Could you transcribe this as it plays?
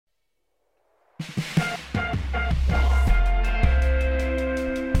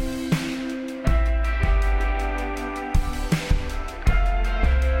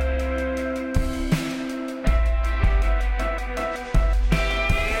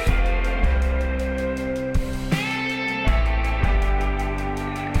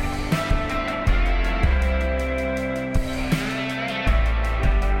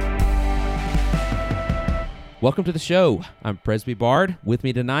Welcome to the show. I'm Presby Bard. With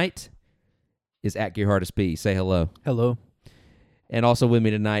me tonight is at Gearhardus B. Say hello. Hello. And also with me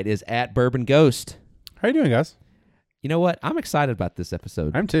tonight is at Bourbon Ghost. How you doing, guys? You know what? I'm excited about this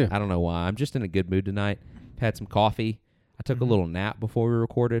episode. I'm too. I don't know why. I'm just in a good mood tonight. Had some coffee. I took a little nap before we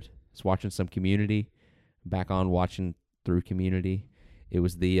recorded. Was watching some Community. Back on watching through Community. It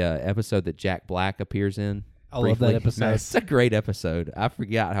was the episode that Jack Black appears in. I love that episode. It's a great episode. I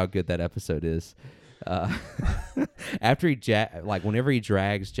forgot how good that episode is. After whenever he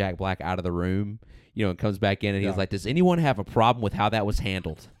drags Jack Black out of the room, and comes back in and he's like, does anyone have a problem with how that was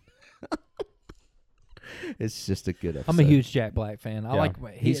handled? It's just a good episode. I'm a huge Jack Black fan. I like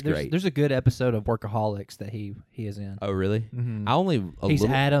he's great. There's a good episode of Workaholics that he is in. Oh, really? Mm-hmm. He's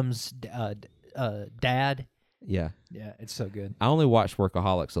Adam's dad. Yeah. Yeah, it's so good. I only watched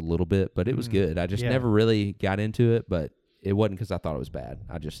Workaholics a little bit, but it was good. I just never really got into it, but it wasn't because I thought it was bad.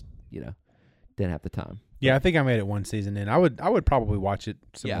 I just, didn't have the time. Yeah, I think I made it one season in. I would probably watch it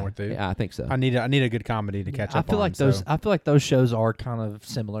some more too. Yeah, I think so. I need a good comedy to catch up on. I feel like those shows are kind of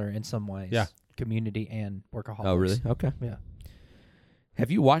similar in some ways. Yeah. Community and Workaholics. Oh, really? Okay. Yeah.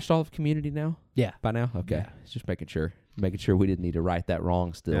 Have you watched all of Community now? Yeah. By now? Okay. Yeah. Just making sure we didn't need to right that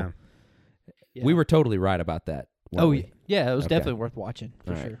wrong still. Yeah. We were totally right about that. Yeah, it was definitely worth watching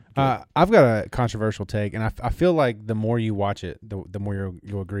for sure. I've got a controversial take, and I feel like the more you watch it, the more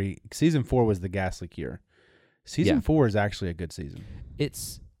you'll agree. Season 4 was the ghastly cure. Season 4 is actually a good season.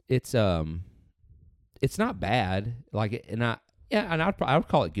 It's not bad. I would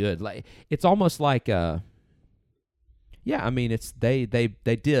call it good. Like it's almost like it's they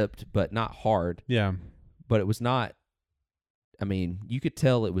dipped, but not hard. Yeah. But it was not. I mean, you could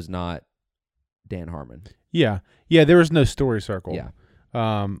tell it was not Dan Harmon. Yeah. There was no story circle. Yeah.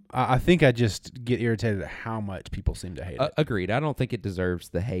 I think I just get irritated at how much people seem to hate it. Agreed. I don't think it deserves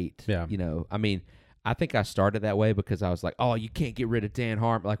the hate. Yeah. I mean, I think I started that way because I was like, oh, you can't get rid of Dan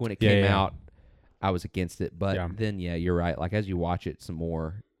Harmon. Like when it came out, I was against it. But then, you're right. Like as you watch it some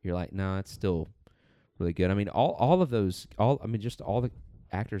more, you're like, no, it's still really good. I mean, all of those, just all the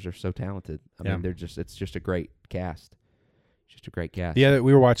actors are so talented. I mean, it's just a great cast. Just a great cast. Yeah,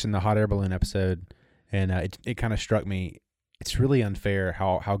 we were watching the Hot Air Balloon episode, and it kind of struck me. It's really unfair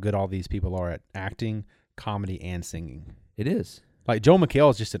how good all these people are at acting, comedy, and singing. It is. Like Joel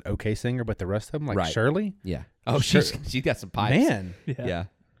McHale is just an okay singer, but the rest of them, like Shirley. Yeah. Oh, she's got some pipes. Man. Yeah.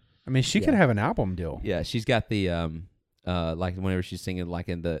 I mean, she could have an album deal. Yeah, she's got the like whenever she's singing like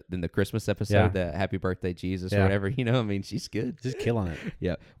in the Christmas episode, the Happy Birthday Jesus or whatever, I mean, she's good. Just killing it.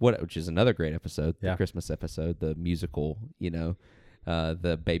 Yeah. Which is another great episode, the Christmas episode, the musical,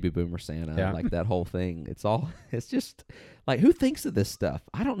 the Baby Boomer Santa, like that whole thing. It's just like, who thinks of this stuff?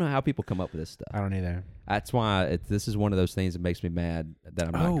 I don't know how people come up with this stuff. I don't either. That's why this is one of those things that makes me mad that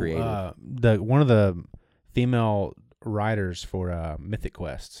I'm not creative. One of the female writers for Mythic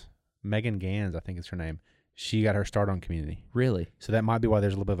Quest, Megan Gans, I think is her name. She got her start on Community. Really? So that might be why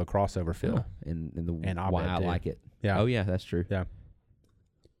there's a little bit of a crossover feel. And why I like it. Yeah. Oh yeah, that's true. Yeah.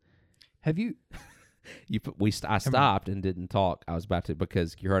 Have you? I stopped and didn't talk. I was about to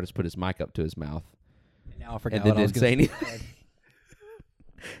because Gearhardus put his mic up to his mouth. Now I forgot. And then didn't say anything.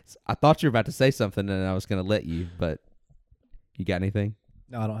 I thought you were about to say something, and I was going to let you, but you got anything?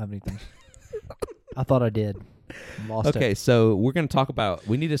 No, I don't have anything. I thought I did. Lost okay, it. so we're going to talk about.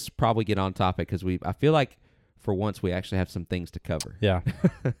 We need to probably get on topic because I feel like for once we actually have some things to cover. Yeah.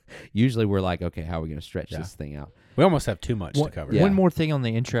 Usually we're like, okay, how are we going to stretch this thing out? We almost have too much to cover. One more thing on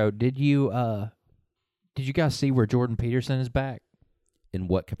the intro. Did you guys see where Jordan Peterson is back? In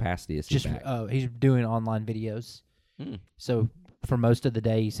what capacity is he back? He's doing online videos. So for most of the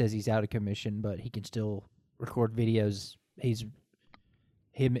day, he says he's out of commission, but he can still record videos. He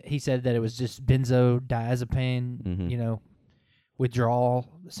said that it was just benzodiazepine, withdrawal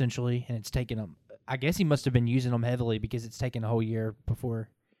essentially, and it's taken him. I guess he must have been using them heavily because it's taken a whole year before.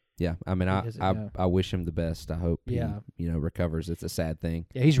 Yeah, I mean, I wish him the best. I hope he recovers. It's a sad thing.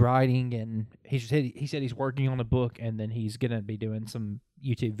 Yeah, he's writing, and he said he's working on a book, and then he's gonna be doing some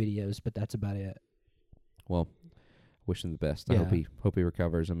YouTube videos, but that's about it. Well, wish him the best. Yeah. I hope he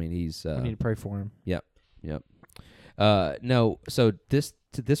recovers. I mean, he's. We need to pray for him. Yep. No. So this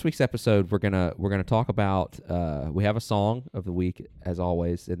week's episode, we're gonna talk about. We have a song of the week as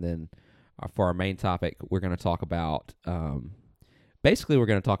always, and then for our main topic, we're gonna talk about. Basically, we're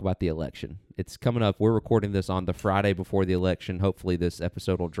going to talk about the election. It's coming up. We're recording this on the Friday before the election. Hopefully, this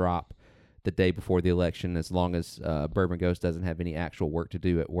episode will drop the day before the election, as long as Bourbon Ghost doesn't have any actual work to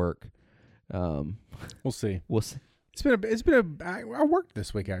do at work. We'll see. We'll see. I worked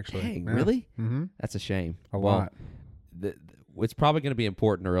this week actually. Dang, really? Mm-hmm. That's a shame. A lot. It's probably going to be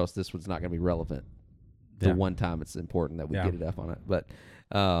important, or else this one's not going to be relevant. the Yeah. one time it's important that we Yeah. get it up on it.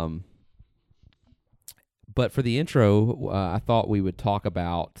 But for the intro, I thought we would talk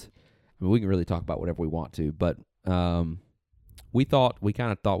about. I mean, we can really talk about whatever we want to, but we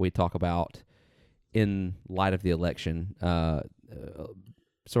kind of thought we'd talk about, in light of the election,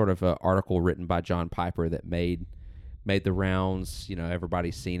 sort of an article written by John Piper that made the rounds. You know,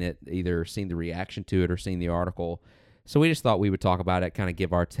 everybody's seen it, either seen the reaction to it or seen the article. So we just thought we would talk about it, kind of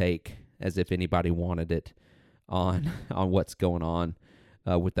give our take, as if anybody wanted it, on what's going on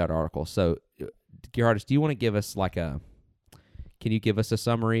with that article. So, Gerhardus, do you want to give us can you give us a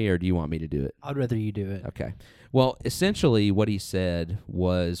summary, or do you want me to do it? I'd rather you do it. Okay. Well, essentially what he said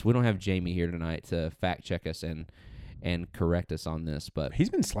was, we don't have Jamie here tonight to fact check us and correct us on this, but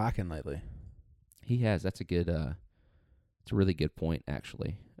He's been slacking lately. he has. That's a really good point,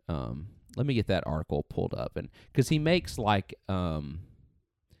 actually. Let me get that article pulled up, and because he makes Well,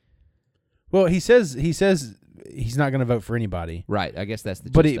 he says he's not going to vote for anybody. right. I guess that's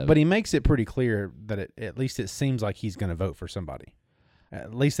the But gist of it. he makes it pretty clear that at least it seems like he's going to vote for somebody.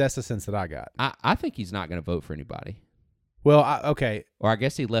 At least that's the sense that I got. I think he's not going to vote for anybody, Well, okay, or I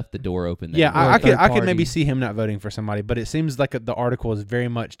guess he left the door open. That yeah, he Or a I could third maybe party. see him not voting for somebody, but it seems like the article is very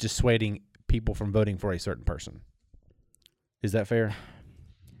much dissuading people from voting for a certain person. Is that fair?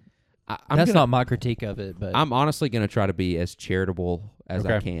 I'm That's gonna, not my critique of it, but I'm honestly going to try to be as charitable as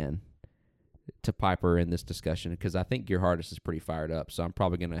I Okay. can to Piper in this discussion, because I think Gerhardus is pretty fired up. So I'm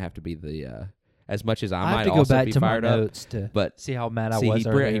probably going to have to be the as much as I I have might to go also back be to my fired up. notes to But see how mad I see, was he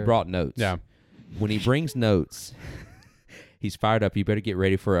earlier. brought notes. Yeah. When he brings notes, he's fired up. You better get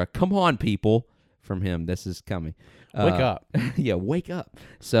ready for a "come on, people" from him. This is coming. Wake up. Yeah, wake up.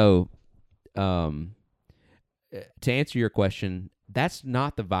 So, to answer your question, that's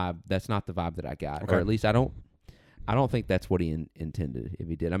not the vibe. That's not the vibe that I got, Okay. or at least I don't think that's what he intended. If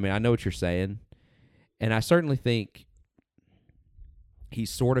he did, I mean, I know what you're saying, and I certainly think he's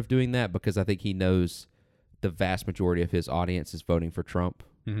sort of doing that, because I think he knows the vast majority of his audience is voting for Trump.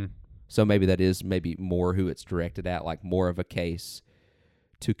 Mm-hmm. So maybe that is maybe more who it's directed at, like more of a case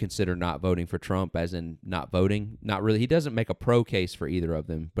to consider not voting for Trump, as in not voting. Not really. He doesn't make a pro case for either of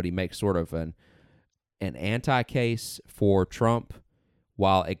them, but he makes sort of an anti case for Trump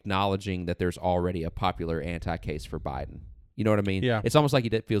while acknowledging that there's already a popular anti case for Biden. You know what I mean? Yeah. It's almost like he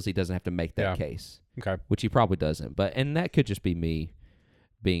feels he doesn't have to make that Yeah. case, Okay. which he probably doesn't. And that could just be me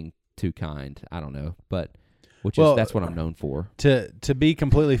being too kind. I don't know, but that's what I'm known for. To be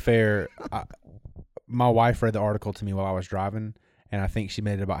completely fair, my wife read the article to me while I was driving, and I think she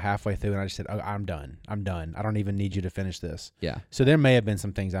made it about halfway through, and I just said, "Oh, I'm done. I'm done. I don't even need you to finish this." Yeah. So there may have been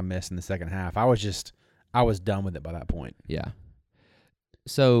some things I missed in the second half. I was done with it by that point. Yeah.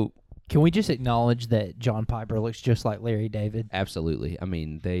 So Can we just acknowledge that John Piper looks just like Larry David? absolutely. I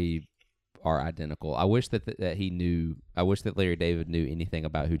mean, they are identical. I wish that he knew. I wish that Larry David knew anything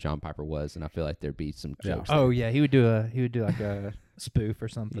about who John Piper was, and I feel like there'd be some Yeah. jokes. Oh yeah, he would do like a spoof or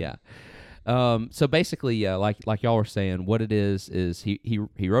something. Yeah. So basically, yeah, like y'all were saying, what it is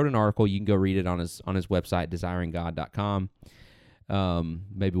he wrote an article. You can go read it on his website, desiringgod.com.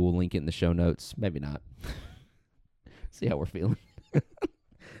 Maybe we'll link it in the show notes. Maybe not. See how we're feeling.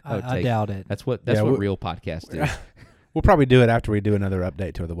 I doubt it. That's what Yeah, real podcasts do. We'll probably do it after we do another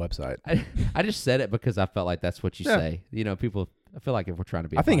update to the website. I just said it because I felt like that's what you Yeah. say. You know, people. I feel like if we're trying to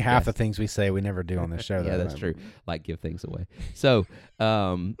be, I think half the podcast- things we say we never do on this show. yeah, though. that's true. Like give things away. So,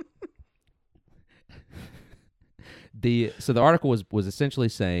 the article was essentially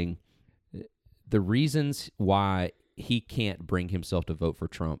saying the reasons why he can't bring himself to vote for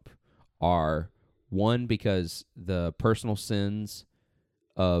Trump are, one, because the personal sins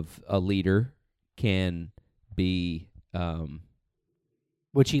of a leader can be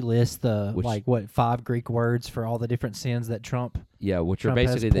Which he lists Which- 5 Greek words for all the different sins that Trump. which Trump are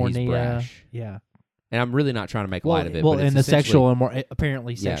has basically that he's pornea. brash. Yeah. And I'm really not trying to make light of it. Well, but it's and the essentially sexual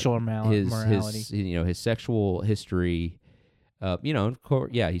apparently Yeah, sexual morality. his sexual history. Of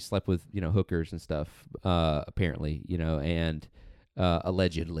course, he slept with hookers and stuff. Apparently, and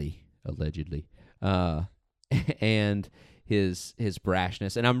allegedly, and his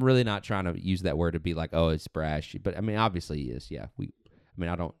brashness. And I'm really not trying to use that word to be like, oh, it's brash. But I mean, obviously he is. Yeah,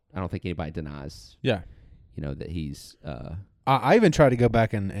 I don't think anybody denies. Yeah. That he's. I even tried to go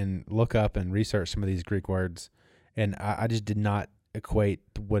back and look up and research some of these Greek words, and I just did not equate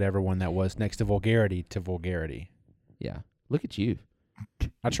whatever one that was next to vulgarity to vulgarity. Yeah. Look at you.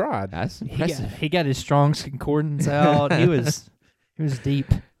 I tried. That's impressive. He got his Strong's Concordance out. He was deep.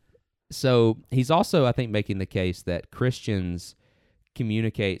 So he's also, I think, making the case that Christians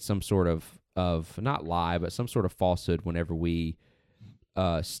communicate some sort of not lie, but some sort of falsehood whenever we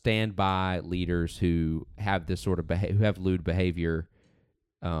stand by leaders who have this sort of who have lewd behavior,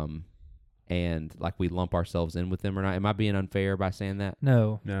 and like we lump ourselves in with them or not. Am I being unfair by saying that?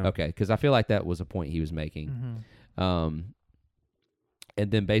 No. Okay, because I feel like that was a point he was making. Mm-hmm.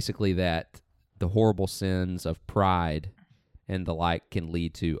 And then basically that the horrible sins of pride and the like can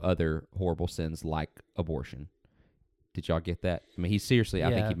lead to other horrible sins like abortion. Did y'all get that? I mean, I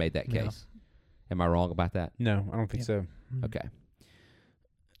think he made that case. Am I wrong about that? No, I don't think so. Okay.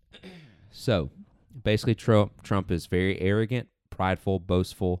 So, basically, Trump is very arrogant, prideful,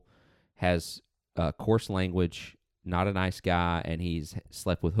 boastful, has coarse language, not a nice guy, and he's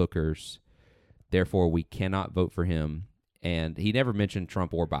slept with hookers. Therefore, we cannot vote for him. And he never mentioned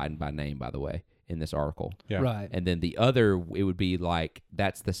Trump or Biden by name, by the way, in this article. Yeah. Right. And then the other, it would be like,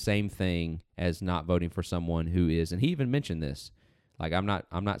 that's the same thing as not voting for someone who is, and he even mentioned this. Like, I'm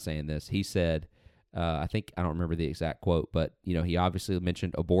not saying this. He said, I don't remember the exact quote, but, he obviously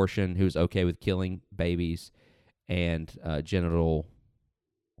mentioned abortion, who's okay with killing babies, and genital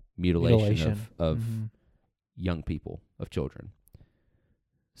mutilation. of young people, of children.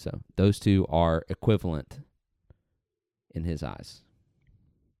 So those two are equivalent in his eyes.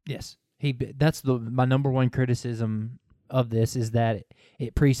 Yes. That's my number one criticism of this is that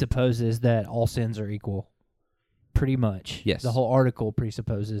it presupposes that all sins are equal. Pretty much. Yes. The whole article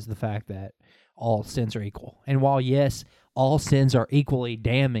presupposes the fact that all sins are equal. And while, yes, all sins are equally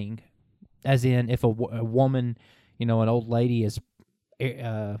damning, as in if a woman, an old lady is,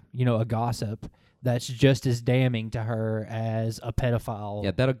 a gossip, that's just as damning to her as a pedophile.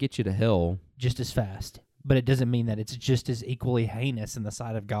 Yeah, that'll get you to hell. Just as fast. But it doesn't mean that it's just as equally heinous in the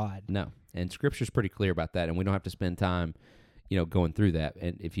sight of God. No. And Scripture's pretty clear about that, and we don't have to spend time, going through that.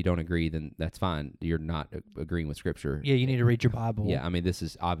 And if you don't agree, then that's fine. You're not agreeing with Scripture. Yeah, you need to read your Bible. Yeah, I mean, this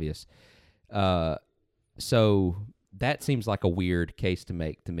is obvious. So that seems like a weird case to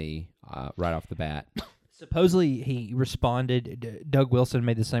make to me right off the bat. Supposedly he responded, Doug Wilson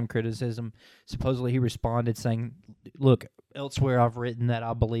made the same criticism. Supposedly he responded saying, look, elsewhere I've written that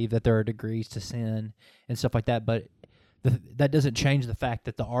I believe that there are degrees to sin and stuff like that, but that doesn't change the fact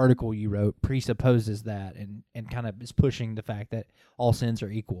that the article you wrote presupposes that and kind of is pushing the fact that all sins are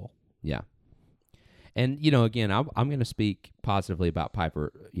equal. Yeah. And, again, I'm going to speak positively about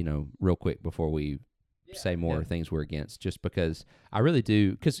Piper, real quick before we say more things we're against, just because I really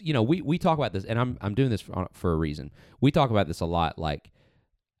do. Because, we talk about this, and I'm doing this for a reason. We talk about this a lot. Like,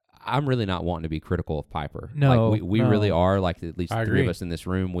 I'm really not wanting to be critical of Piper. No. Like, we really are. Like, at least I three agree. of us in this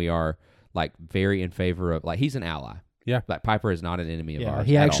room, we are, like, very in favor of, like, he's an ally. Yeah. Like, Piper is not an enemy of ours.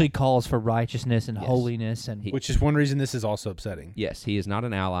 He at actually all. calls for righteousness and holiness. And Which is one reason this is also upsetting. Yes, he is not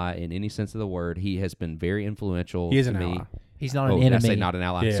an ally in any sense of the word. He has been very influential He is to an me. ally. he's not Oh, an did I enemy. say not an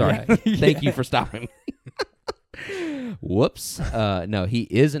ally? Yeah. Sorry. Yeah. Thank you for stopping. Whoops. No, he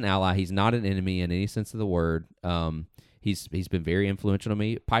is an ally. He's not an enemy in any sense of the word. He's been very influential to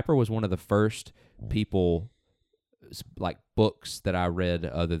me. Piper was one of the first people, like, books that I read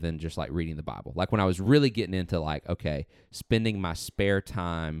other than just, like, reading the Bible. Like, when I was really getting into, like, okay, spending my spare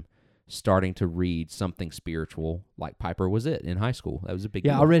time starting to read something spiritual, like, Piper was it in high school. That was a big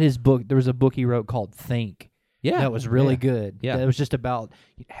deal. I read his book. There was a book he wrote called Think. Yeah. That was really Yeah. good. Yeah. It was just about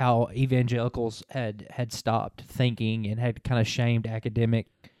how evangelicals had stopped thinking and had kind of shamed academic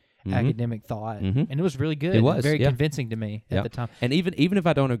thought. Mhm. And it was really good. It and was, very yeah. convincing to me Yeah. at the time. And even if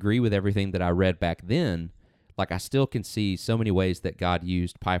I don't agree with everything that I read back then, like, I still can see so many ways that God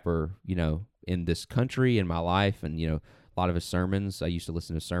used Piper, in this country, in my life, and, a lot of his sermons. I used to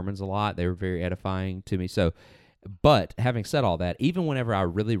listen to sermons a lot. They were very edifying to me. So, but having said all that, even whenever I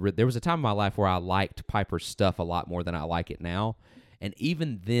really there was a time in my life where I liked Piper's stuff a lot more than I like it now. And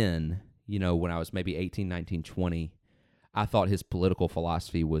even then, when I was maybe 18, 19, 20, I thought his political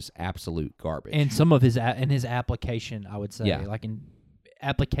philosophy was absolute garbage. And some of his application, I would say, Yeah. like in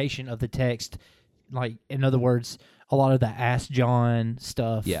application of the text, like, in other words, a lot of the Ask John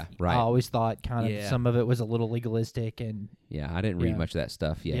stuff. Yeah, right. I always thought kind of Yeah. some of it was a little legalistic and yeah, I didn't read Yeah. much of that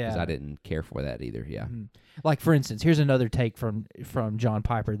stuff yet because Yeah. I didn't care for that either. Yeah. like, for instance, here's another take from John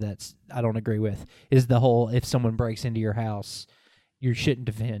Piper that's I don't agree with is the whole if someone breaks into your house, you shouldn't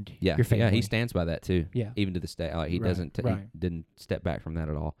defend Yeah, your family. yeah, he stands by that too. Yeah. Even to this day, like, he Right, doesn't, he right. didn't step back from that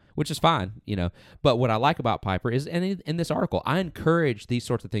at all, which is fine, But what I like about Piper is, and in this article, I encourage these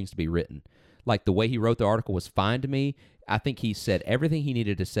sorts of things to be written. Like, the way he wrote the article was fine to me. I think he said everything he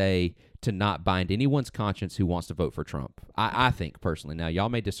needed to say to not bind anyone's conscience who wants to vote for Trump. I think personally. Now, y'all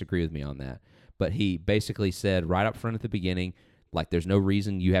may disagree with me on that, but he basically said right up front at the beginning, like, there's no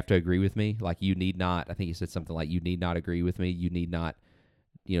reason you have to agree with me. Like, you need not. I think he said something like, you need not agree with me. You need not,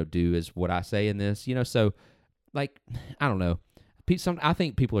 do as what I say in this. So, like, I don't know. I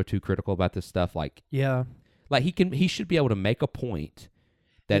think people are too critical about this stuff. Like he should be able to make a point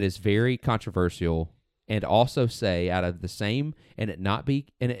that is very controversial and also say out of the same and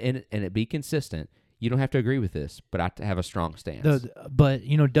it be consistent. You don't have to agree with this, but I have a strong stance. But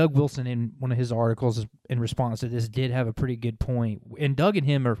Doug Wilson in one of his articles in response to this did have a pretty good point. And Doug and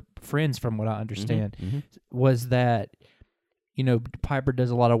him are friends, from what I understand. Was that Piper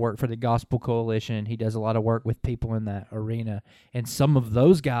does a lot of work for the Gospel Coalition. He does a lot of work with people in that arena, and some of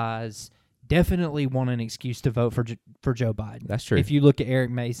those guys definitely want an excuse to vote for Joe Biden. That's true. If you look at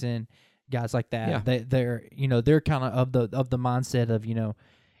Eric Mason, guys like that, they're kind of the mindset of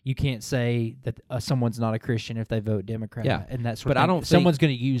you can't say that someone's not a Christian if they vote Democrat, and that's what. But I don't. Someone's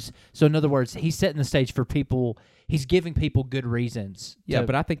going to use. So in other words, he's setting the stage for people. He's giving people good reasons. Yeah,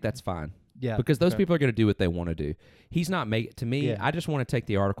 but I think that's fine. Yeah, because those people are going to do what they want to do. He's not to me. Yeah. I just want to take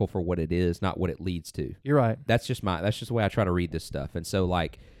the article for what it is, not what it leads to. You're right. That's just the way I try to read this stuff. And so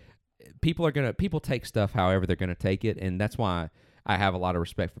like, people take stuff however they're going to take it, and that's why I have a lot of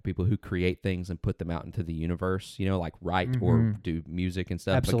respect for people who create things and put them out into the universe, like write or do music and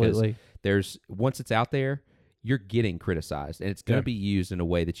stuff. Absolutely. Because once it's out there, you're getting criticized, and it's going to be used in a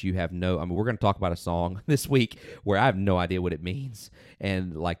way that you have we're going to talk about a song this week where I have no idea what it means.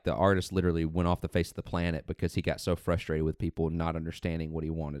 And like the artist literally went off the face of the planet because he got so frustrated with people not understanding what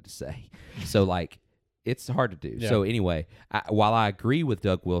he wanted to say. So like, it's hard to do. Yeah. So anyway, while I agree with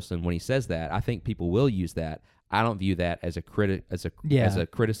Doug Wilson when he says that, I think people will use that. I don't view that as a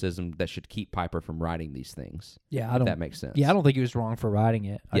criticism that should keep Piper from writing these things. Yeah, if that makes sense. Yeah, I don't think he was wrong for writing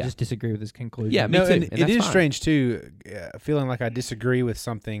it. I just disagree with his conclusion. Yeah, me too. And it is strange too, feeling like I disagree with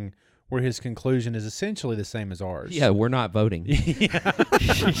something where his conclusion is essentially the same as ours. Yeah, we're not voting.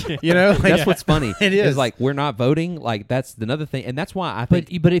 That's what's funny. It is like we're not voting. Like that's another thing, and that's why I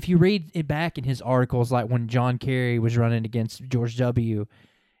think. But if you read it back in his articles, like when John Kerry was running against George W.,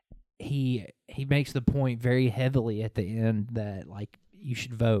 he makes the point very heavily at the end that like you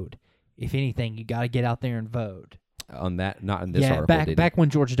should vote. If anything, you got to get out there and vote. On that, not in this article. Back when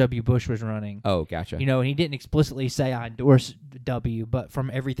George W. Bush was running. Oh, gotcha. And he didn't explicitly say I endorse W, but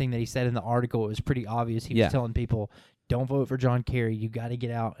from everything that he said in the article, it was pretty obvious he was telling people, don't vote for John Kerry. You got to get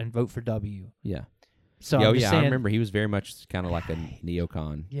out and vote for W. Yeah. So I remember he was very much kind of like a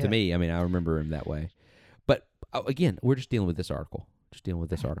neocon to me. I mean, I remember him that way. But again, we're just dealing with this article.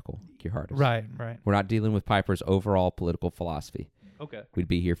 Gerhardus. Right. We're not dealing with Piper's overall political philosophy. Okay. We'd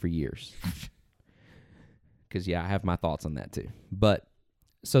be here for years. Because, I have my thoughts on that too. But,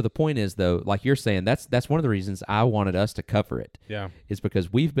 so the point is, though, like you're saying, that's one of the reasons I wanted us to cover it. Yeah. Is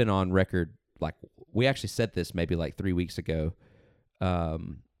because we've been on record, like, we actually said this maybe like 3 weeks ago. I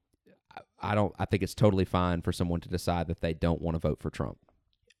think it's totally fine for someone to decide that they don't want to vote for Trump.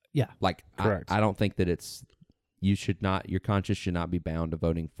 Yeah. Like, correct. I don't think that your conscience should not be bound to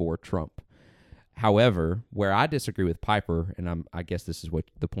voting for Trump. However, where I disagree with Piper, and I guess this is what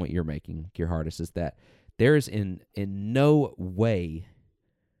the point you're making, Gerhardus, is that there is in no way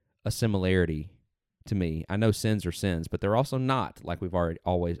a similarity to me. I know sins are sins, but they're also not, like we've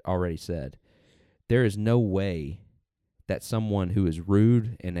already said. There is no way that someone who is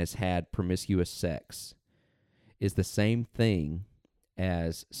rude and has had promiscuous sex is the same thing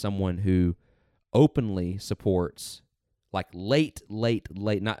as someone who openly supports like late,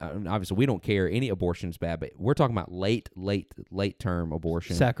 not obviously we don't care, any abortion's bad, but we're talking about late term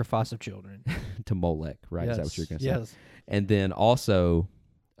abortion. Sacrifice of children. To Molech, right? Yes. Is that what you're going to say? Yes. And then also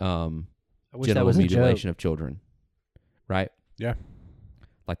genital mutilation of children, right? Yeah.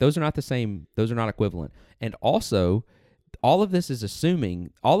 Like those are not the same, those are not equivalent. And also, all of this is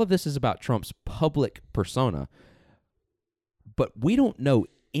about Trump's public persona, but we don't know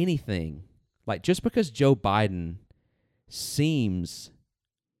anything. Like, just because Joe Biden seems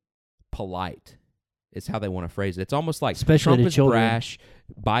polite is how they want to phrase it. It's almost like especially Trump is children. brash,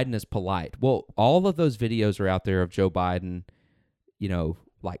 Biden is polite. Well, all of those videos are out there of Joe Biden,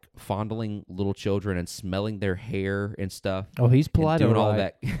 like fondling little children and smelling their hair and stuff. Oh, he's polite, and doing all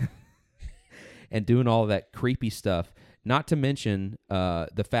that, and doing all of that creepy stuff. Not to mention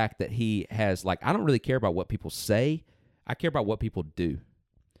the fact that he has, like, I don't really care about what people say. I care about what people do.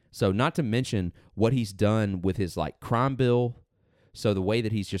 So not to mention what he's done with his, like, crime bill. So the way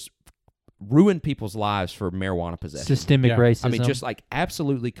that he's just ruined people's lives for marijuana possession. Systemic racism. I mean, just, like,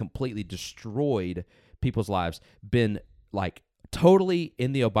 absolutely, completely destroyed people's lives. Been, like, totally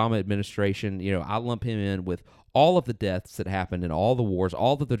in the Obama administration. I lump him in with all of the deaths that happened in all the wars,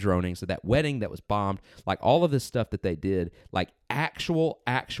 all of the dronings, that wedding that was bombed, like all of this stuff that they did, like actual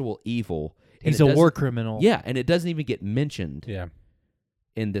evil. He's a war criminal. Yeah, and it doesn't even get mentioned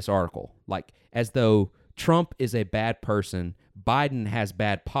in this article. Like, as though Trump is a bad person, Biden has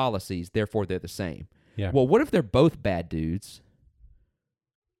bad policies, therefore they're the same. Yeah. Well, what if they're both bad dudes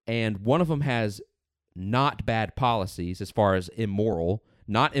and one of them has not bad policies as far as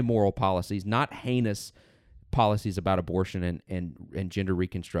not immoral policies, not heinous policies about abortion and gender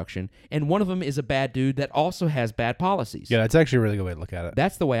reconstruction, and one of them is a bad dude that also has bad policies? Yeah, that's actually a really good way to look at it.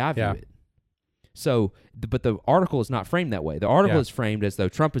 That's the way I view Yeah. it. So, but the article is not framed that way. The article is framed as though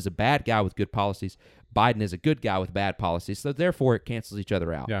Trump is a bad guy with good policies, Biden is a good guy with bad policies, so therefore it cancels each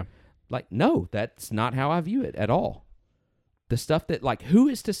other out. Yeah. Like, no, that's not how I view it at all. The stuff that, like, who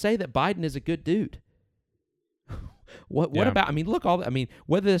is to say that Biden is a good dude? What about, I mean, look,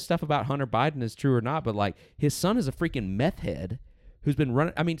 whether this stuff about Hunter Biden is true or not, but, like, his son is a freaking meth head who's been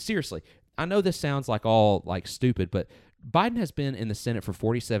running, I mean, seriously, I know this sounds like all, like, stupid, but Biden has been in the Senate for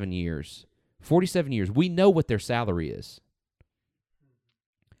 47 years. 47 years. We know what their salary is.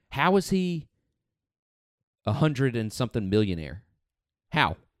 How is he 100 and something millionaire?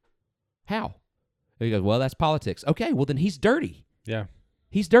 How? He goes, well, that's politics. Okay, well, then he's dirty. Yeah.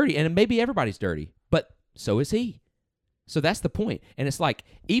 He's dirty, and maybe everybody's dirty, but so is he. So that's the point. And it's like,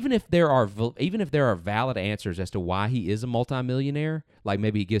 even if there are valid answers as to why he is a multimillionaire, like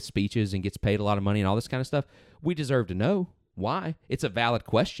maybe he gives speeches and gets paid a lot of money and all this kind of stuff, we deserve to know why. It's a valid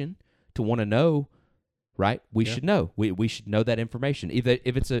question to want to know, right? We should know. We should know that information. If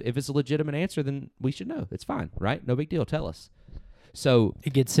it's a legitimate answer, then we should know. It's fine, right? No big deal. Tell us. So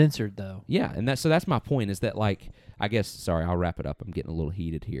it gets censored though. Yeah, and that's my point, is that, like, I guess, sorry, I'll wrap it up. I'm getting a little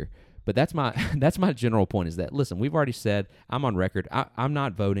heated here. But that's my general point, is that, listen, we've already said, I'm on record, I'm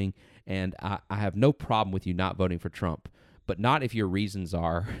not voting, and I have no problem with you not voting for Trump, but not if your reasons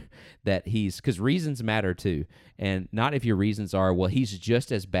are that because reasons matter too, and not if your reasons are, well, he's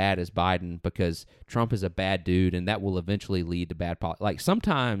just as bad as Biden because Trump is a bad dude, and that will eventually lead to bad politics. Like,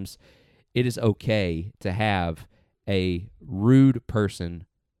 sometimes it is okay to have a rude person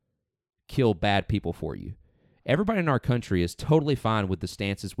kill bad people for you. Everybody in our country is totally fine with the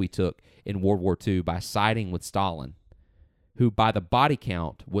stances we took in World War II by siding with Stalin, who by the body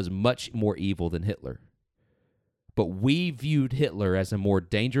count was much more evil than Hitler. But we viewed Hitler as a more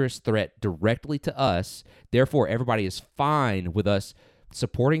dangerous threat directly to us. Therefore, everybody is fine with us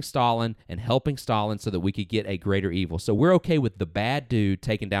supporting Stalin and helping Stalin so that we could get a greater evil. So we're okay with the bad dude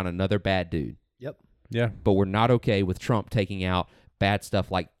taking down another bad dude. Yep. Yeah. But we're not okay with Trump taking out bad stuff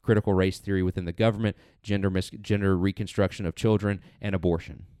like critical race theory within the government, gender reconstruction of children, and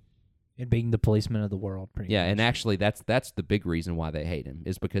abortion. And being the policeman of the world, pretty much. And actually that's the big reason why they hate him,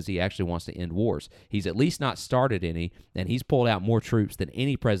 is because he actually wants to end wars. He's at least not started any, and he's pulled out more troops than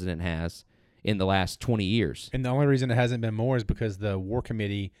any president has in the last 20 years. And the only reason it hasn't been more is because the War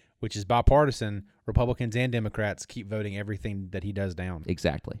Committee, which is bipartisan, Republicans and Democrats, keep voting everything that he does down.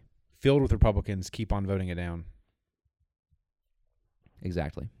 Exactly. Filled with Republicans, keep on voting it down.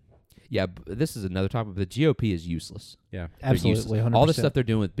 Exactly. Yeah, this is another topic. The GOP is useless. Yeah, absolutely. 100%. All the stuff they're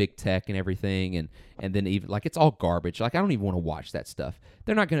doing with big tech and everything, and then even, like, it's all garbage. Like, I don't even want to watch that stuff.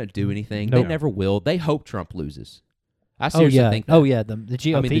 They're not going to do anything. No. They never will. They hope Trump loses. I seriously think that. Oh yeah, the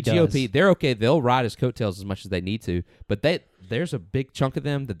GOP. I mean, the does. GOP, they're okay. They'll ride his coattails as much as they need to, but there's a big chunk of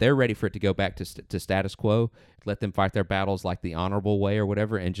them that they're ready for it to go back to status quo, let them fight their battles like the honorable way or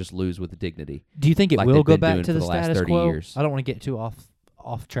whatever, and just lose with dignity. Do you think it like will they've go been back doing to for the last status 30 quo? years. I don't want to get too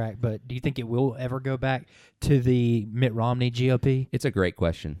off track, but do you think it will ever go back to the Mitt Romney GOP? It's a great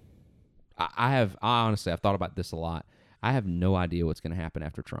question. I honestly, I've thought about this a lot. I have no idea what's going to happen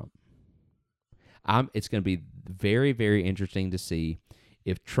after Trump. It's going to be very, very interesting to see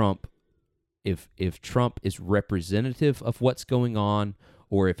if Trump is representative of what's going on,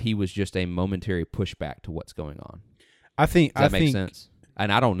 or if he was just a momentary pushback to what's going on. Does that make sense?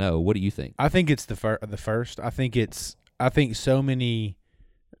 And I don't know. What do you think? I think it's the first. I think so many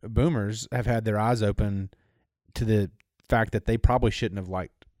boomers have had their eyes open to the fact that they probably shouldn't have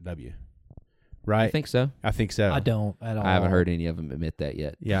liked W. Right? I think so. I think so. I don't at all. I haven't heard any of them admit that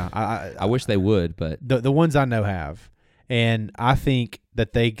yet. Yeah, I wish they would, but the ones I know have, and I think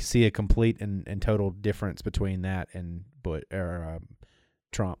that they see a complete and total difference between that and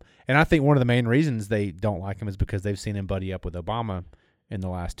Trump. And I think one of the main reasons they don't like him is because they've seen him buddy up with Obama in the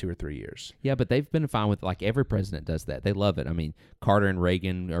last 2 or 3 years. Yeah, but they've been fine with, like, every president does that. They love it. I mean, Carter and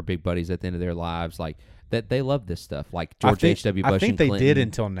Reagan are big buddies at the end of their lives. Like, that they love this stuff. Like George H.W. Bush. I think and they Clinton. did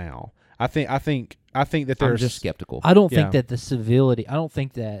until now. I think that they're I'm just skeptical. I don't think that the civility. I don't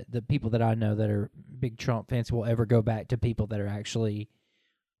think that the people that I know that are big Trump fans will ever go back to people that are actually,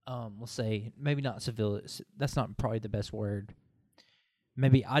 we'll say, maybe not civil. That's not probably the best word.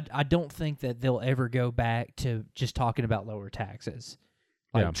 Maybe I don't think that they'll ever go back to just talking about lower taxes.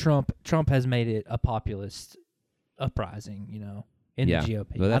 Like Yeah. Trump has made it a populist uprising, in Yeah. the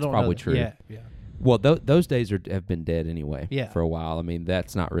GOP. Well, that's I don't probably know true. Yeah. Well, those days have been dead anyway. Yeah. For a while. I mean,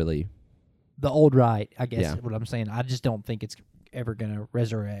 that's not really. The old right, I guess, Yeah. is what I'm saying. I just don't think it's ever going to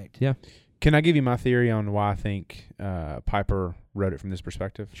resurrect. Yeah. Can I give you my theory on why I think Piper wrote it from this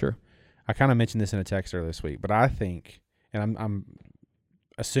perspective? Sure. I kind of mentioned this in a text earlier this week, but I think, and I'm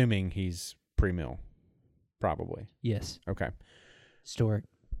assuming he's pre-mill, probably. Yes. Okay. Historic.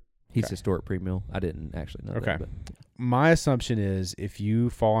 He's Okay. historic pre-mill. I didn't actually know Okay. that. But My assumption is if you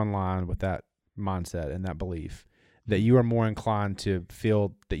fall in line with that mindset and that belief, that you are more inclined to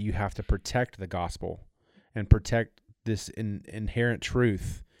feel that you have to protect the gospel and protect this inherent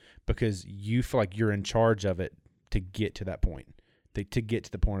truth because you feel like you're in charge of it to get to that point, to get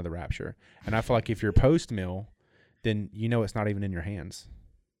to the point of the rapture. And I feel like if you're post-mill, then it's not even in your hands.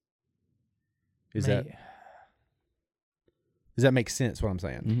 Does that make sense what I'm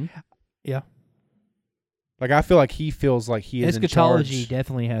saying? Mhm. Yeah. Like I feel like he feels like he is in Eschatology charge.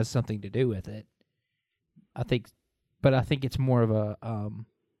 definitely has something to do with it. I think it's more of a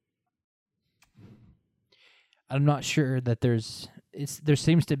I'm not sure that there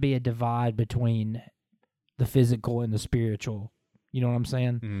seems to be a divide between the physical and the spiritual. You know what I'm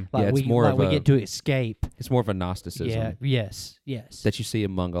saying? Mhm. Like Yeah, it's we more like of we a- get to escape. It's more of a Gnosticism Yeah. Yes. that you see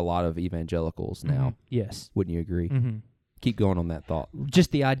among a lot of evangelicals now. Mhm. Yes. Wouldn't you agree? Mm-hmm. Keep going on that thought.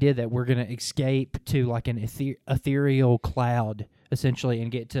 Just the idea that we're going to escape to like an ethereal cloud, essentially,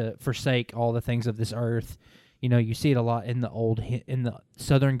 and get to forsake all the things of this earth. You see it a lot in the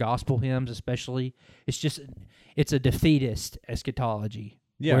Southern gospel hymns, especially. It's a defeatist eschatology,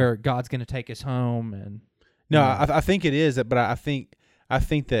 Yeah. where God's going to take us home, and No, I think it is, but I think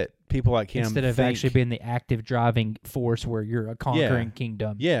that people like him instead of think, actually being the active driving force, where you're a conquering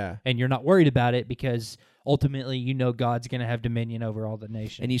kingdom, yeah, and you're not worried about it because ultimately, God's going to have dominion over all the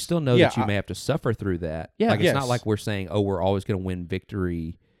nations. And you still know Yeah, that you may have to suffer through that. Yeah. Like it's Yes. not like we're saying, oh, we're always going to win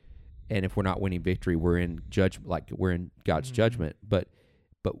victory, and if we're not winning victory, we're in we're in God's Mhm. judgment. But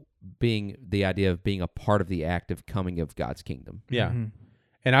being the idea of being a part of the active coming of God's kingdom. yeah. Mhm.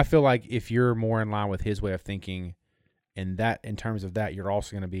 And I feel like if you're more in line with his way of thinking, in terms of that, you're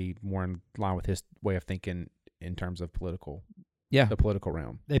also going to be more in line with his way of thinking in terms of the political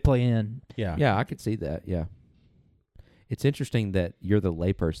realm. They play in. Yeah, Yeah, I could see that. Yeah. It's interesting that you're the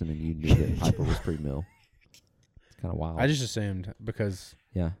layperson and you knew that Piper was pre-mill. It's kind of wild. I just assumed because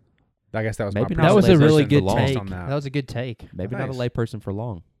yeah. I guess that was Maybe my not That was a layperson really for good long. take. on that. That was a good take. Maybe Nice. not a layperson for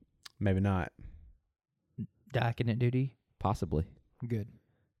long. Maybe not. Dyking it, duty. Possibly. Good.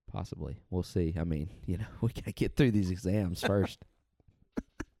 Possibly. We'll see. I mean, we got to get through these exams first.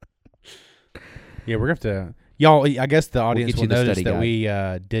 Yeah, we're going to have to. Y'all, I guess the audience get will you the notice study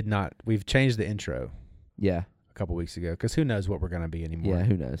that guide. we've changed the intro Yeah. a couple weeks ago because who knows what we're going to be anymore. Yeah,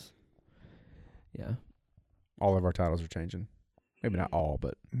 who knows? Yeah. All of our titles are changing. Maybe not all,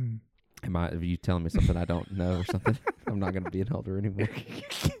 but Are you telling me something I don't know or something? I'm not going to be an elder anymore.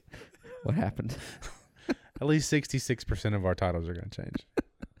 What happened? at least 66% of our titles are going to change.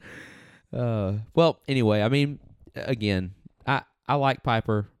 Well, anyway, I mean, again, I like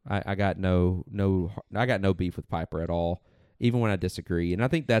Piper. I got no beef with Piper at all, even when I disagree. And I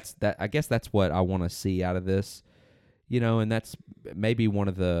think I guess that's what I want to see out of this, and that's maybe one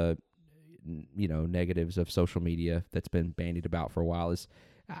of the, negatives of social media that's been bandied about for a while is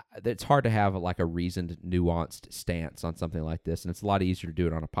it's hard to have like a reasoned, nuanced stance on something like this. And it's a lot easier to do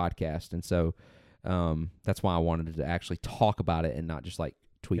it on a podcast. And so that's why I wanted to actually talk about it and not just like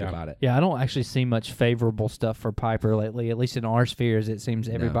tweet about it. Yeah, I don't actually see much favorable stuff for Piper lately. At least in our spheres, it seems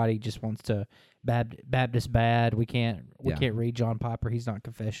everybody just wants to Baptist bad. We can't read John Piper. He's not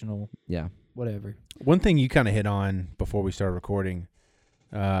confessional. Yeah. Whatever. One thing you kind of hit on before we started recording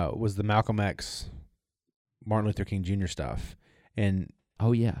was the Malcolm X, Martin Luther King Jr. stuff. And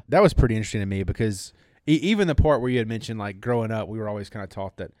Oh, yeah. that was pretty interesting to me because even the part where you had mentioned, like, growing up, we were always kind of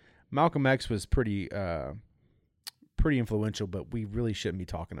taught that Malcolm X was pretty influential, but we really shouldn't be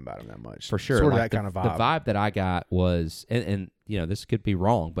talking about him that much. For sure. Sort of like that kind of vibe. The vibe that I got was, and this could be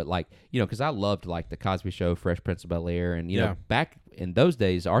wrong, but like, because I loved like the Cosby Show, Fresh Prince of Bel-Air, and, know, back in those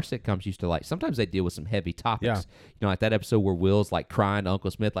days, our sitcoms used to like, sometimes they deal with some heavy topics. Yeah. Like that episode where Will's like crying to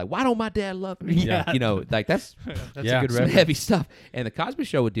Uncle Smith, like, why don't my dad love me? Yeah. Like that's That's Yeah. a good some reference. heavy stuff. And the Cosby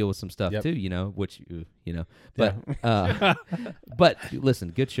Show would deal with some stuff Yep. too, which, but, but listen,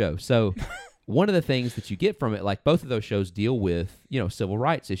 good show. So one of the things that you get from it, like both of those shows deal with, civil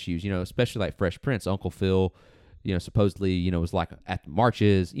rights issues, especially like Fresh Prince, Uncle Phil, supposedly, was like at the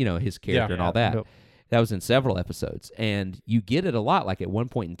marches, his character and all that. Yep. That was in several episodes. And you get it a lot. Like at one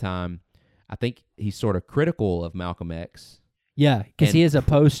point in time, I think he's sort of critical of Malcolm X. Yeah, because And- he has a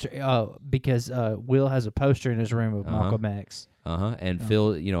poster. Because Will has a poster in his room of Malcolm X. And Oh.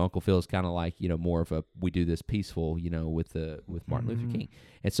 Phil, Uncle Phil is kind of like, more of a, we do this peaceful, with Martin Luther King.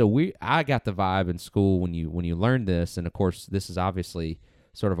 And so I got the vibe in school when you learned this, and of course this is obviously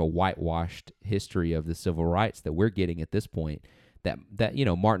sort of a whitewashed history of the civil rights that we're getting at this point, that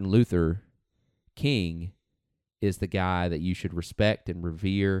Martin Luther King is the guy that you should respect and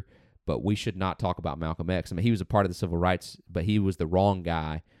revere, but we should not talk about Malcolm X. I mean, he was a part of the civil rights, but he was the wrong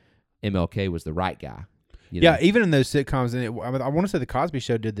guy. MLK was the right guy. Yeah, even in those sitcoms, and I want to say the Cosby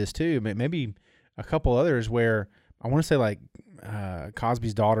Show did this too. Maybe a couple others where I want to say like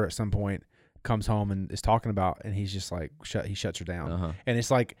Cosby's daughter at some point comes home and is talking about, and he's just like he shuts her down, and it's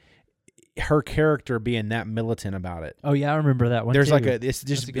like her character being that militant about it. Oh yeah, I remember that one. There's too. like it's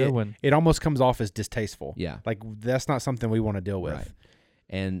just That's a good one. It almost comes off as distasteful. Yeah, like that's not something we want to deal with. Right.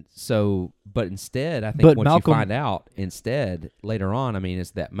 And so, but instead, I think But once Malcolm- you find out, later on, I mean,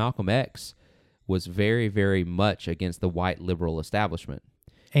 is that Malcolm X was very, very much against the white liberal establishment.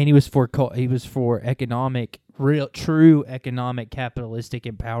 And he was for true economic capitalistic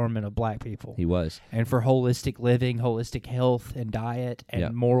empowerment of black people. He was. And for holistic living, holistic health and diet and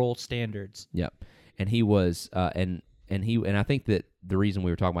Yep. moral standards. Yep. And he was, and I think that the reason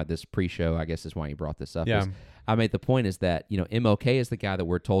we were talking about this pre-show, I guess, is why you brought this up. Yeah. Is I made the point is that MLK is the guy that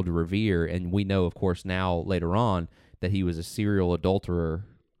we're told to revere, and we know, of course, now later on that he was a serial adulterer.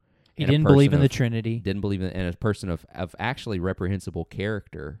 He and a didn't believe person in the of- Trinity. Didn't believe in, and a person of actually reprehensible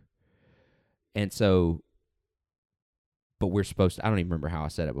character. And so, but we're supposed to, I don't even remember how I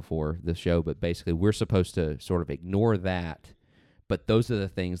said it before the show, but basically we're supposed to sort of ignore that. But those are the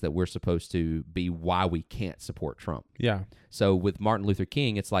things that we're supposed to be why we can't support Trump. Yeah. So with Martin Luther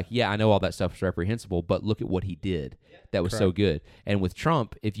King, it's like, yeah, I know all that stuff is reprehensible, but look at what he did. That was so Correct. good. And with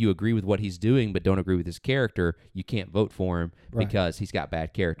Trump, if you agree with what he's doing but don't agree with his character, you can't vote for him Right. because he's got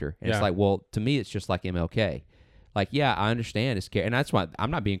bad character. And Yeah. it's like, well, to me, it's just like MLK. Like, yeah, I understand his character. And that's why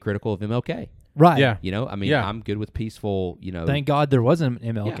I'm not being critical of MLK. Right. Yeah. I mean, Yeah. I'm good with peaceful, Thank God there wasn't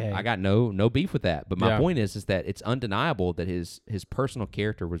an MLK. yeah, I got no beef with that. But my Yeah. point is that it's undeniable that his personal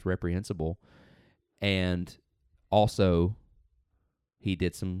character was reprehensible, and also he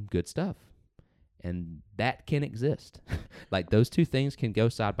did some good stuff, and that can exist. Like those two things can go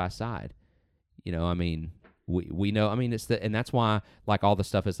side by side. I mean, we know. I mean, and that's why like all the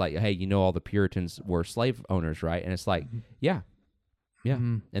stuff is like, hey, all the Puritans were slave owners, right? And it's like, yeah,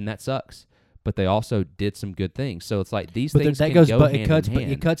 Mhm. and that sucks. But they also did some good things. So it's like these But things that can goes, go but hand it cuts, in but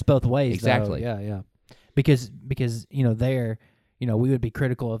hand. it cuts both ways. Exactly. Though. Yeah. Because we would be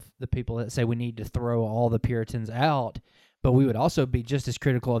critical of the people that say we need to throw all the Puritans out, but we would also be just as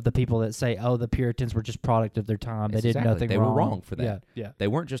critical of the people that say, oh, the Puritans were just product of their time. They Yes, did exactly. nothing They wrong. were wrong for that. Yeah. They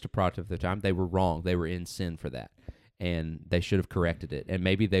weren't just a product of their time. They were wrong. They were in sin for that. And they should have corrected it. And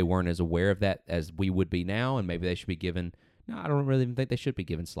maybe they weren't as aware of that as we would be now, and maybe they should be given – no, I don't really even think they should be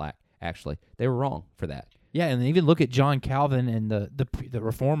given slack, actually. They were wrong for that. Yeah, and even look at John Calvin and the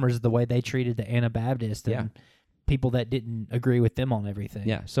reformers, the way they treated the Anabaptists and people that didn't agree with them on everything.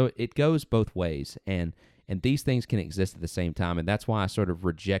 Yeah, so it goes both ways, and these things can exist at the same time, and that's why I sort of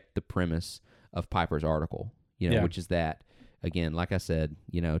reject the premise of Piper's article, which is that, again, like I said,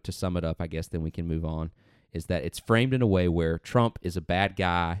 to sum it up, I guess then we can move on, is that it's framed in a way where Trump is a bad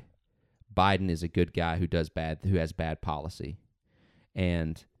guy, Biden is a good guy who has bad policy,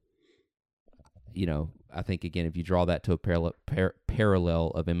 and I think, again, if you draw that to a parallel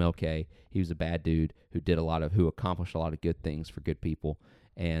of MLK, he was a bad dude who accomplished a lot of good things for good people,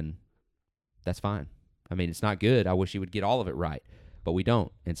 and that's fine. I mean, it's not good. I wish he would get all of it right, but we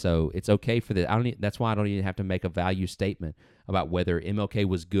don't, and so it's okay for that. That's why I don't even have to make a value statement about whether MLK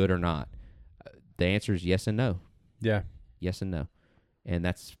was good or not. The answer is yes and no. Yeah. Yes and no, and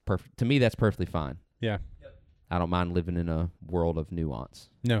that's perfect. To me, that's perfectly fine. Yeah. I don't mind living in a world of nuance.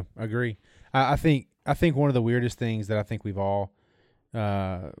 No, I agree. I think one of the weirdest things that I think we've all,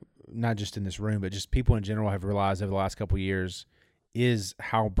 not just in this room, but just people in general have realized over the last couple of years is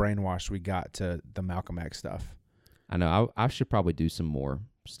how brainwashed we got to the Malcolm X stuff. I know. I should probably do some more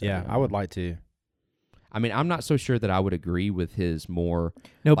study. Yeah, I would like to. I mean, I'm not so sure that I would agree with his more.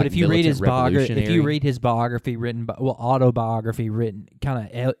 No, but like if you read militant his biography, revolutionary- written by, autobiography written, kind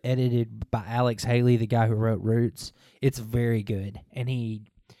of edited by Alex Haley, the guy who wrote Roots, it's very good, and he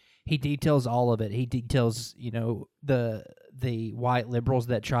details all of it. He details, the white liberals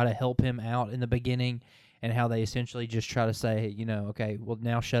that try to help him out in the beginning, and how they essentially just try to say, okay, well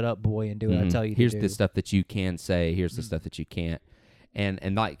now shut up, boy, and do what I tell you Here's to do. the stuff that you can say. Here's the stuff that you can't.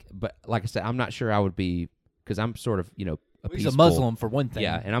 But like I said, I'm not sure I would be, because I'm sort of, He's peaceful, a Muslim for one thing.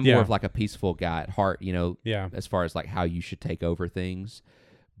 Yeah, and I'm Yeah. more of like a peaceful guy at heart, Yeah. as far as like how you should take over things.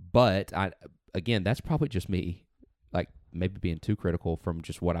 But again, that's probably just me, like maybe being too critical from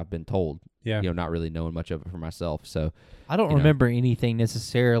just what I've been told. Yeah. Not really knowing much of it for myself. So I don't you know. remember anything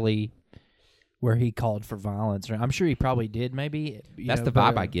necessarily where he called for violence. Or I'm sure he probably did. Maybe that's the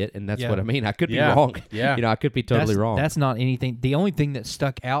vibe I get, and that's yeah. what I mean. I could Yeah. be wrong. Yeah. I could be totally wrong. That's not anything. The only thing that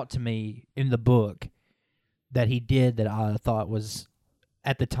stuck out to me in the book that he did that I thought was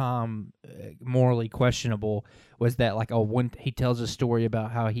at the time morally questionable was that he tells a story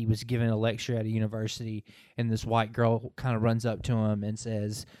about how he was giving a lecture at a university and this white girl kind of runs up to him and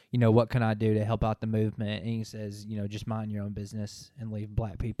says, what can I do to help out the movement? And he says, just mind your own business and leave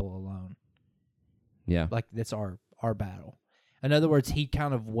black people alone. Yeah. Like that's our battle. In other words, he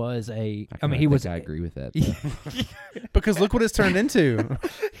kind of was I agree with that. Because look what it's turned into.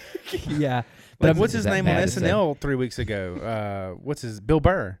 yeah. Like, But what's is his that name on bad to say? SNL 3 weeks ago? Bill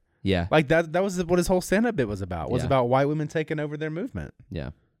Burr. Yeah. Like that was what his whole stand-up bit was about. Was Yeah. about white women taking over their movement. Yeah.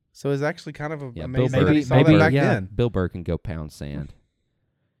 So it's actually kind of Yeah, amazing Bill that he Burr- saw maybe- that back yeah. then. Bill Burr can go pound sand.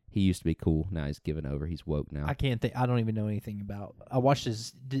 He used to be cool. Now he's given over. He's woke now. I can't think. I don't even know anything about. I watched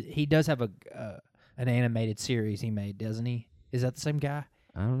his. He does have an animated series he made, doesn't he? Is that the same guy?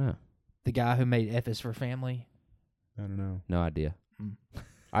 I don't know. The guy who made F is for Family? I don't know. No idea.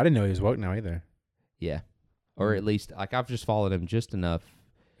 I didn't know he was woke now either. Yeah. Or at least like I've just followed him just enough.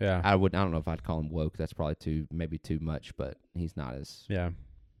 Yeah. I don't know if I'd call him woke. That's probably maybe too much, but he's not as Yeah.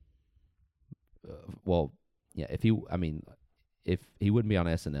 well, yeah, if he wouldn't be on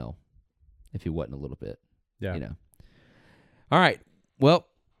SNL if he wasn't a little bit. Yeah. All right. Well,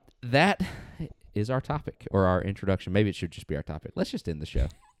 that is our topic or our introduction. Maybe it should just be our topic. Let's just end the show.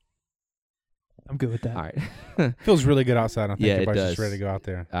 I'm good with that. All right. Feels really good outside. I think Yeah, it everybody's just does. ready to go out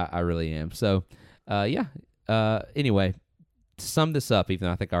there. I really am. So, yeah. Anyway, to sum this up, even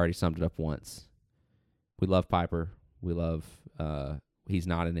though I think I already summed it up once, we love Piper. We love, he's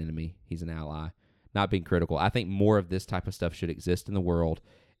not an enemy. He's an ally. Not being critical. I think more of this type of stuff should exist in the world,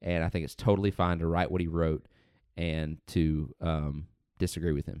 and I think it's totally fine to write what he wrote and to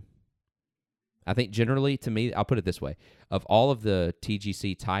disagree with him. I think generally, to me, I'll put it this way. Of all of the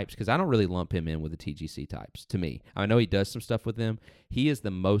TGC types, because I don't really lump him in with the TGC types, to me. I know he does some stuff with them. He is the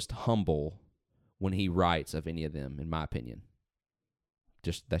most humble when he writes of any of them, in my opinion.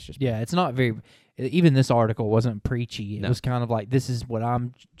 That's just Yeah, it's not very. Even this article wasn't preachy. It No. was kind of like, this is what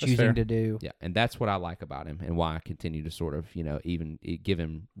I'm fair. choosing to do. Yeah, and that's what I like about him, and why I continue to sort of, even give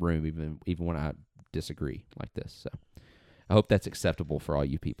him room, even when I disagree like this. So, I hope that's acceptable for all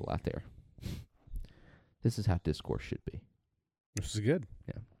you people out there. This is how discourse should be. This is good.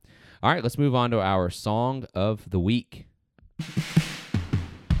 All right, let's move on to our song of the week.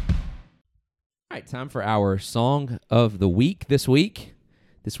 All right, time for our song of the week this week.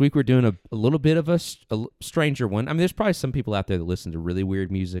 This week we're doing a little bit of a stranger one. I mean, there's probably some people out there that listen to really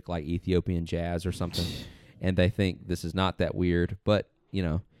weird music like Ethiopian jazz or something, and they think this is not that weird, but,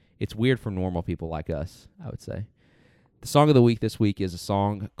 it's weird for normal people like us, I would say. The song of the week this week is a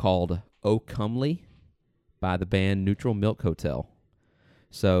song called "O Comely" by the band Neutral Milk Hotel.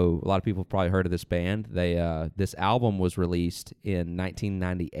 So a lot of people have probably heard of this band. This album was released in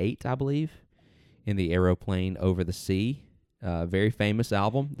 1998, I believe, in the Aeroplane Over the Sea. Very famous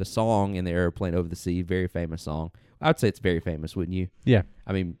album. The song in the Aeroplane Over the Sea, very famous song. I would say it's very famous, wouldn't you? Yeah.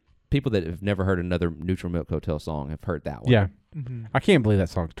 I mean, people that have never heard another Neutral Milk Hotel song have heard that one. Yeah. Mm-hmm. I can't believe that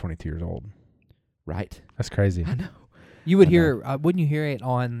song's 22 years old. Right? That's crazy. I know. You would I hear, wouldn't you hear it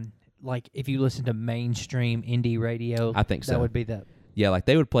on, like, if you listen to mainstream indie radio? I think so. That would be the. Yeah, like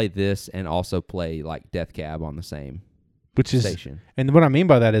they would play this and also play like Death Cab on the same Which is, station. and what I mean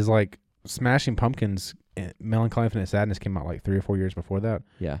by that is like Smashing Pumpkins, Melancholy Infinite Sadness came out like 3 or 4 years before that.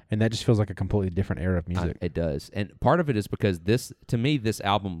 Yeah. And that just feels like a completely different era of music. It does. And part of it is because to me, this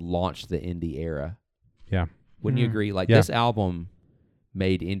album launched the indie era. Yeah. Wouldn't you Mhm. agree? Like Yeah. this album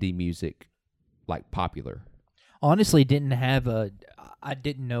made indie music like popular. Honestly, I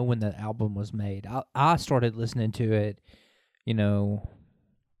didn't know when the album was made. I started listening to it,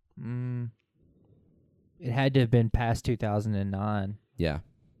 it had to have been past 2009 Yeah.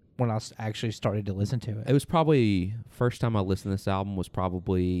 when I actually started to listen to It it. was probably, first time I listened to this album was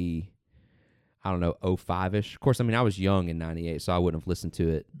probably, I don't know, 05-ish. Of course, I mean, I was young in 98, so I wouldn't have listened to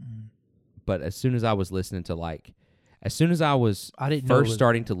it. But as soon as I was listening to as soon as I was I didn't know it first was-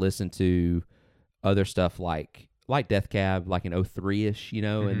 starting to listen to other stuff like Death Cab, like in 03-ish,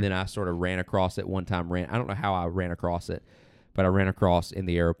 Mhm. and then I sort of ran across it one time. I don't know how I ran across it, but I ran across In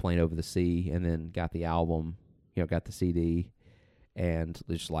the Aeroplane Over the Sea, and then got the album, got the CD, and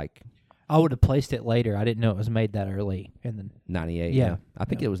just like I would have placed it later. I didn't know it was made that early. And then 98. Yeah. I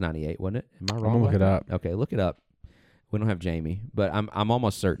think Yeah. it was 98, wasn't it? Am I I'm wrong? gonna look about it that? up. Okay, look it up. We don't have Jamie, but I'm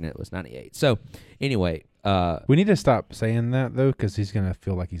almost certain it was 98. So anyway, We need to stop saying that though, because he's gonna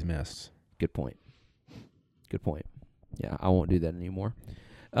feel like he's missed. good point. Good point. Yeah, I won't do that anymore.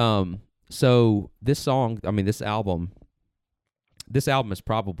 So this song, I mean, this album is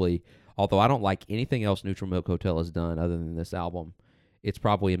probably, although I don't like anything else Neutral Milk Hotel has done other than this album, it's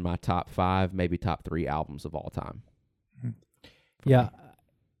probably in my top 5, maybe top 3 albums of all time. yeah,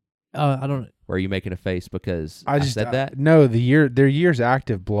 I don't. Where are you making a face because I just said that? No, their years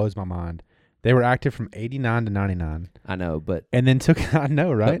active blows my mind. They were active from 89 to 99, I know, but and then took I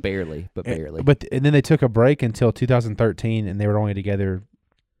know right, but barely. and then they took a break until 2013, and they were only together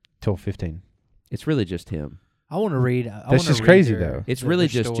till 15. It's really just him. I want to read. That's just crazy, though. It's their really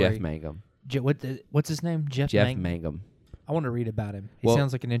just story. Jeff Mangum. What's his name? Jeff Mangum. I want to read about him. He Well,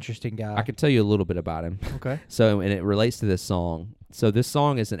 sounds like an interesting guy. I can tell you a little bit about him. Okay. So, and it relates to this song. So this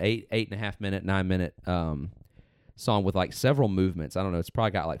song is an 8.5 minute, 9 minute song with like several movements. I don't know. It's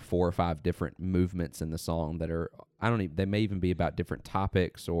probably got like 4 or 5 different movements in the song that are, they may even be about different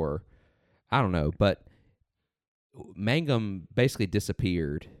topics or, I don't know. But Mangum basically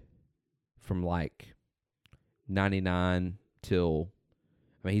disappeared from like 99 till,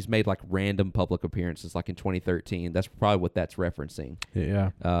 he's made like random public appearances like in 2013. That's probably what that's referencing.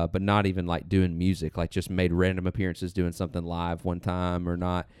 Yeah. But not even like doing music, like just made random appearances doing something live one time or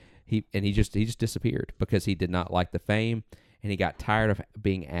not. He just disappeared because he did not like the fame and he got tired of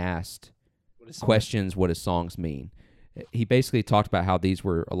being asked questions what his songs mean. He basically talked about how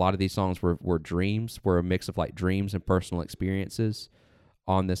a lot of these songs were dreams, were a mix of like dreams and personal experiences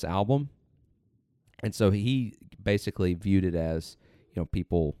on this album. And so he basically viewed it as,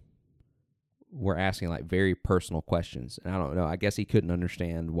 people were asking like very personal questions. And I don't know, I guess he couldn't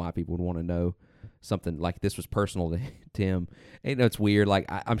understand why people would want to know something like this was personal to him. And, it's weird. Like,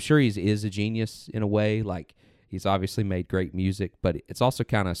 I'm sure he is a genius in a way. Like, he's obviously made great music, but it's also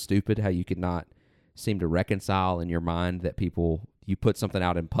kind of stupid how you could not seem to reconcile in your mind that you put something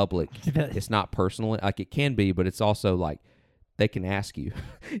out in public. It's not personal. Like, it can be, but it's also like, they can ask you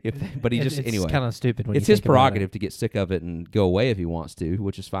but It's anyway. kind of stupid. When It's you his think about prerogative to get sick of it and go away if he wants to,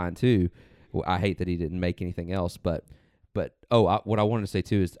 which is fine too. Well, I hate that he didn't make anything else, but what I wanted to say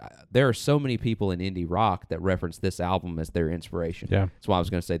too is there are so many people in indie rock that reference this album as their inspiration. Yeah. That's why I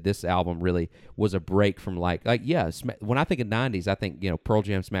was going to say this album really was a break from when I think of 90s, I think, Pearl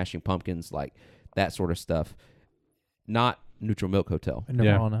Jam, Smashing Pumpkins, like that sort of stuff. Not Neutral Milk Hotel. it.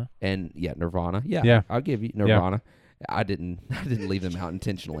 Nirvana. And Nirvana. Yeah. Yeah. I'll give you Nirvana. I didn't leave them out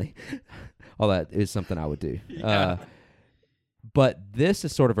intentionally. All that is something I would do. But this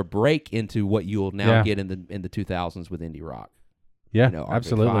is sort of a break into what you'll now get in the 2000s with indie rock. Yeah, Arcade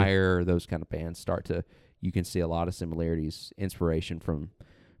absolutely. Fire, those kind of bands you can see a lot of similarities, inspiration from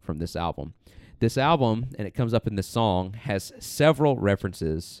this album. This album, and it comes up in this song, has several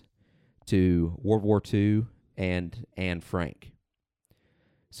references to World War II and Anne Frank.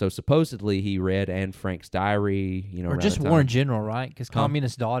 So supposedly he read Anne Frank's diary, Or around just the war in time. general, right? Because Huh?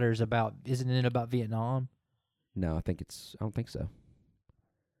 Communist Daughter isn't it about Vietnam? No, I don't think so.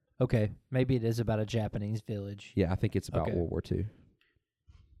 Okay, maybe it is about a Japanese village. Yeah, I think it's about Okay. World War II.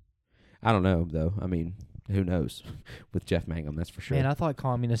 I don't know, though. I mean, who knows? With Jeff Mangum, that's for sure. Man, I thought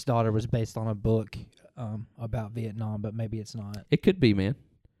Communist Daughter was based on a book about Vietnam, but maybe it's not. It could be, man.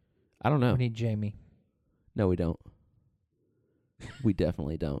 I don't know. We need Jamie. No, we don't. We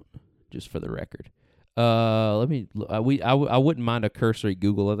definitely don't. Just for the record. Let me. I wouldn't mind a cursory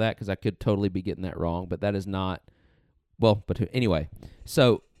Google of that because I could totally be getting that wrong, but that is not. Well, but anyway,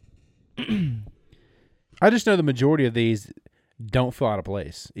 so I just know the majority of these don't feel out of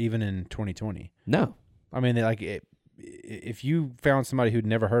place, even in 2020. no. I mean, if you found somebody who'd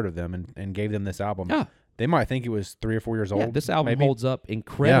never heard of them and gave them this album, Yeah. they might think it was 3 or 4 years Yeah, old. this album maybe. holds up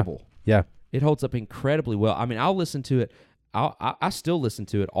incredible. Yeah. It holds up incredibly well. I mean, I'll listen to it. I still listen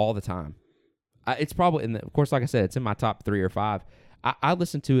to it all the time. It's probably, of course, like I said, it's in my top 3 or 5. I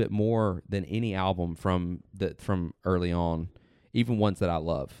listen to it more than any album from early on, even ones that I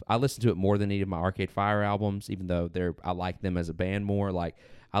love. I listen to it more than any of my Arcade Fire albums, even though I like them as a band more. Like,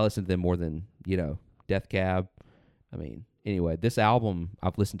 I listen to them more than, Death Cab. I mean, anyway, this album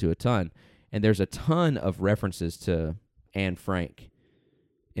I've listened to a ton, and there's a ton of references to Anne Frank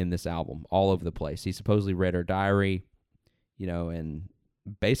in this album all over the place. He supposedly read her diary, and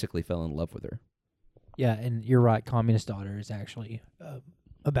basically fell in love with her. Yeah, and you're right. Communist Daughter is actually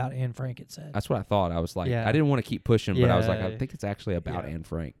about Anne Frank, it said. That's what I thought. I was like, Yeah. I didn't want to keep pushing, but I was like, I Yeah. think it's actually about Yeah. Anne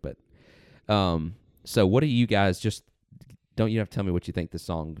Frank. But so what do you guys, just don't you have to tell me what you think this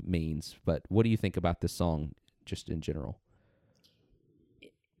song means, but what do you think about this song just in general?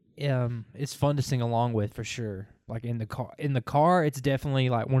 It's fun to sing along with for sure. Like in the car, it's definitely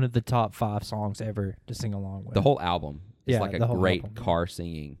like one of the top 5 songs ever to sing along with. The whole album is Yeah, like a the whole great album, yeah. car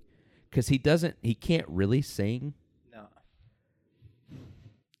singing, because he can't really sing. No.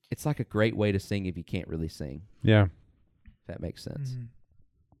 It's like a great way to sing if you can't really sing. Yeah. If that makes sense. Mhm.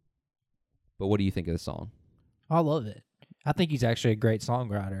 But what do you think of the song? I love it. I think he's actually a great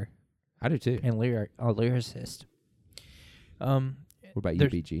songwriter I do too. and lyricist. What about you,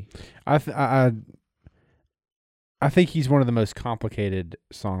 there's- BG? I think he's one of the most complicated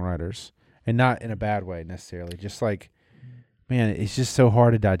songwriters, and not in a bad way necessarily. Just like, man, it's just so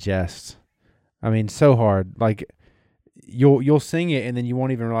hard to digest. I mean, so hard. Like, you'll sing it, and then you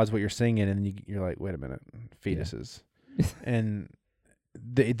won't even realize what you're singing, and then you're like, wait a minute, fetuses, and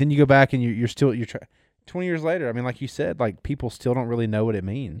then you go back and you're 20 years later. I mean, like you said, like people still don't really know what it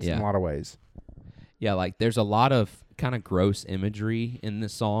means in Yeah. a lot of ways. Yeah, like there's a lot of kind of gross imagery in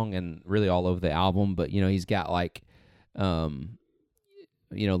this song and really all over the album, but he's got like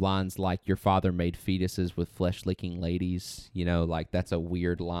lines like your father made fetuses with flesh licking ladies, like that's a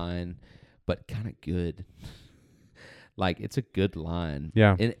weird line, but kind of good. Like it's a good line.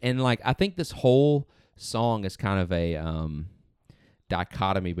 Yeah. And like I think this whole song is kind of a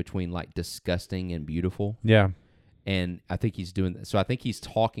dichotomy between like disgusting and beautiful. Yeah. And I think he's doing that. So I think he's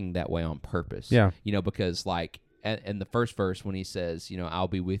talking that way on purpose. Yeah. Because like in the first verse when he says, I'll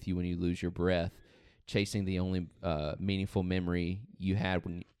be with you when you lose your breath, chasing the only meaningful memory you had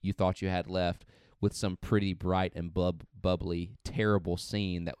when you thought you had left, with some pretty bright and bubbly, terrible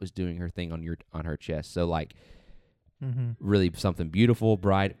scene that was doing her thing on her chest. So like really something beautiful,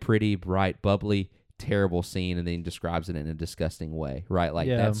 pretty, bright, bubbly, terrible scene, and then he describes it in a disgusting way, right? Like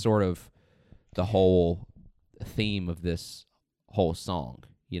that's sort of the whole theme of this whole song,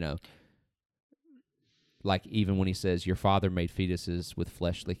 like even when he says your father made fetuses with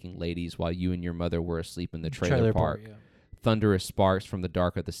flesh-licking ladies while you and your mother were asleep in the trailer park. Yeah. Thunderous sparks from the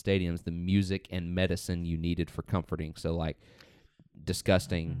dark of the stadiums, the music and medicine you needed for comforting. So like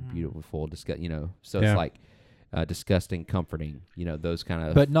disgusting, beautiful, so Yeah. it's like disgusting, comforting, those kind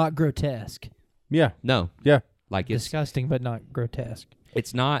of, But not grotesque. Yeah. no, Yeah. like it's Disgusting, but not grotesque.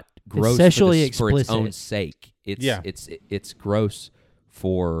 it's not gross sexually for its own explicit. sake. It's Yeah. it's gross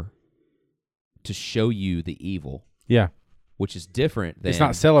to show you the evil, Yeah. which is different than It's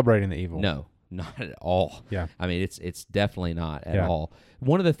not celebrating the evil. No, not at all. Yeah. I mean, it's definitely not at Yeah. all.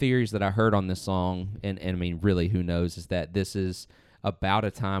 One of the theories that I heard on this song, and I mean, really, who knows, is that this is about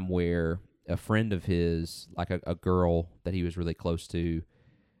a time where a friend of his, like a girl that he was really close to,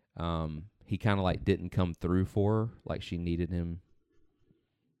 he kind of like didn't come through for her, like she needed him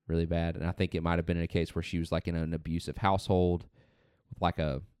really bad. And I think it might have been in a case where she was like in an abusive household with like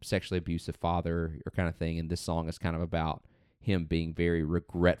a sexually abusive father or kind of thing. And this song is kind of about him being very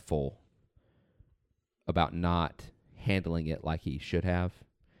regretful about not handling it like he should have.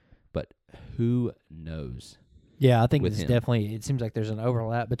 But who knows? Yeah, I think With it's him. definitely. It seems like there's an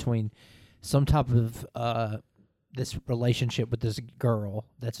overlap between some type of this relationship with this girl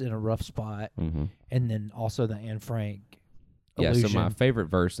that's in a rough spot, Mm-hmm. and then also the Anne Frank. Yeah. Illusion. So my favorite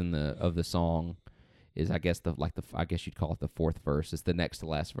verse of the song is, I guess I guess you'd call it the fourth verse. It's the next to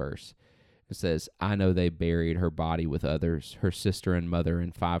last verse. It says, "I know they buried her body with others, her sister and mother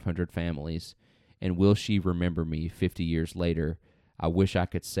and 500 families. And will she remember me 50 years later? I wish I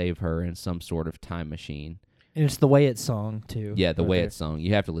could save her in some sort of time machine." And it's the way it's sung too. Yeah, the right way there. it's sung.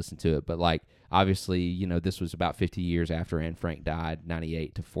 You have to listen to it. But like, obviously, this was about 50 years after Anne Frank died.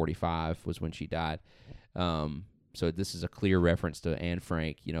 98 to 45 was when she died. So this is a clear reference to Anne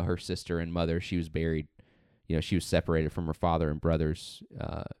Frank. Her sister and mother. She was buried. She was separated from her father and brothers.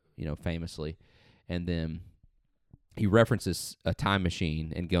 Famously, and then he references a time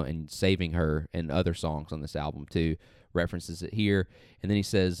machine and saving her in other songs on this album too. References it here, and then he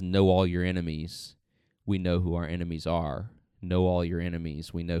says, "Know all your enemies. We know who our enemies are. Know all your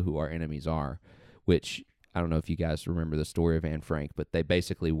enemies. We know who our enemies are." Which, I don't know if you guys remember the story of Anne Frank, but they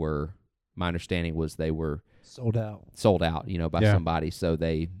basically were, my understanding was they were sold out. by Yeah. somebody. So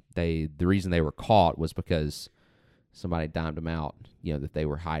the reason they were caught was because somebody dimed them out, that they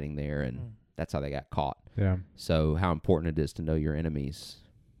were hiding there, and that's how they got caught. Yeah. So how important it is to know your enemies.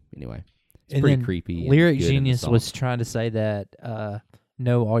 Anyway, it's And pretty then creepy. and Lyric good in the Genius song. was trying to say that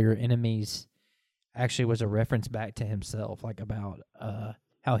 "Know all your enemies" actually was a reference back to himself, like about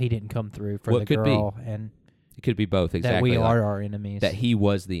how he didn't come through for Well, the it could be. girl, and It could be both, exactly. that we like, are our enemies. that he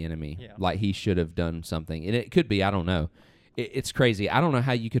was the enemy. Yeah. Like he should have done something. And it could be, I don't know. It's crazy. I don't know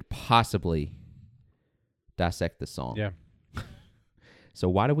how you could possibly dissect the song. Yeah. So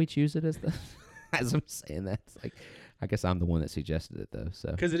why do we choose it as the as I'm saying that? It's like, I guess I'm the one that suggested it though.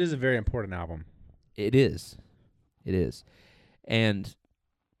 So Because it is a very important album. it is. It is. And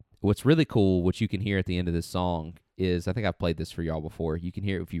what's really cool, what you can hear at the end of this song is, I think I've played this for y'all before. You can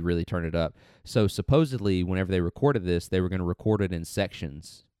hear it if you really turn it up. So supposedly, whenever they recorded this, they were going to record it in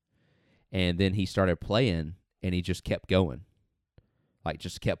sections. And then he started playing, and he just kept going. Like,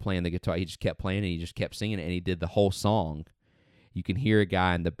 just kept playing the guitar. He just kept playing, and he just kept singing it, and he did the whole song. You can hear a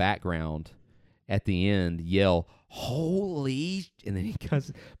guy in the background at the end yell, "Holy!" And then he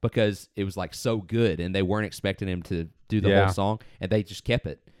goes, because it was like so good, and they weren't expecting him to do the whole song, and they just kept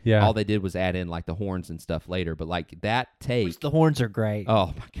it. Yeah. All they did was add in like the horns and stuff later, but like that take, The horns are great.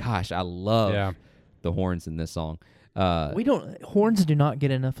 oh my gosh, I love the horns in this song. Horns do not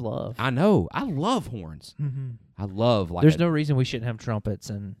get enough love. I know, I love horns. Mm-hmm. I love like There's no reason we shouldn't have trumpets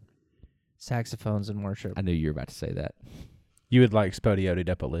and saxophones in worship. I knew you were about to say that. You would like Spodiote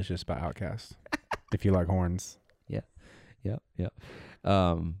Depalicious by Outkast if you like horns. Yep.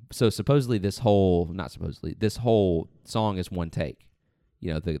 So supposedly this whole song is one take.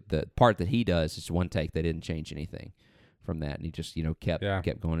 You know, the part that he does is one take. They didn't change anything from that, and he just kept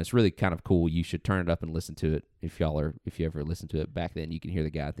going. It's really kind of cool. You should turn it up and listen to it if you ever listen to it back then. You can hear the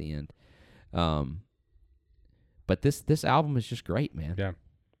guy at the end. But this album is just great, man. Yeah.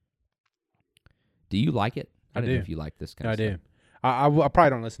 Do you like it? I don't do. know if you like this kind I of do. stuff. I probably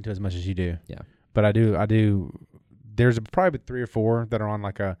don't listen to it as much as you do. Yeah. But I do. There's probably 3 or 4 that are on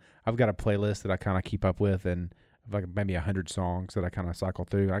I've got a playlist that I kind of keep up with, and like maybe 100 songs that I kind of cycle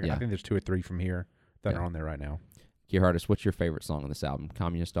through. I think there's 2 or 3 from here that are on there right now. Gerhardus, what's your favorite song on this album?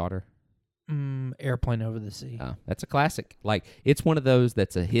 Communist Daughter? Airplane Over the Sea. That's a classic. Like, it's one of those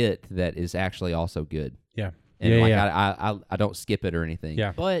that's a hit that is actually also good. Yeah. And I don't skip it or anything.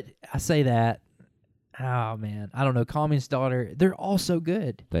 Yeah. But I say that, oh man, I don't know. Communist Daughter, they're all so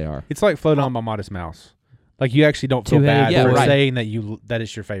good. They are. It's like Float On by Modest Mouse. Like, you actually don't feel Two-Headed bad Boy. for Right. saying that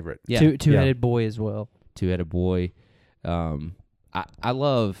it's your favorite. Yeah. Two-Headed Boy as well. Two-Headed Boy. I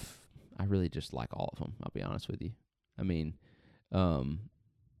really just like all of them, I'll be honest with you. I mean,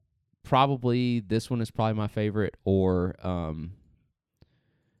 probably this one is probably my favorite, or oh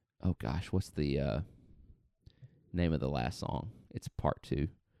gosh, what's the name of the last song? It's part 2.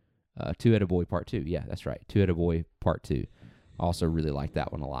 Two-Headed Boy Part 2. Yeah, that's right. Two-Headed Boy Part 2. Also really like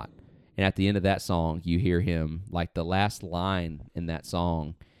that one a lot. And at the end of that song, you hear him, like the last line in that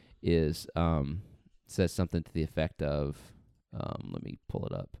song is says something to the effect of, let me pull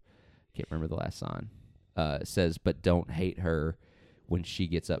it up. Can't remember the last line. It says, "But don't hate her when she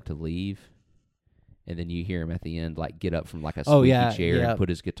gets up to leave." And then you hear him at the end, like, get up from like a squeaky chair and put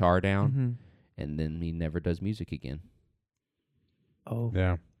his guitar down. Mm-hmm. And then he never does music again. Oh.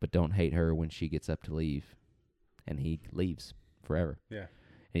 Yeah. But don't hate her when she gets up to leave. And he leaves forever. Yeah. And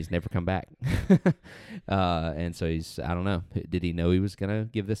he's never come back. And so I don't know. Did he know he was going to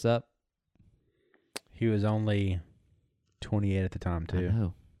give this up? He was only 28 at the time, too. I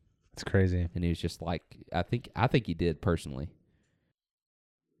know. It's crazy. And he was just like, I think he did personally.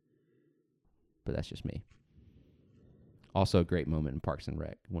 But that's just me. Also a great moment in Parks and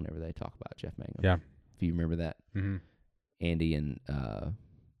Rec whenever they talk about Jeff Mangum. Yeah. If you remember that. Mm-hmm. Andy and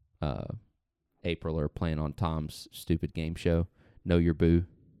April are playing on Tom's stupid game show, Know Your Boo.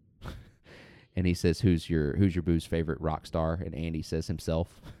 And he says, who's your boo's favorite rock star? And Andy says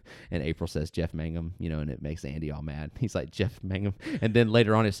himself. And April says Jeff Mangum, and it makes Andy all mad. He's like, Jeff Mangum. And then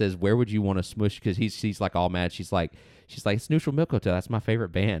later on it says, where would you want to smush? Because she's like all mad. She's like, it's Neutral Milk Hotel. That's my favorite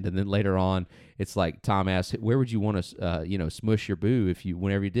band. And then later on, it's like Tom asks, where would you want to, smush your boo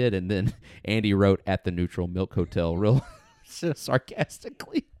whenever you did? And then Andy wrote at the Neutral Milk Hotel, real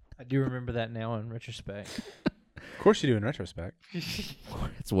sarcastically. I do remember that now in retrospect. Of course you do in retrospect.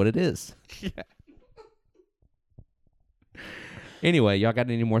 That's what it is. Yeah. Anyway, y'all got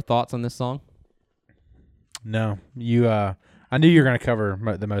any more thoughts on this song? No. I knew you were going to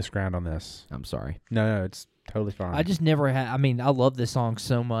cover the most ground on this. I'm sorry. No, it's totally fine. I just never had. I mean, I love this song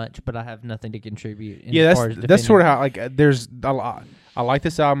so much, but I have nothing to contribute. That's sort of how, like, there's a lot. I like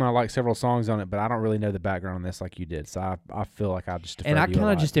this album. I like several songs on it, but I don't really know the background on this like you did. So I feel like I just and I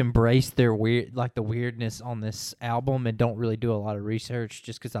kind of just embrace their the weirdness on this album, and don't really do a lot of research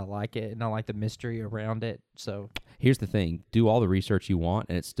just because I like it and I like the mystery around it. So here's the thing: do all the research you want,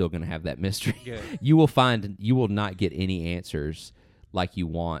 and it's still going to have that mystery. Good. You will not get any answers like you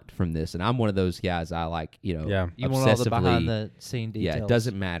want from this. And I'm one of those guys. I like, you obsessively, want all the behind the scene details. Yeah, it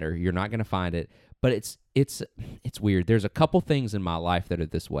doesn't matter. You're not going to find it. But it's weird. There's a couple things in my life that are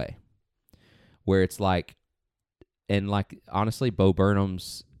this way, where it's like, and like honestly, Bo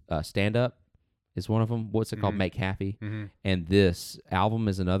Burnham's stand up, is one of them. What's it called? Mhm. Make Happy. Mm-hmm. And this album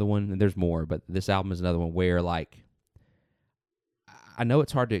is another one. And there's more, but this album is another one where, like, I know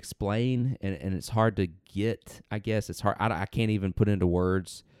it's hard to explain and it's hard to get, I guess. It's hard. I can't even put into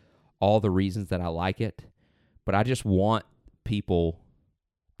words all the reasons that I like it, but I just want people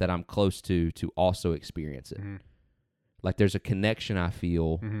that I'm close to also experience it. Mm-hmm. Like, there's a connection I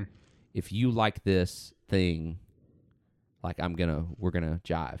feel. Mm-hmm. If you like this thing, like, we're gonna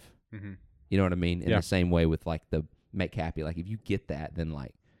jive. Mm-hmm. You know what I mean? In Yeah. the same way with, like, the Make Happy. Like, if you get that, then,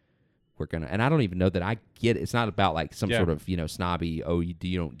 like, we're gonna. And I don't even know that I get it. It's not about, like, some Yeah. sort of, snobby. Oh, you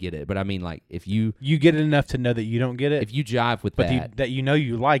don't get it. But I mean, like, if you You get it enough to know that you don't get it, jive with but that, that you know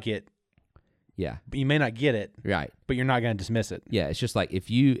you like it. yeah, But you may not get it, right, but you're not going to dismiss it. yeah. It's just like if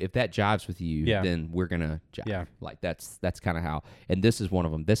that jives with you, Yeah. then we're gonna jive. Yeah. Like that's kind of how. And this is one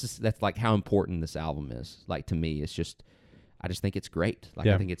of them. That's like how important this album is. Like, to me, it's just. I just think it's great. Like,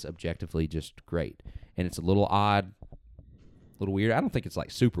 Yeah. I think it's objectively just great. And it's a little odd, a little weird. I don't think it's, like,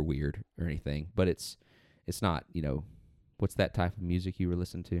 super weird or anything, but it's not, what's that type of music you were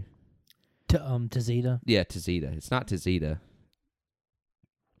listening to? Tazita. Yeah, Tazita. It's not Tazita.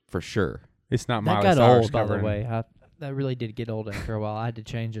 For sure. It's not That Miley got Cyrus old, by the covering- way. That really did get old after a while. I had to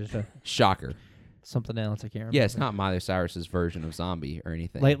change it to Shocker. something else. I can't remember. Yeah, it's not Miley Cyrus's version of Zombie or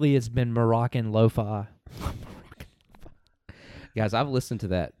anything. Lately, it's been Moroccan lo-fi. Guys, I've listened to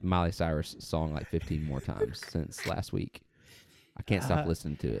that Miley Cyrus song like 15 more times since last week. I can't stop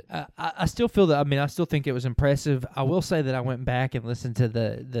listening to it. I still feel that. I mean, I still think it was impressive. I will say that I went back and listened to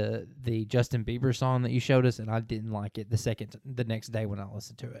the Justin Bieber song that you showed us, and I didn't like it the next day when I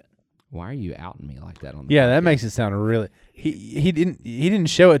listened to it. Why are you outing me like that on the Yeah, that podcast? makes it sound really. He didn't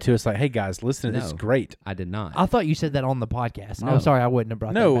show it to us like, hey guys, listen, this is No. great. I did not. I thought you said that on the podcast. No. No, sorry, I wouldn't have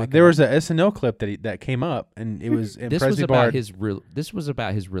brought that No, back there up. was a SNL clip that came up, and it was and this was Presby about Bard. this was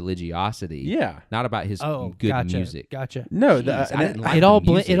about his religiosity. Yeah. Not about his Oh, good gotcha, music. Gotcha. No, Jeez, I didn't like It the all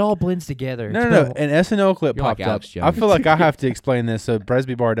music. it all blends together. No, It's no, been- an SNL clip You're like popped up. Alex I Jones. feel like I have to explain this so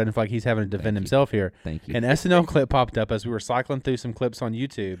Presby Bar doesn't feel like he's having to defend you. himself here. Thank you. An SNL clip popped up as we were cycling through some clips on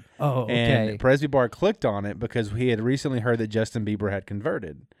YouTube, Oh, okay. and Presby Bar clicked on it because he had recently heard that Justin Bieber had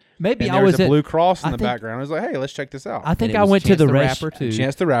converted. Maybe And I there was was a at, blue cross in I the think- background. I was like, hey, let's check this out. I think And it I was went to Chance the Rapper rest. too.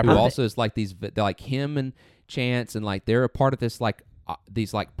 Chance the Rapper. Who also is like they're like him and Chance, and like they're a part of this like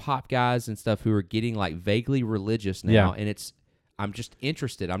these like pop guys and stuff who are getting like vaguely religious now, Yeah. and I'm just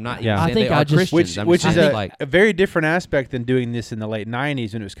interested. I'm not Yeah. even I saying think they I are just- Christians. I'm which just is saying, a, like a very different aspect than doing this in the late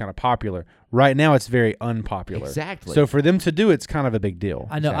 90s when it was kind of popular. Right now, it's very unpopular. exactly. So for them to do it's kind of a big deal.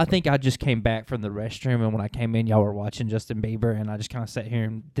 I know. I Exactly. think I just came back from the restroom, and when I came in, y'all were watching Justin Bieber, and I just kind of sat here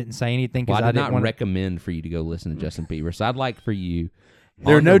and didn't say anything well, because I did didn't not want. recommend for you to go listen to Justin Bieber. So I'd like for you.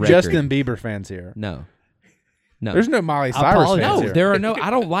 There are on no the record- Justin Bieber fans here. No. There's no Miley I Cyrus apologize. fans No, here. there are no. I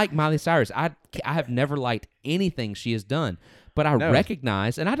don't like Miley Cyrus. I have never liked anything she has done, but I No.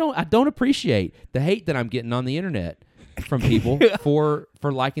 recognize and I don't appreciate the hate that I'm getting on the internet from people for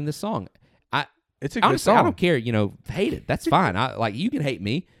liking this song. It's a good Honestly, song. I don't care. Hate it. That's fine. You can hate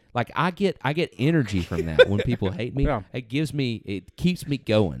me. Like I get energy from that when people hate me. Yeah. It keeps me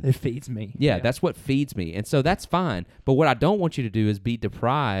going. It feeds me. Yeah, that's what feeds me. And so that's fine. But what I don't want you to do is be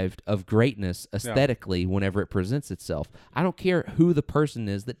deprived of greatness aesthetically whenever it presents itself. I don't care who the person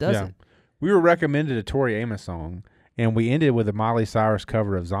is that does it. We were recommended a Tori Amos song, and we ended with a Miley Cyrus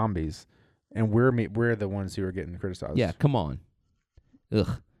cover of Zombies, and we're the ones who are getting criticized. Yeah, come on.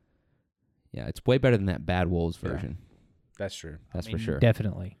 Ugh. Yeah, it's way better than that Bad Wolves version. That's true. That's for sure.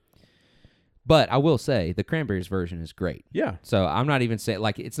 Definitely. But I will say the Cranberries version is great. Yeah. So I'm not even saying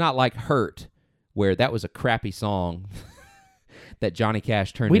it's not like Hurt, where that was a crappy song that Johnny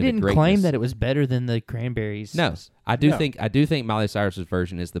Cash turned. We into didn't greatness. claim that it was better than the Cranberries. No, I do No. think Miley Cyrus's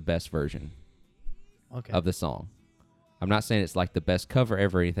version is the best version Okay. of the song. I'm not saying it's like the best cover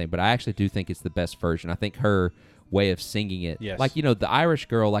ever or anything, but I actually do think it's the best version. I think her way of singing it, Yes. like the Irish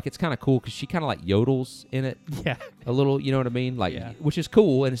girl, like it's kind of cool because she kind of like yodels in it Yeah. a little. You know what I mean? Like, Yeah. which is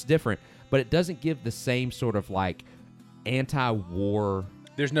cool and it's different, but it doesn't give the same sort of like anti-war.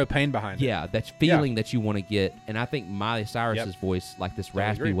 There's no pain behind it. Yeah, that feeling that you want to get, and I think Miley Cyrus's Yep. voice, like this Totally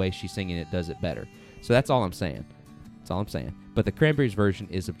raspy agree. way she's singing it, does it better. So that's all I'm saying. That's all I'm saying. But the Cranberries version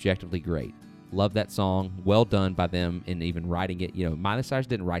is objectively great. Love that song. Well done by them in even writing it. Miley Cyrus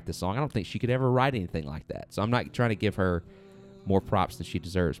didn't write the song. I don't think she could ever write anything like that. So I'm not trying to give her more props than she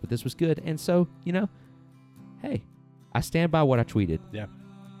deserves. But this was good. And so, hey, I stand by what I tweeted. Yeah.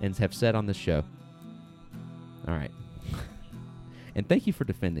 And have said on this show. All right. And thank you for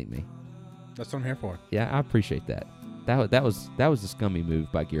defending me. That's what I'm here for. Yeah, I appreciate that. That was a scummy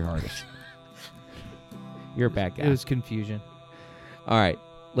move by Gear Hardest. You're a bad guy. It was confusion. All right.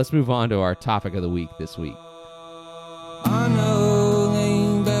 let's move on to our topic of the week this week. I know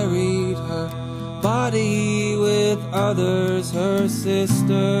they buried her body with others, her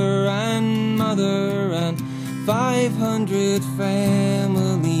sister and mother and 500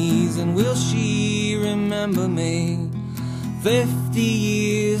 families. And will she remember me 50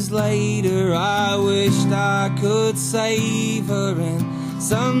 years later? I wished I could save her in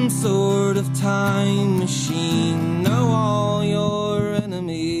some sort of time machine. Know all your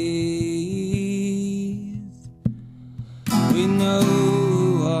enemies. We know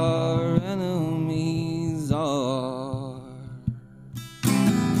who our enemies are.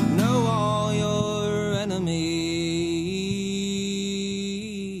 Know all your enemies.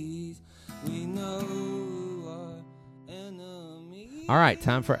 We know who our enemies. All right,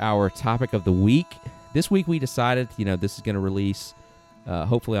 time for our topic of the week. This week we decided, this is going to release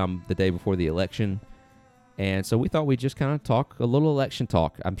hopefully on the day before the election. And so we thought we'd just kind of talk a little election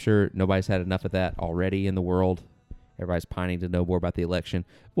talk. I'm sure nobody's had enough of that already in the world. Everybody's pining to know more about the election.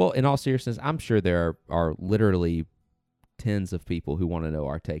 Well, in all seriousness, I'm sure there are literally tens of people who want to know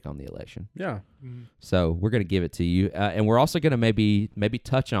our take on the election. Yeah. So we're going to give it to you. And we're also going to maybe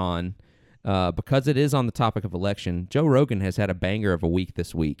touch on, because it is on the topic of election, Joe Rogan has had a banger of a week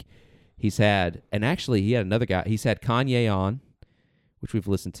this week. He had another guy. He's had Kanye on, which we've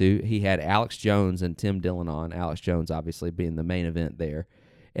listened to. He had Alex Jones and Tim Dillon on. Alex Jones obviously being the main event there.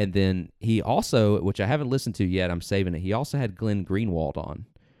 And then he also, which I haven't listened to yet, I'm saving it, he also had Glenn Greenwald on.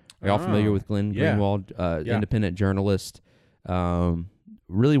 Are y'all familiar with Glenn Greenwald? Independent journalist.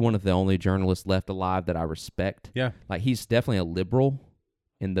 Really one of the only journalists left alive that I respect. Yeah. Like, he's definitely a liberal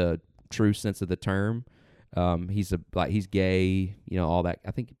in the true sense of the term. He's gay, all that.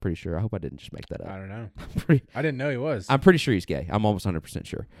 I think, pretty sure. I hope I didn't just make that up. I don't know. I didn't know he was. I'm pretty sure he's gay. I'm almost 100%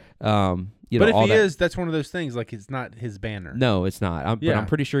 sure. But if he is, that's one of those things. Like, it's not his banner. No, it's not. But I'm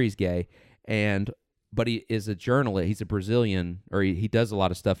pretty sure he's gay. But he is a journalist. He's a Brazilian, or he does a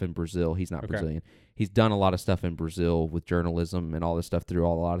lot of stuff in Brazil. He's not Brazilian. He's done a lot of stuff in Brazil with journalism and all this stuff through a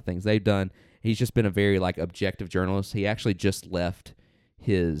lot of things they've done. He's just been a very objective journalist. He actually just left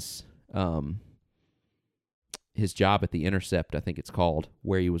his job at The Intercept, I think it's called,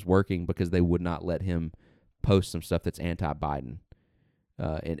 where he was working because they would not let him post some stuff that's anti-Biden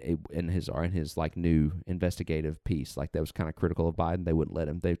in his new investigative piece. Like, that was kind of critical of Biden. They wouldn't let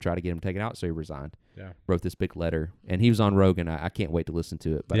him. They tried to get him taken out, so he resigned. Yeah. Wrote this big letter, and he was on Rogan. I can't wait to listen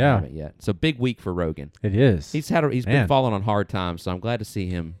to it, but I haven't yet. So big week for Rogan. It is. He's been falling on hard times, so I'm glad to see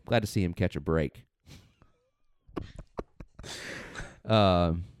him catch a break.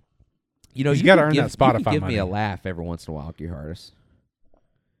 He's got to earn that Spotify you can give money. me a laugh every once in a while, Gearhardus.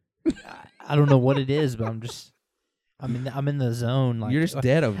 I don't know what it is, but I'm in the zone. Like, you're just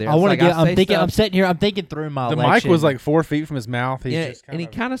dead over there. I want to get. I'm thinking. Stuff. I'm sitting here. I'm thinking through my. The election. mic was like 4 feet from his mouth. He's just and he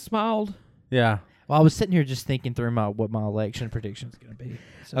kind of smiled. Yeah. Well, I was sitting here just thinking through what my election prediction is going to be.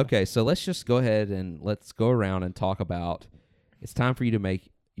 So. Okay, so let's just go ahead and let's go around and talk about. It's time for you to make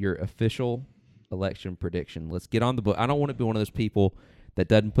your official election prediction. Let's get on the book. I don't want to be one of those people that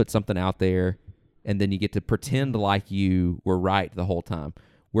doesn't put something out there, and then you get to pretend like you were right the whole time.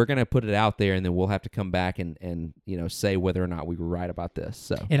 We're going to put it out there, and then we'll have to come back and say whether or not we were right about this.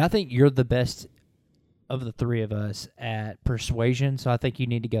 So, and I think you're the best of the three of us at persuasion, so I think you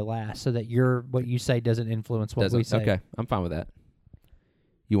need to go last so that what you say doesn't influence what we say. Okay, I'm fine with that.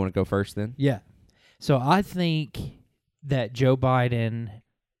 You want to go first then? Yeah. So I think that Joe Biden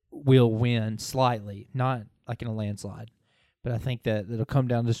will win slightly, not like in a landslide. But I think that it'll come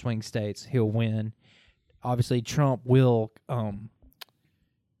down to swing states. He'll win. Obviously, Trump will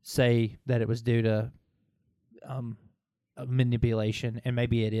say that it was due to manipulation, and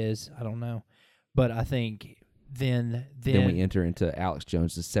maybe it is. I don't know. But I think then we enter into Alex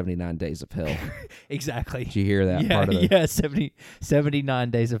Jones's 79 Days of Hell. Exactly. Did you hear that part of it?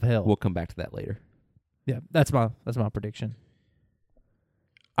 79 Days of Hell. We'll come back to that later. Yeah, that's my prediction.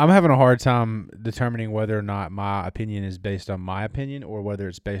 I'm having a hard time determining whether or not my opinion is based on my opinion or whether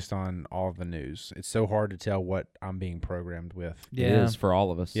it's based on all of the news. It's so hard to tell what I'm being programmed with. Yeah. It is for all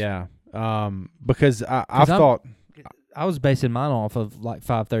of us. Yeah. Because I thought I was basing mine off of like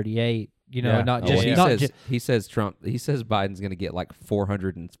 538. Not just. He says Biden's going to get like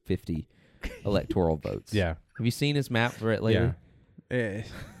 450 electoral votes. Yeah. Have you seen his map for it lately? Yeah.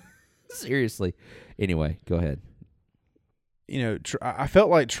 Seriously. Anyway, go ahead. I felt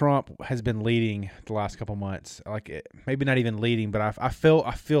like Trump has been leading the last couple months. Maybe not even leading, but I feel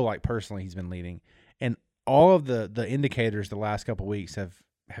like personally he's been leading, and all of the indicators the last couple weeks have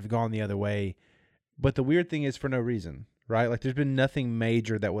gone the other way. But the weird thing is for no reason, right? Like, there's been nothing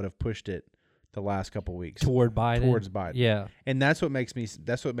major that would have pushed it the last couple weeks Towards Biden. Yeah. and that's what makes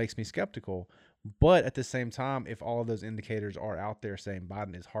me skeptical. But at the same time, if all of those indicators are out there saying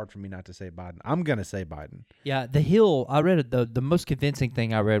Biden, it's hard for me not to say Biden. I'm gonna say Biden. Yeah, The Hill. I read it. The most convincing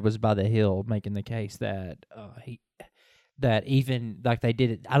thing I read was by The Hill making the case that that even like they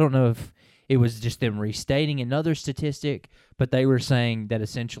did it. I don't know if it was just them restating another statistic, but they were saying that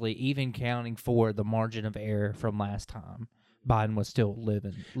essentially, even counting for the margin of error from last time, Biden was still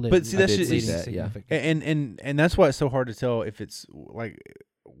living. But see, that's just significant. and that's why it's so hard to tell if it's like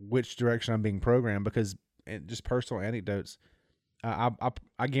which direction I'm being programmed, because just personal anecdotes. I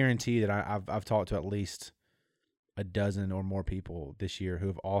guarantee that I've talked to at least a dozen or more people this year who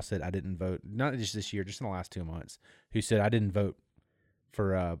have all said I didn't vote, not just this year, just in the last 2 months, who said I didn't vote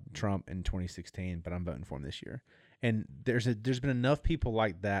for Trump in 2016, but I'm voting for him this year. And there's been enough people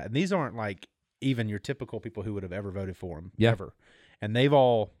like that, and these aren't like even your typical people who would have ever voted for him, ever. And they've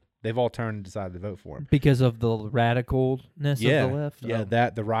all turned and decided to vote for him because of the radicalness of the left. Yeah,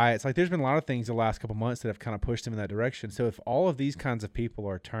 that the riots. Like, there's been a lot of things the last couple months that have kind of pushed him in that direction. So if all of these kinds of people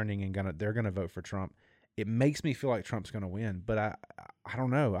are turning and they're gonna vote for Trump, it makes me feel like Trump's gonna win. But I don't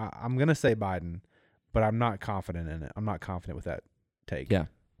know. I'm gonna say Biden, but I'm not confident in it. I'm not confident with that take. Yeah.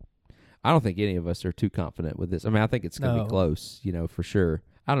 I don't think any of us are too confident with this. I mean, I think it's going to be close, for sure.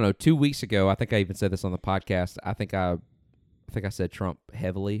 I don't know. 2 weeks ago, I think I even said this on the podcast. I think I said Trump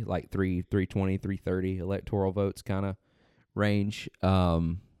heavily, like 320, 330 electoral votes kind of range.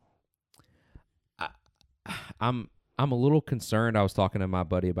 I'm a little concerned. I was talking to my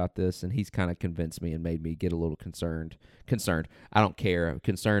buddy about this, and he's kind of convinced me and made me get a little concerned. I don't care.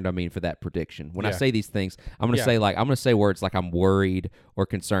 Concerned, I mean, for that prediction. When I say these things, I'm going to say words like I'm worried or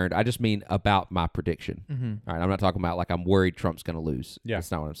concerned. I just mean about my prediction. Mm-hmm. All right, I'm not talking about like I'm worried Trump's going to lose. Yeah. That's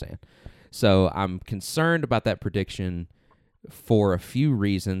not what I'm saying. So I'm concerned about that prediction for a few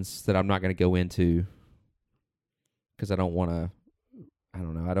reasons that I'm not going to go into because I don't want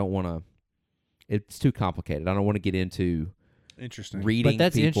to. It's too complicated. I don't want to get into reading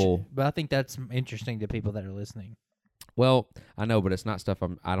people. But I think that's interesting to people that are listening. Well, I know, but it's not stuff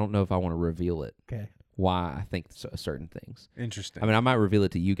I don't know if I want to reveal it. Okay. Why I think certain things. Interesting. I mean, I might reveal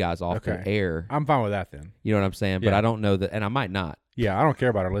it to you guys off the air. I'm fine with that then. You know what I'm saying? But I don't know that, and I might not. Yeah, I don't care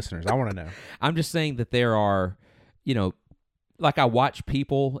about our listeners. I want to know. I'm just saying that there are, like I watch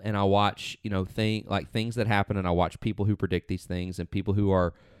people and I watch, things that happen, and I watch people who predict these things and people who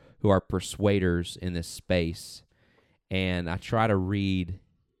are persuaders in this space, and I try to read.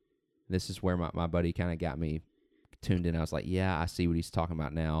 This is where my buddy kind of got me tuned in. I was like, yeah, I see what he's talking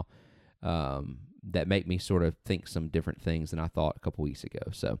about now. That make me sort of think some different things than I thought a couple weeks ago.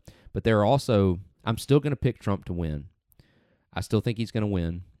 So, but there are also, I'm still going to pick Trump to win. I still think he's going to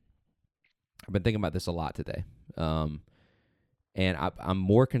win. I've been thinking about this a lot today. And I'm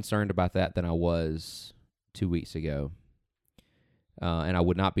more concerned about that than I was 2 weeks ago. And I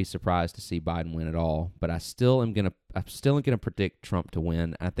would not be surprised to see Biden win at all. But I'm still gonna predict Trump to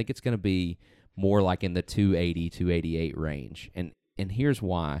win. I think it's gonna be more like in the 280, 288 range. And here's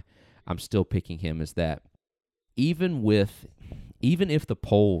why I'm still picking him is that even if the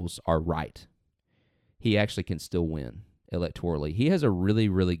polls are right, he actually can still win electorally. He has a really,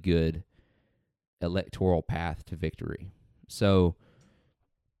 really good electoral path to victory. So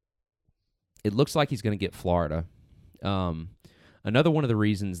it looks like he's going to get Florida. Another one of the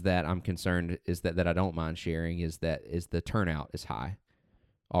reasons that I'm concerned is that I don't mind sharing is the turnout is high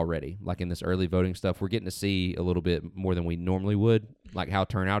already. Like in this early voting stuff, we're getting to see a little bit more than we normally would, like how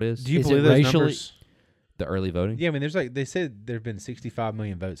turnout is. Do you believe those numbers? The early voting? Yeah, I mean, they said there have been 65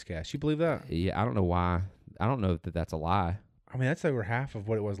 million votes cast. You believe that? Yeah, I don't know why. I don't know that that's a lie. I mean, that's over half of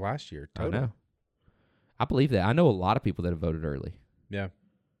what it was last year. Total. I know. I believe that. I know a lot of people that have voted early. Yeah.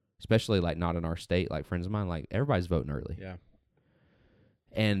 Especially like not in our state, like friends of mine, like everybody's voting early. Yeah.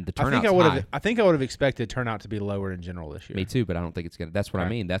 And the turnout's high. I think I would have expected turnout to be lower in general this year. Me too, but I don't think it's going to. That's what I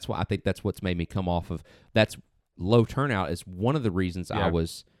mean. That's why I think that's what's made me come off of. That's low turnout is one of the reasons I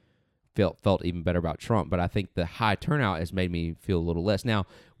felt even better about Trump. But I think the high turnout has made me feel a little less. Now,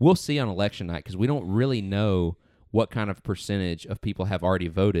 we'll see on election night because we don't really know what kind of percentage of people have already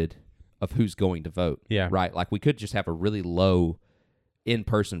voted of who's going to vote. Yeah. Right? Like we could just have a really low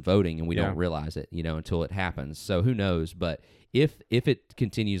in-person voting and we don't realize it, until it happens. So who knows? But if it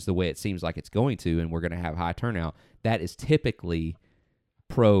continues the way it seems like it's going to, and we're going to have high turnout, that is typically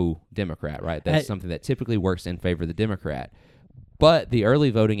pro-Democrat, right? That's something that typically works in favor of the Democrat. But the early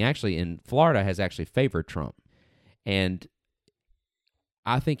voting actually in Florida has actually favored Trump. And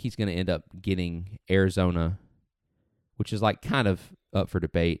I think he's going to end up getting Arizona, which is like kind of up for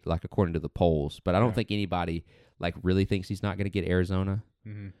debate, like according to the polls. But I don't think anybody like really thinks he's not going to get Arizona.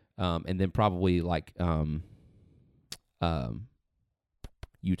 Mm-hmm. and then probably like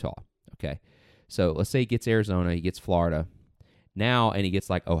Utah. Okay, so let's say he gets Arizona, he gets Florida, now, and he gets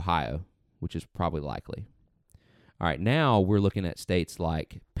like Ohio, which is probably likely. All right, now we're looking at states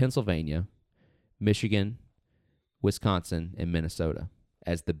like Pennsylvania, Michigan, Wisconsin, and Minnesota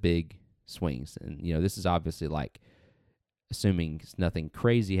as the big swings. And, this is obviously like assuming nothing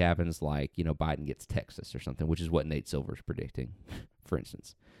crazy happens, like, Biden gets Texas or something, which is what Nate Silver's predicting, for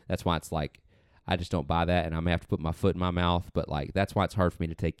instance. That's why it's like, I just don't buy that, and I may have to put my foot in my mouth, but, like, that's why it's hard for me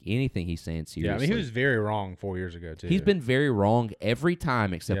to take anything he's saying seriously. Yeah, I mean, he was very wrong 4 years ago, too. He's been very wrong every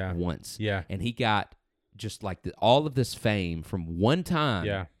time except once. Yeah. And he got just like all of this fame from one time.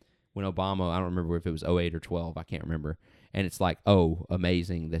 Yeah. When Obama, I don't remember if it was 08 or 12, I can't remember. And it's like, oh,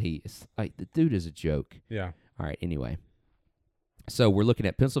 amazing that it's like, the dude is a joke. Yeah. All right, anyway. So we're looking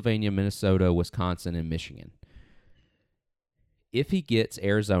at Pennsylvania, Minnesota, Wisconsin, and Michigan. If he gets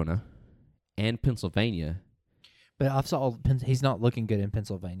Arizona and Pennsylvania, But I saw he's not looking good in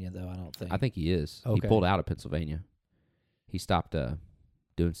Pennsylvania, though, I don't think. I think he is. Okay. He pulled out of Pennsylvania. He stopped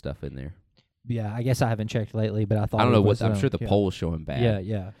doing stuff in there. Yeah, I guess I haven't checked lately, but I thought I don't it know was, I'm sure the yeah. polls show him bad. Yeah,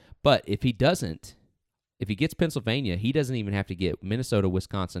 yeah. But if he doesn't, if he gets Pennsylvania, he doesn't even have to get Minnesota,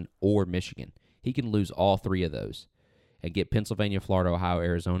 Wisconsin, or Michigan. He can lose all three of those and get Pennsylvania, Florida, Ohio,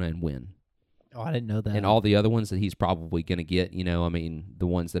 Arizona, and win. Oh, I didn't know that. And all the other ones that he's probably going to get, the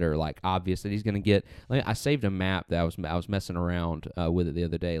ones that are like obvious that he's going to get. I saved a map that I was messing around with it the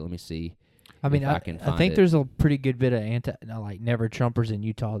other day. Let me see. I mean, if I think it. there's a pretty good bit of never Trumpers in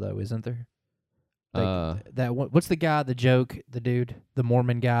Utah, though, isn't there? That what's the guy, the dude, the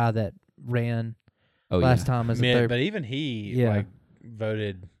Mormon guy that ran last time as a third. But even he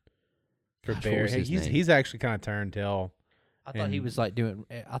voted for Gosh, Barry. what was his name? He's actually kind of turned tail. I thought he was I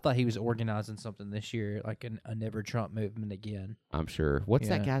thought he was organizing something this year, like a Never Trump movement again. I'm sure. What's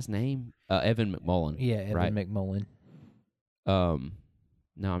that guy's name? Evan McMullen. Yeah, Evan right? McMullen.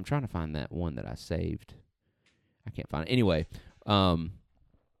 No, I'm trying to find that one that I saved. I can't find it. Anyway,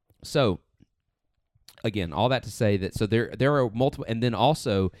 so again, all that to say that there are multiple, and then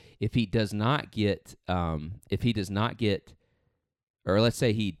also if he does not get or let's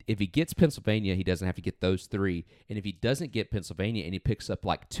say if he gets Pennsylvania, he doesn't have to get those three. And if he doesn't get Pennsylvania and he picks up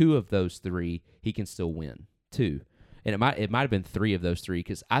like two of those three, he can still win two. And it might have been three of those three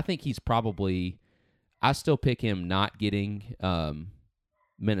because I think he's probably – I still pick him not getting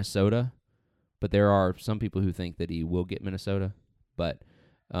Minnesota, but there are some people who think that he will get Minnesota. But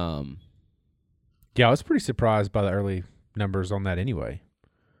yeah, I was pretty surprised by the early numbers on that anyway.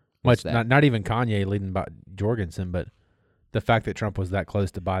 What's that? Not even Kanye leading by Jorgensen, but – the fact that Trump was that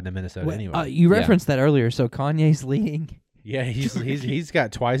close to Biden in Minnesota anyway. You referenced that earlier, so Kanye's leading. Yeah, he's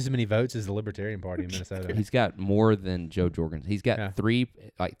got twice as many votes as the Libertarian Party in Minnesota. He's got more than Joe Jorgensen. He's got 3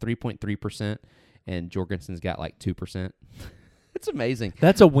 3.3%, and Jorgensen's got like 2%. It's amazing.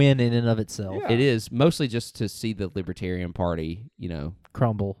 That's a win in and of itself. Yeah. It is mostly just to see the Libertarian Party,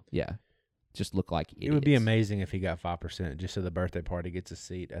 crumble. Yeah, just look like idiots. It would be amazing if he got 5%, just so the birthday party gets a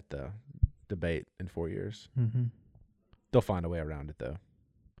seat at the debate in 4 years. Mm-hmm. They'll find a way around it, though.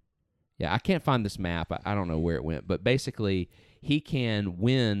 Yeah, I can't find this map. I don't know where it went. But basically, he can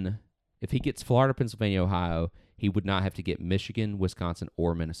win. If he gets Florida, Pennsylvania, Ohio, he would not have to get Michigan, Wisconsin,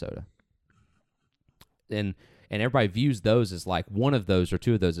 or Minnesota. And everybody views those as like one of those or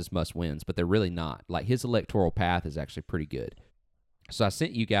two of those as must-wins, but they're really not. Like, his electoral path is actually pretty good. So I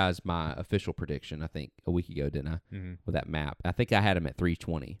sent you guys my official prediction, I think, a week ago, didn't I, with that map. I think I had him at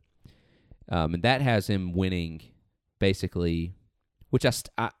 320. And that has him winning basically, which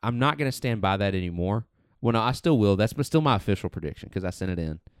I'm not going to stand by that anymore. Well, no, I still will. That's still my official prediction because I sent it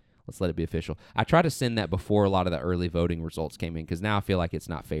in. Let's let it be official. I tried to send that before a lot of the early voting results came in because now I feel like it's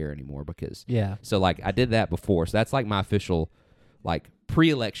not fair anymore because So like I did that before. So that's like my official like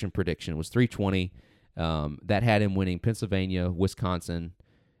pre-election prediction was 320. That had him winning Pennsylvania, Wisconsin,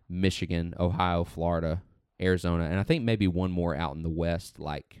 Michigan, Ohio, Florida, Arizona, and I think maybe one more out in the West,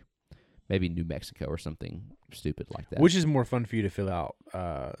 like maybe New Mexico or something stupid like that. Which is more fun for you to fill out?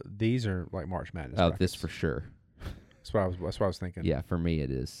 These are like March Madness. Oh, brackets. this for sure. That's what I was thinking. Yeah, for me it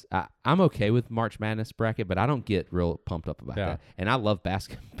is. I'm okay with March Madness bracket, but I don't get real pumped up about that. And I love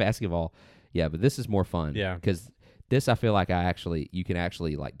basketball. Yeah, but this is more fun. Yeah, because this I feel like you can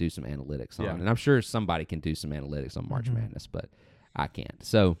actually like do some analytics on, and I'm sure somebody can do some analytics on March Madness, but I can't.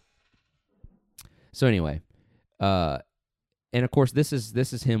 So anyway, and of course this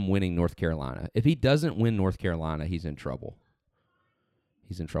is him winning North Carolina. If he doesn't win North Carolina, he's in trouble.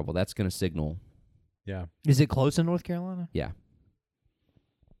 That's going to signal. Yeah. Is it close in North Carolina? Yeah.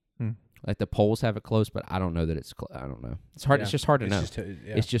 Like the polls have it close, but I don't know that it's. I don't know. It's hard. Yeah. It's just hard to know.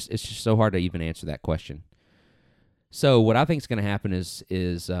 Yeah. It's just so hard to even answer that question. So what I think is going to happen is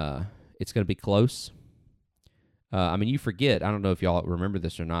it's going to be close. I mean, you forget. I don't know if y'all remember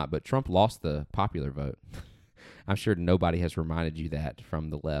this or not, but Trump lost the popular vote. I'm sure nobody has reminded you that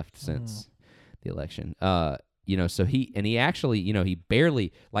from the left since the election. So he actually, he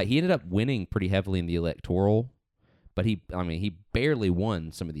barely, like, he ended up winning pretty heavily in the electoral, but he barely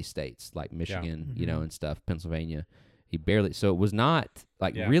won some of these states like Michigan, and stuff, Pennsylvania. He barely, so it was not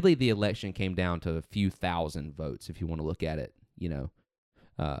like really the election came down to a few thousand votes if you want to look at it,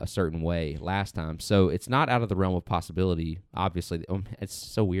 a certain way last time. So it's not out of the realm of possibility. Obviously, it's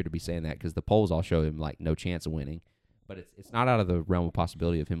so weird to be saying that because the polls all show him like no chance of winning, but it's not out of the realm of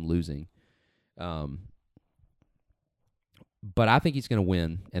possibility of him losing. But I think he's going to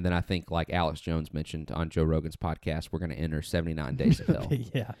win, and then I think, like Alex Jones mentioned on Joe Rogan's podcast, we're going to enter 79 days of hell.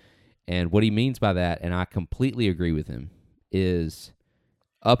 Yeah. And what he means by that, and I completely agree with him, is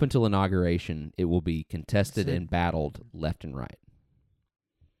up until inauguration, it will be contested and battled left and right.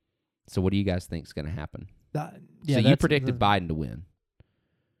 So what do you guys think is going to happen? So you predicted Biden to win.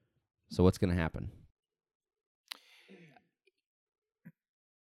 So what's going to happen?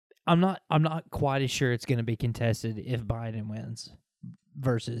 I'm not quite as sure it's going to be contested if Biden wins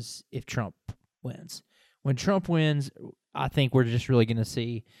versus if Trump wins. When Trump wins, I think we're just really going to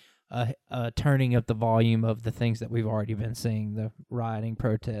see a turning up the volume of the things that we've already been seeing, the rioting,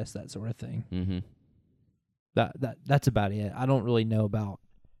 protests, that sort of thing. Mm-hmm. That's about it. I don't really know about.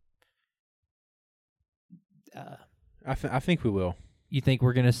 I think we will. You think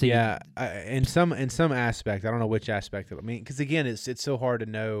we're going to see? Yeah, in some aspect, I don't know which aspect of it. I mean, because again, it's so hard to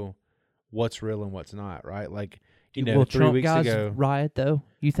know what's real and what's not, right? Like, will 3 Trump weeks guys ago, riot though?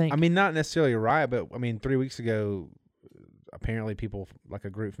 You think? I mean, not necessarily a riot, but I mean, 3 weeks ago, apparently people like a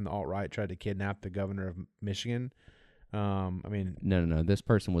group from the alt-right tried to kidnap the governor of Michigan. I mean, no. This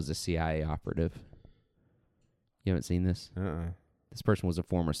person was a CIA operative. You haven't seen this? This person was a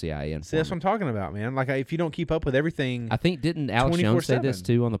former CIA informant. See, that's what I'm talking about, man. Like, if you don't keep up with everything, I think didn't Alex Jones say this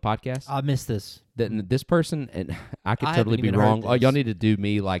too on the podcast? I missed this. That this person, and I could I totally haven't be even wrong. heard Oh, this. y'all need to do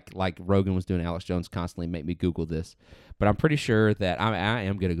me like Rogan was doing Alex Jones constantly. Make me Google this, but I'm pretty sure that I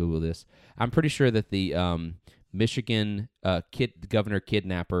am going to Google this. I'm pretty sure that the Michigan governor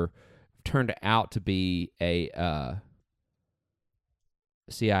kidnapper turned out to be a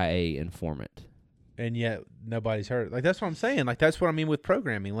CIA informant. and yet nobody's heard. Like, that's what I'm saying. Like, that's what I mean with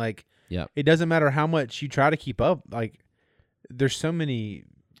programming. Like, Yep. it doesn't matter how much you try to keep up. Like, there's so many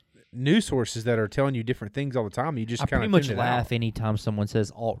news sources that are telling you different things all the time. You just I kind pretty of much tune it laugh out. anytime someone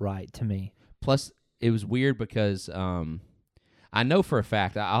says alt-right to me. Plus, it was weird because I know for a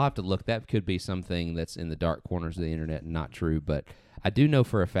fact, I'll have to look, that could be something that's in the dark corners of the internet and not true, but I do know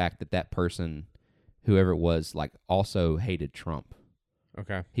for a fact that person, whoever it was, like also hated Trump.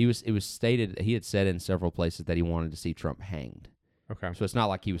 Okay. It was stated, he had said in several places that he wanted to see Trump hanged. Okay. So it's not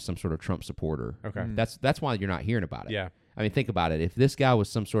like he was some sort of Trump supporter. Okay. That's why you're not hearing about it. Yeah. I mean, think about it. If this guy was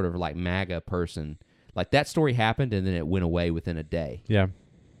some sort of like MAGA person, like that story happened and then it went away within a day. Yeah.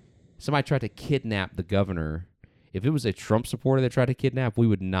 Somebody tried to kidnap the governor. If it was a Trump supporter that tried to kidnap, we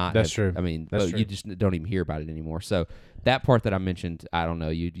would not. That's true. I mean, That's you true. just don't even hear about it anymore. So that part that I mentioned, I don't know.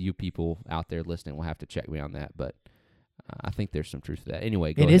 You people out there listening will have to check me on that, but I think there's some truth to that.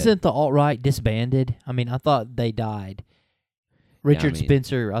 Anyway, go And ahead. isn't the alt-right disbanded? I mean, I thought they died. Richard mean-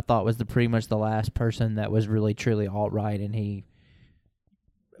 Spencer, I thought, was pretty much the last person that was really, truly alt-right, and he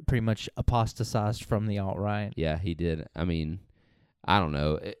pretty much apostatized from the alt-right. Yeah, he did. I mean, I don't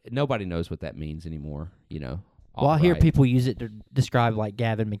know. Nobody knows what that means anymore. Well, I hear alt-right. people use it to describe, like,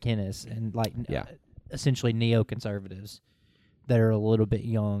 Gavin McInnes and, like, Yeah. essentially neoconservatives that are a little bit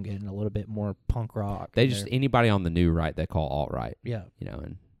young and a little bit more punk rock. They and just they're- anybody on the new right they call alt right. yeah.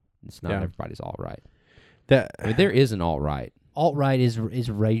 And it's not Yeah. everybody's alt right. That I mean, there is an alt right. Alt-right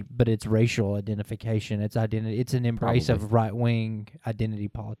but it's racial identification. It's identity. It's an embrace Probably. of right-wing identity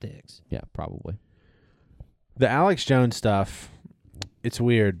politics. Yeah, probably. the Alex Jones stuff, it's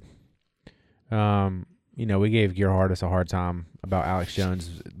weird. We gave Gerhardus a hard time about Alex Jones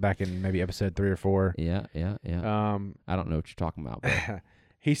back in maybe episode 3 or 4. Yeah. I don't know what you're talking about. But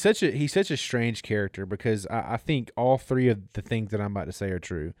He's such a strange character because I think all three of the things that I'm about to say are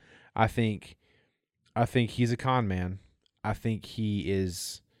true. I think he's a con man. I think he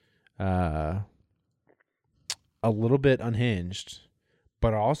is a little bit unhinged,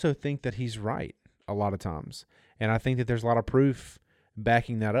 but I also think that he's right a lot of times. And I think that there's a lot of proof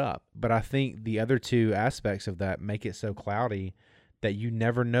backing that up. But I think the other two aspects of that make it so cloudy that you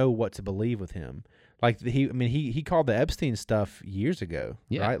never know what to believe with him. Like he called the Epstein stuff years ago,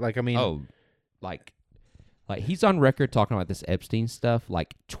 Yeah. right? Like I mean, like he's on record talking about this Epstein stuff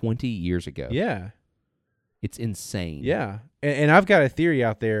like 20 years ago. yeah, It's insane. yeah. And I've got a theory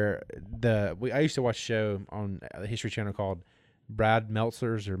out there. I used to watch a show on the History Channel called Brad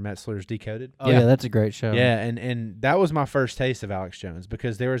Metzler's Decoded. Oh yeah, that's a great show. Yeah, and that was my first taste of Alex Jones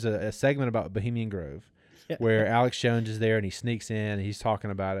because there was a segment about Bohemian Grove where Alex Jones is there and he sneaks in and he's talking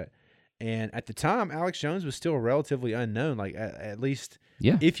about it. And at the time, Alex Jones was still relatively unknown. Like at least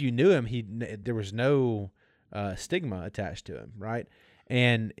if you knew him, there was no stigma attached to him, right?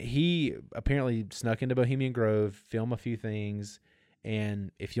 And he apparently snuck into Bohemian Grove, filmed a few things.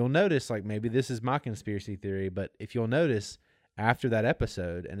 And if you'll notice, like maybe this is my conspiracy theory, but if you'll notice, after that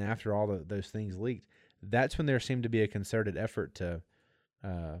episode and after all those things leaked, that's when there seemed to be a concerted effort to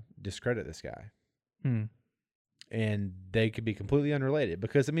discredit this guy. And they could be completely unrelated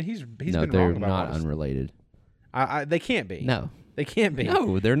because I mean he's No, been they're wrong about not all this. unrelated. They can't be. No. They can't be.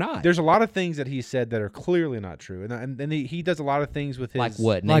 No, they're not. There's a lot of things that he said that are clearly not true, and then he does a lot of things with his like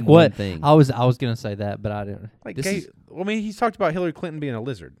what? Name Like one what? thing. I was gonna say that, but I didn't. like This gay. is- I mean, he's talked about Hillary Clinton being a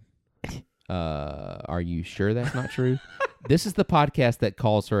lizard. Are you sure that's not true? This is the podcast that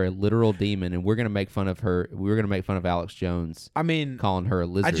calls her a literal demon, and we're gonna make fun of her. We're gonna make fun of Alex Jones I mean, calling her a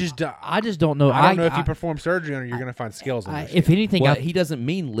lizard. I just don't know. I don't know if you perform surgery on her, you're going to find scales on her. if anything, well, he doesn't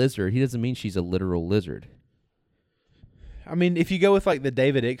mean lizard. He doesn't mean she's a literal lizard. I mean, if you go with like the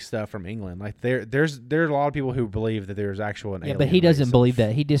David Icke stuff from England, like there's a lot of people who believe that there's actual an yeah, alien but he doesn't race believe of-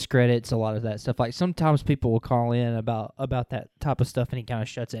 that. He discredits a lot of that stuff. Like sometimes people will call in about that type of stuff, and he kind of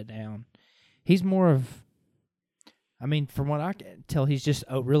shuts it down. He's more of, I mean, from what I can tell, he's just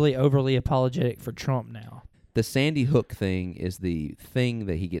really overly apologetic for Trump now. The Sandy Hook thing is the thing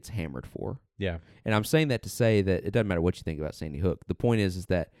that he gets hammered for. Yeah. And I'm saying that to say that it doesn't matter what you think about Sandy Hook. The point is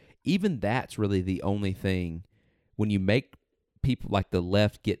that even that's really the only thing when you make people like the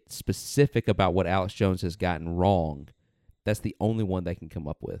left get specific about what Alex Jones has gotten wrong, that's the only one they can come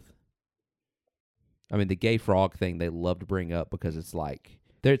up with. I mean, the gay frog thing they love to bring up because it's like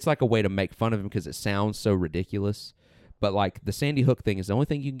a way to make fun of him because it sounds so ridiculous. But like the Sandy Hook thing is the only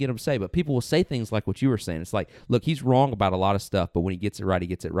thing you can get him to say. But people will say things like what you were saying. It's like, look, he's wrong about a lot of stuff, but when he gets it right, he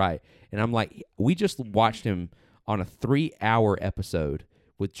gets it right. And I'm like, we just watched him on a 3-hour episode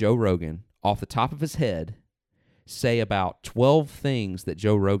with Joe Rogan off the top of his head say about 12 things that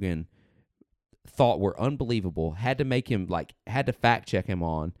Joe Rogan thought were unbelievable, had to fact check him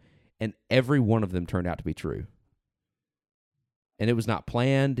on, and every one of them turned out to be true. And it was not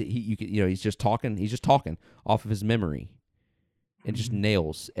planned. He's just talking off of his memory, and just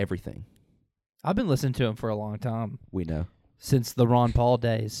nails everything. I've been listening to him for a long time, We know. since the Ron Paul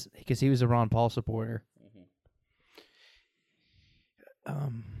days, because he was a Ron Paul supporter.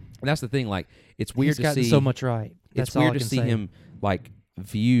 And that's the thing. Like, it's weird He's to gotten see so much right. That's It's all weird I to can see say. him like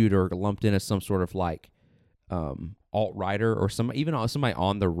viewed or lumped in as some sort of like alt-righter or somebody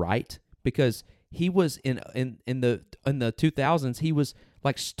on the right, because he was in the 2000s. He was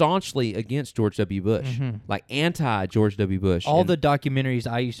like staunchly against George W. Bush, like anti George W. Bush. All and the documentaries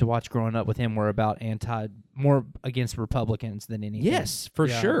I used to watch growing up with him were about more against Republicans than anything. yes, for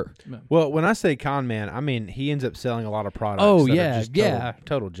Yeah. sure. Well, when I say con man, I mean he ends up selling a lot of products. Oh, that are yeah, just yeah.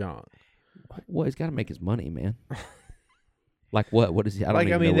 total junk. Well, he's got to make his money, man. Like what? What is he? I don't Like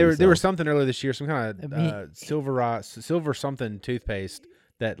even I mean, know what he there was sells. something earlier this year, some kind I of mean- silver something toothpaste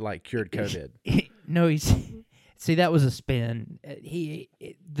that like cured COVID. No, he's see that was a spin.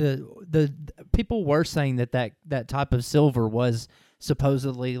 The people were saying that type of silver was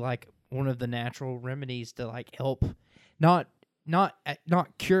supposedly like one of the natural remedies to like help not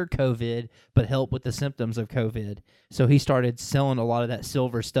cure COVID, but help with the symptoms of COVID. So he started selling a lot of that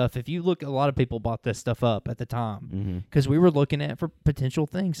silver stuff. If you look, a lot of people bought this stuff up at the time because we were looking at for potential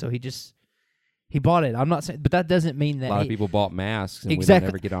things. So he bought it. I'm not saying, but that doesn't mean that A lot of people bought masks, and exactly. we don't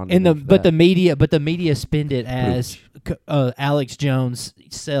ever get on. And that. the media spinned it as Alex Jones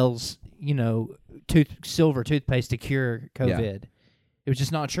sells, silver toothpaste to cure COVID. It was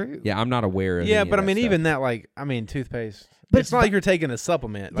just not true. Yeah, I'm not aware of. Yeah, any but I of mean, that stuff. even that, like, I mean, toothpaste. But it's not like you're taking a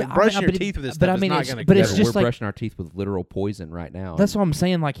supplement. Like Yeah, I brushing mean, your but teeth with this but stuff I mean, is not it's- going to. but Yeah, it's but just we're like- brushing our teeth with literal poison right now. That's and what I'm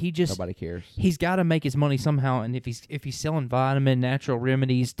saying. Like nobody cares. he's got to make his money somehow. And if he's selling vitamin, natural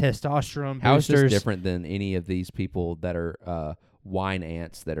remedies, testosterone How is boosters, this different than any of these people that are wine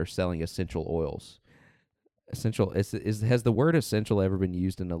ants that are selling essential oils? Essential has the word essential ever been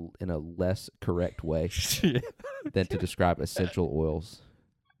used in a less correct way than to describe essential oils?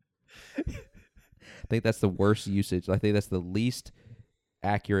 I think that's the worst usage. I think that's the least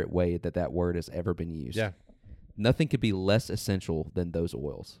accurate way that word has ever been used. Yeah. Nothing could be less essential than those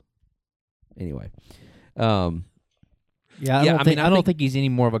oils. Anyway, Yeah, I Yeah, don't I think mean, I I don't think- think he's any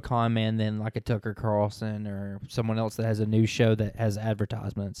more of a con man than like a Tucker Carlson or someone else that has a news show that has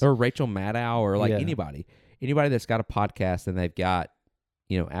advertisements. or Rachel Maddow, or like Yeah. anybody that's got a podcast and they've got,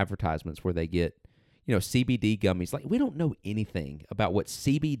 advertisements where they get, CBD gummies. Like, we don't know anything about what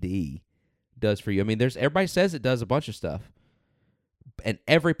CBD does for you. I mean, everybody says it does a bunch of stuff, and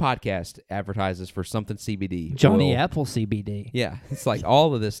every podcast advertises for something CBD. Johnny oil. Apple CBD. Yeah, it's like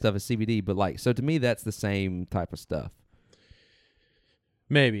all of this stuff is CBD, but like, so to me, that's the same type of stuff.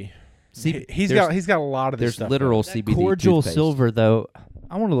 Maybe. He's there's- got a lot of this There's stuff. literal That CBD cordial toothpaste. silver though.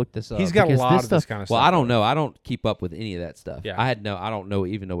 I want to look this up. He's got a because lot this of this stuff. kind of Well, stuff. I don't know. I don't keep up with any of that stuff. Yeah. I don't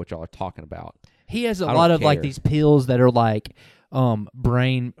even know what y'all are talking about. He has a I don't lot of like care. these pills that are like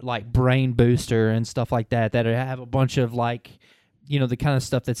brain booster and stuff like that have a bunch of like the kind of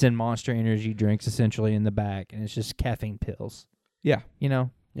stuff that's in Monster Energy drinks essentially in the back, and it's just caffeine pills. Yeah.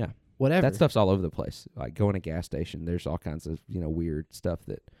 Yeah. Whatever. That stuff's all over the place. Like, go in a gas station, there's all kinds of, weird stuff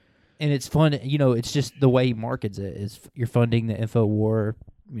that. And it's fun, it's just the way he markets it is you're funding the info war,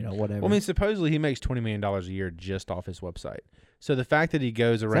 whatever. Well, I mean, supposedly he makes $20 million a year just off his website. So the fact that he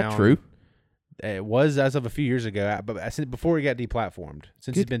goes Is around. that true? It was as of a few years ago, but since before he got deplatformed.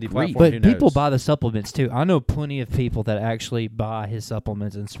 Since he's Good been grief. deplatformed, who but people knows? buy the supplements too. I know plenty of people that actually buy his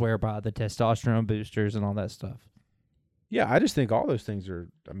supplements and swear by the testosterone boosters and all that stuff. Yeah, I just think all those things are.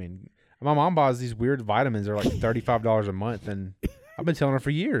 I mean, my mom buys these weird vitamins. They're like $35 a month, and I've been telling her for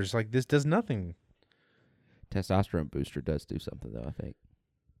years, like, this does nothing. Testosterone booster does do something, though, I think.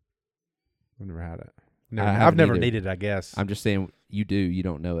 I've never had it. I I've haven't never either. needed it, I guess. I'm just saying, you do. You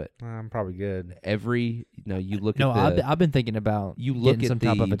don't know it. I'm probably good. You look No, at the. I've been thinking about You look getting at some the.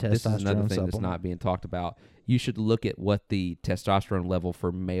 type of a This is another testosterone thing that's supplement. not being talked about. You should look at what the testosterone level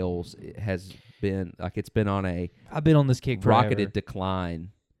for males has been. Like, it's been on a I've been on this kick forever. rocketed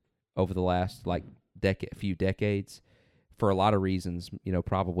decline over the last few decades for a lot of reasons.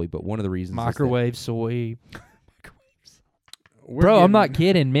 Probably, but one of the reasons is that- Microwave soy. We're Bro, I'm getting- not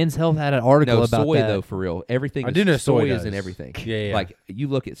kidding. Men's Health had an article No, about soy that. though, for real. Everything. I is, do know soy is in does. everything. Yeah. Like, you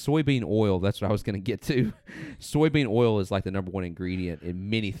look at soybean oil. That's what I was going to get to. Soybean oil is like the number one ingredient in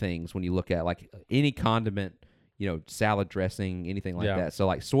many things. When you look at like any condiment, salad dressing, anything like Yeah. that. So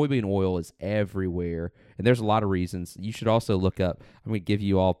like soybean oil is everywhere, and there's a lot of reasons. You should also look up. I'm going to give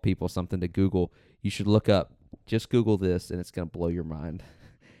you all people something to Google. You should look up. Just Google this, and it's going to blow your mind.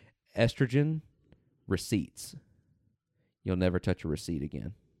 Estrogen receipts. You'll never touch a receipt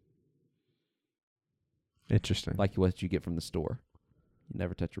again. Interesting. Like what you get from the store. You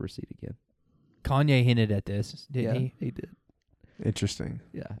never touch a receipt again. Kanye hinted at this, didn't he? He did. Interesting.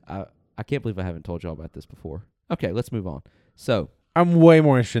 Yeah. I can't believe I haven't told y'all about this before. Okay, let's move on. So, I'm way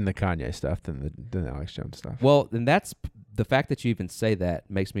more interested in the Kanye stuff than the Alex Jones stuff. well, and that's the fact that you even say that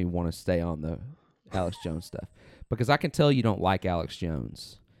makes me want to stay on the Alex Jones stuff, because I can tell you don't like Alex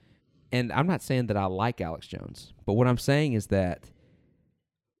Jones. And I'm not saying that I like Alex Jones, but what I'm saying is that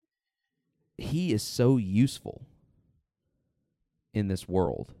he is so useful in this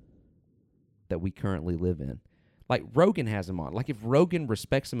world that we currently live in. Like, Rogan has him on. Like, if Rogan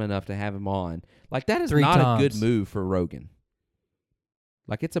respects him enough to have him on, like, that is 3 not a good times. move for Rogan.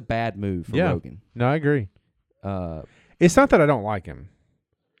 Like, it's a bad move for Yeah. Rogan. No, I agree. Uh, It's not that I don't like him.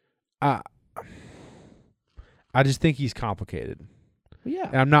 I just think he's complicated. yeah.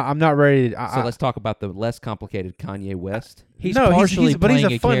 And I'm not ready to, So let's talk about the less complicated Kanye West. He's No, he's- partially he's- but he's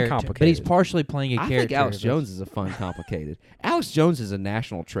playing a fun character. But he's complicated. partially playing a I character. think Alex of Jones is a fun complicated. Alex Jones is a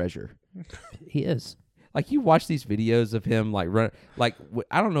national treasure. it. He is. Like, you watch these videos of him, like, run, like,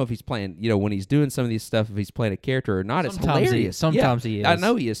 I don't know if he's playing, when he's doing some of these stuff, if he's playing a character or not. It's hilarious. Sometimes he is. I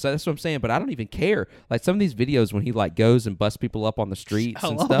know he is. So that's what I'm saying, but I don't even care. Like, some of these videos when he, like, goes and busts people up on the streets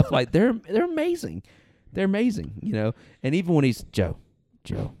and Hello? stuff, like, they're amazing. They're amazing, And even when he's, Joe,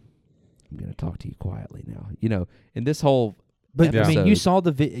 I'm going to talk to you quietly now, and this whole But I mean, episode-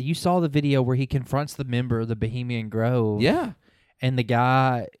 you saw the video where he confronts the member of the Bohemian Grove. Yeah. And the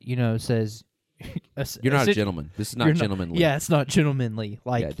guy, says, You're not a gentleman. This is not you're gentlemanly. Yeah, it's not gentlemanly.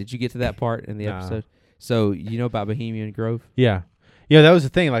 Like, Yeah. Did you get to that part in the Nah. episode? So, you know about Bohemian Grove? Yeah. Yeah, that was the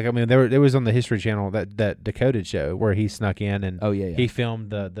thing. Like, I mean, there was on the History Channel that Decoded show where he snuck in and Oh, yeah. he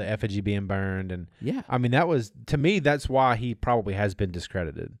filmed the effigy being burned. And Yeah. I mean, that was, to me, that's why he probably has been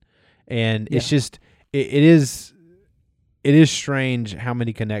discredited. And it's just, it is strange how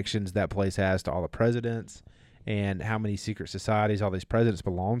many connections that place has to all the presidents and how many secret societies all these presidents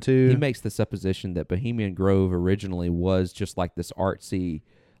belong to. He makes the supposition that Bohemian Grove originally was just like this artsy,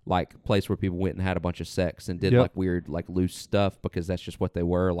 like, place where people went and had a bunch of sex and did Yep. like weird, like, loose stuff because that's just what they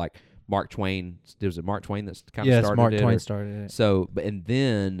were. Like, Mark Twain, was it Mark Twain that's kind of yes, started Mark it? Twain or- started it. So, and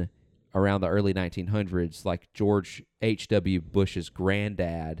then around the early 1900s, like George H.W. Bush's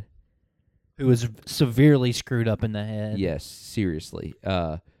granddad. Who was severely screwed up in the head. Yes, seriously.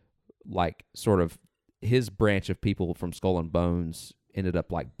 Like sort of his branch of people from Skull and Bones ended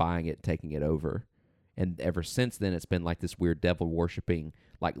up like buying it, taking it over. And ever since then, it's been like this weird devil worshipping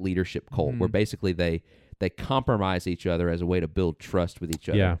like leadership cult where basically they compromise each other as a way to build trust with each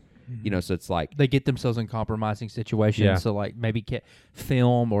other. Yeah. You know, so it's like They get themselves in compromising situations. Yeah. So, like, maybe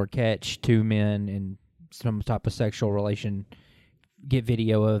film or catch two men in some type of sexual relation, get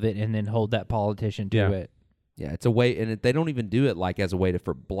video of it, and then hold that politician to Yeah. it. yeah, it's a way, and they don't even do it like as a way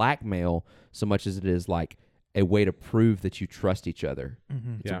for blackmail so much as it is like a way to prove that you trust each other.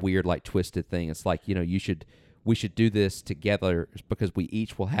 It's Yeah. a weird, like twisted thing. It's like, you know, we should do this together because we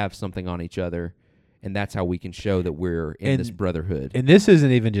each will have something on each other, and that's how we can show that we're in this brotherhood. And this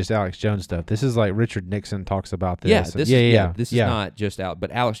isn't even just Alex Jones stuff. This is like Richard Nixon talks about this. Yeah, And- this is not just out,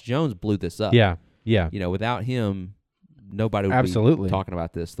 but Alex Jones blew this up. Yeah, yeah. You know, without him, nobody would Absolutely. be talking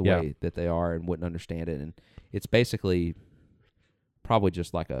about this the Yeah. way that they are and wouldn't understand it. And it's basically probably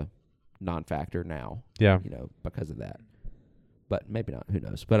just like a non-factor now, Yeah. you know, because of that. But maybe not. Who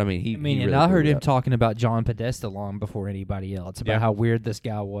knows? But I mean, he I mean, he and really I heard blew it him up. talking about John Podesta long before anybody else, about Yeah. how weird this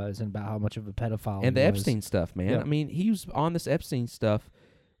guy was and about how much of a pedophile And the he was. Epstein stuff, man. Yeah. I mean, he was on this Epstein stuff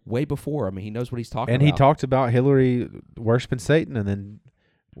way before. I mean, he knows what he's talking And about. he talked about Hillary worshiping Satan, and then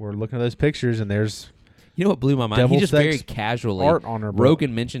we're looking at those pictures, and there's You know what blew my mind? Devil He just sex very casually. art on her book.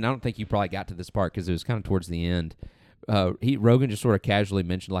 Rogan mentioned. I don't think you probably got to this part because it was kind of towards the end. Rogan just sort of casually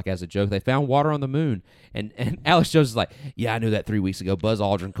mentioned, like as a joke, they found water on the moon, and Alex Jones is like, "Yeah, I knew that 3 weeks ago. Buzz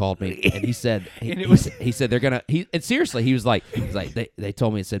Aldrin called me, and he said, he said they're gonna." And seriously, he was like, they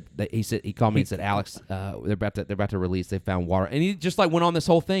told me and said, he called me and said, Alex, they're about to release. They found water, and he just like went on this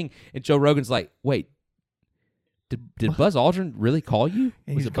whole thing, and Joe Rogan's like, wait. Did Buzz Aldrin really call you?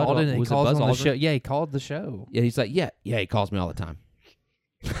 And Was he's it Buzz called in. He was it called Buzz on the Aldrin? show. Yeah, he called the show. Yeah, he's like, yeah, he calls me all the time.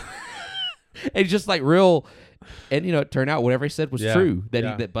 And just like real, and you know, it turned out whatever he said was Yeah, true. That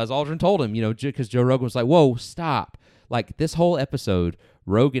yeah. that Buzz Aldrin told him, you know, because Joe Rogan was like, whoa, stop. Like this whole episode,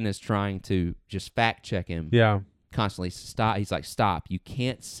 Rogan is trying to just fact check him yeah, constantly. Stop. He's like, stop. You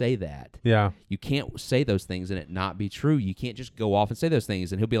can't say that. yeah, You can't say those things and it not be true. You can't just go off and say those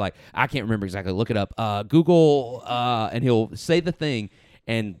things. And he'll be like, I can't remember exactly. Look it up. Google, and he'll say the thing,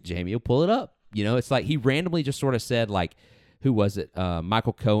 and Jamie will pull it up. You know, it's like he randomly just sort of said, like, who was it?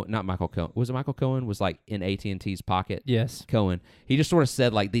 Michael Cohen. Not Michael Cohen. Was it Michael Cohen? Was like in AT&T's pocket. Yes. Cohen. He just sort of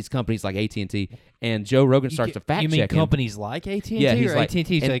said like these companies like AT&T, and Joe Rogan starts to fact You mean check him. companies like AT&T? Yeah, he's or like-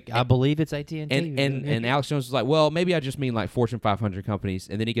 AT&T's and- like, I believe it's AT&T. And Alex Jones was like, well, maybe I just mean like Fortune 500 companies.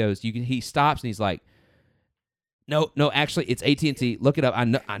 And then he goes, he stops and he's like, no, actually it's AT&T. Look it up.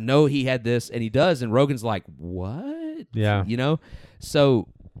 I know he had this, and he does. And Rogan's like, what? yeah. You know? So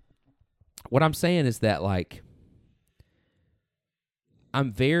what I'm saying is that like, I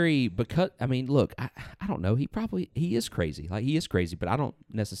mean, look, I don't know. He is crazy. Like he is crazy, but I don't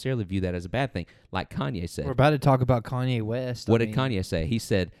necessarily view that as a bad thing. Like Kanye said. We're about to talk about Kanye West. What did Kanye say? He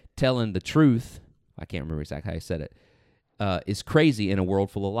said, telling the truth, I can't remember exactly how he said it, is crazy in a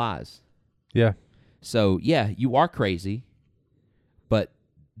world full of lies. Yeah. So, yeah, you are crazy, but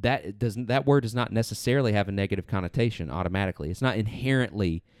that word does not necessarily have a negative connotation automatically. It's not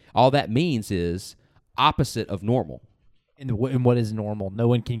inherently. All that means is opposite of normal. And what is normal? No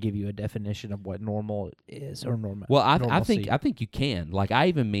one can give you a definition of what normal is or normal. Well, I normalcy. think you can. Like, I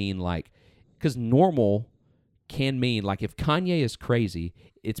even mean like, because normal can mean like if Kanye is crazy,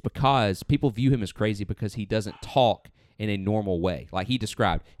 it's because people view him as crazy because he doesn't talk in a normal way. Like he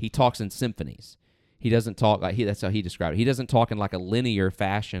described, he talks in symphonies. He doesn't talk like that's how he described it. He doesn't talk in like a linear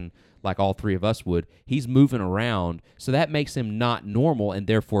fashion like all three of us would. He's moving around, so that makes him not normal and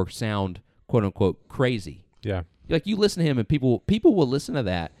therefore sound quote unquote crazy. Yeah. Like you listen to him and people will listen to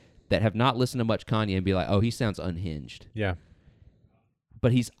that have not listened to much Kanye and be like, oh, he sounds unhinged. Yeah.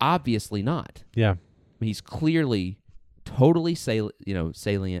 But he's obviously not. Yeah. He's clearly totally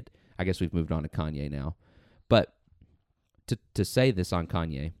salient. I guess we've moved on to Kanye now. But to say this on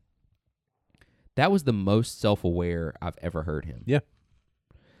Kanye, that was the most self-aware I've ever heard him. Yeah.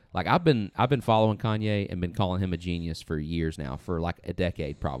 Like I've been following Kanye and been calling him a genius for years now, for like a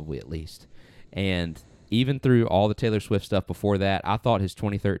decade probably at least. And even through all the Taylor Swift stuff before that, I thought his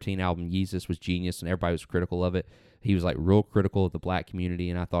 2013 album Yeezus was genius, and everybody was critical of it. He was like real critical of the black community,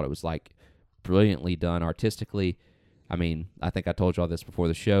 and I thought it was like brilliantly done artistically. I mean, I think I told you all this before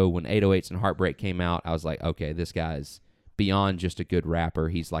the show. When 808s and Heartbreak came out, I was like, okay, this guy's beyond just a good rapper.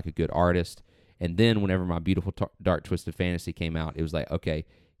 He's like a good artist. And then whenever My Beautiful Dark Twisted Fantasy came out, it was like, okay,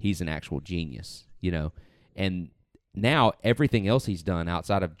 he's an actual genius, you know. And now everything else he's done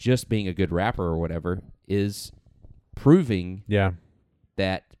outside of just being a good rapper or whatever is proving Yeah.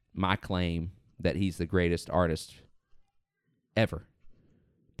 that my claim that he's the greatest artist ever,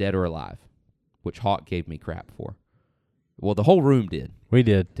 dead or alive, which Hawk gave me crap for. Well, the whole room did, We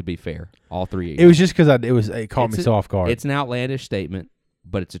did. to be fair. All three of It you. was just because it caught me It's so off guard. It's an outlandish statement,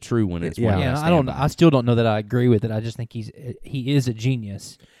 but it's a true one. It's Yeah. one Yeah, that I don't. stand by. I still don't know that I agree with it. I just think he is a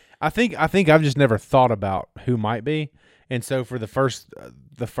genius. I think I've just never thought about who might be, and so for the first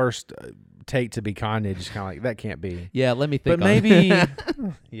take to be Kanye, just kind of like that can't be. Yeah, let me think. But on maybe,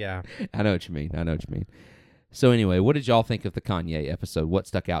 yeah. I know what you mean. So anyway, what did y'all think of the Kanye episode? What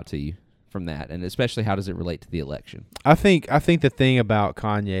stuck out to you from that, and especially how does it relate to the election? I think the thing about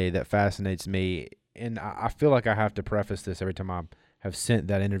Kanye that fascinates me, and I feel like I have to preface this every time I have sent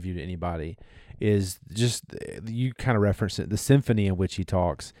that interview to anybody, is just you kind of referenced it, the symphony in which he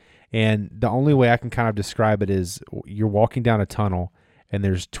talks. And the only way I can kind of describe it is you're walking down a tunnel and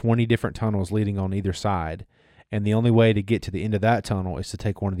there's 20 different tunnels leading on either side. And the only way to get to the end of that tunnel is to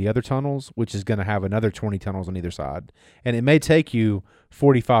take one of the other tunnels, which is going to have another 20 tunnels on either side. And it may take you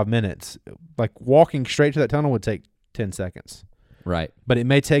 45 minutes. Like walking straight to that tunnel would take 10 seconds. Right. But it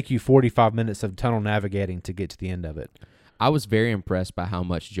may take you 45 minutes of tunnel navigating to get to the end of it. I was very impressed by how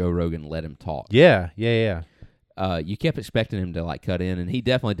much Joe Rogan let him talk. Yeah. You kept expecting him to like cut in, and he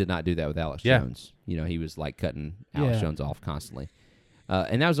definitely did not do that with Alex Yeah. Jones. You know, he was like cutting Alex Yeah. Jones off constantly.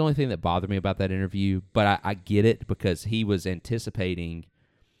 And that was the only thing that bothered me about that interview. But I get it because he was anticipating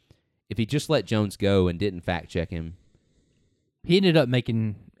if he just let Jones go and didn't fact check him. He ended up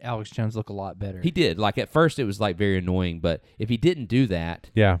making Alex Jones look a lot better. He did. Like at first it was like very annoying, but if he didn't do that,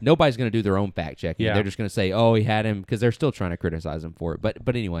 Yeah. nobody's going to do their own fact checking. Yeah. They're just going to say, "Oh, he had him," because they're still trying to criticize him for it.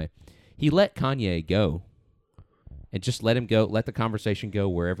 But anyway, he let Kanye go. And just let him go. Let the conversation go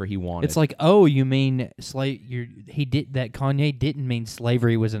wherever he wanted. It's like, oh, you mean He did that. Kanye didn't mean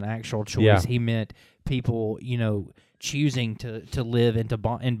slavery was an actual choice. Yeah. He meant people, choosing to live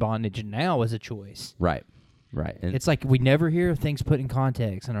in bondage now is a choice. right. And It's like we never hear things put in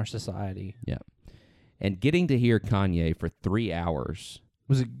context in our society. yeah. And getting to hear Kanye for 3 hours, It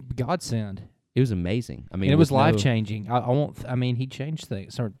was a godsend. it was amazing. I mean, And it was with no- life changing. I won't. I mean, he changed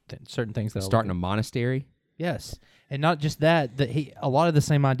things, certain things. That Starting a monastery. Yes, and not just that. A lot of the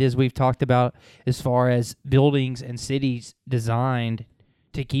same ideas we've talked about as far as buildings and cities designed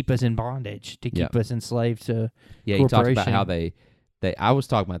to keep us in bondage, to keep us enslaved to. Yeah, he talked about corporation. how they. I was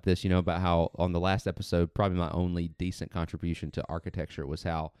talking about this, about how on the last episode, probably my only decent contribution to architecture was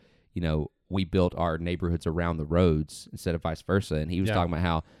how, we built our neighborhoods around the roads instead of vice versa. And he was talking about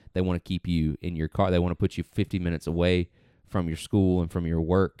how they want to keep you in your car. They want to put you 50 minutes away from your school and from your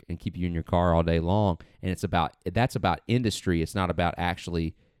work and keep you in your car all day long. And that's about industry. It's not about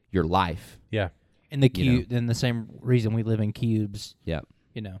actually your life. Yeah. And and the same reason we live in cubes. Yeah.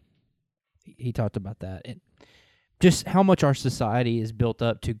 He talked about that. And just how much our society is built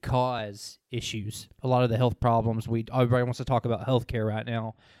up to cause issues. A lot of the health problems everybody wants to talk about healthcare right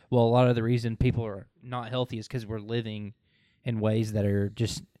now. Well, a lot of the reason people are not healthy is because we're living in ways that are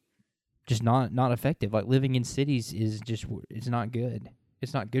just not effective. Like living in cities it's not good.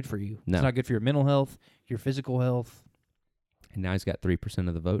 It's not good for you. No. It's not good for your mental health, your physical health. And now he's got 3%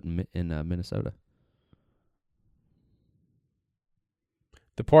 of the vote in Minnesota.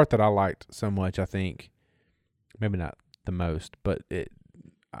 The part that I liked so much, I think, maybe not the most, but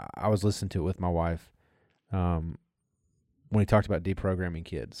I was listening to it with my wife when he talked about deprogramming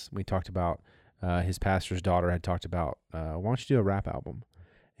kids. We talked about his pastor's daughter had talked about, why don't you do a rap album?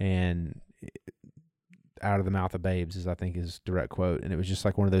 And out of the mouth of babes is, I think, his direct quote. And it was just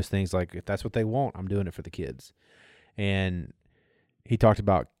like one of those things, like, if that's what they want, I'm doing it for the kids. And he talked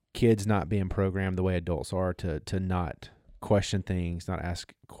about kids not being programmed the way adults are to not question things, not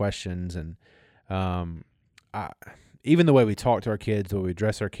ask questions. And even the way we talk to our kids, the way we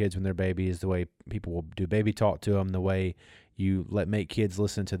dress our kids when they're babies, the way people will do baby talk to them, the way you make kids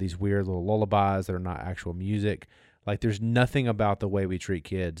listen to these weird little lullabies that are not actual music. Like, there's nothing about the way we treat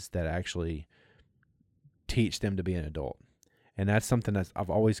kids that actually teach them to be an adult. And that's something that I've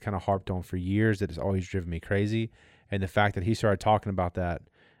always kind of harped on for years, that has always driven me crazy. And the fact that he started talking about that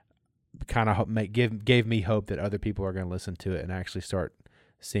kind of gave me hope that other people are going to listen to it and actually start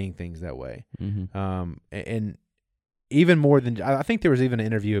seeing things that way. Mm-hmm. And even more than, I think there was even an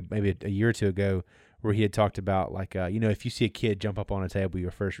interview maybe a year or two ago where he had talked about, like, if you see a kid jump up on a table,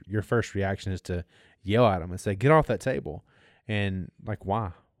 your first reaction is to yell at them and say, "Get off that table." And like,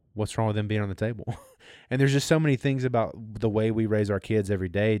 why? What's wrong with them being on the table? And there's just so many things about the way we raise our kids every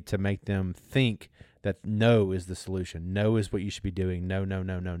day to make them think that no is the solution. No is what you should be doing. No.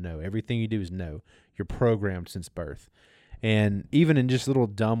 Everything you do is no. You're programmed since birth. And even in just little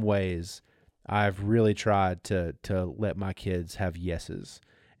dumb ways, I've really tried to let my kids have yeses.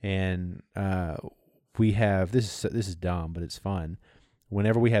 And we have this is dumb, but it's fun.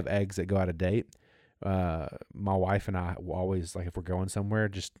 Whenever we have eggs that go out of date, my wife and I will always, like, if we're going somewhere,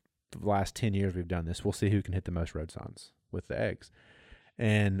 just the last 10 years we've done this, we'll see who can hit the most road signs with the eggs.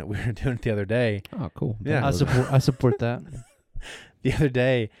 And we were doing it the other day. Oh, cool. Yeah. I support that. The other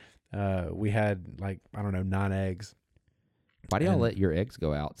day, we had, like, I don't know, 9 eggs. Why do y'all And- let your eggs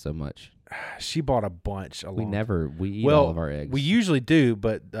go out so much? She bought a bunch. We eat Well, all of our eggs. We usually do,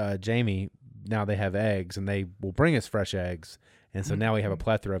 but Jamie, now they have eggs, and they will bring us fresh eggs. And so now we have a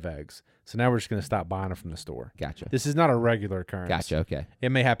plethora of eggs. So now we're just going to stop buying them from the store. Gotcha. This is not a regular occurrence. Gotcha. Okay. It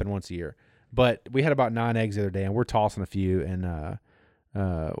may happen once a year. But we had about 9 eggs the other day, and we're tossing a few. And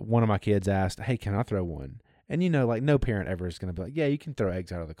one of my kids asked, "Hey, can I throw one?" And, like, no parent ever is going to be like, "Yeah, you can throw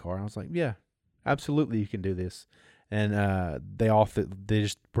eggs out of the car." I was like, "Yeah, absolutely, you can do this." And they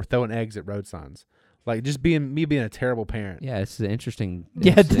just were throwing eggs at road signs. Like, just being a terrible parent. Yeah, it's an interesting,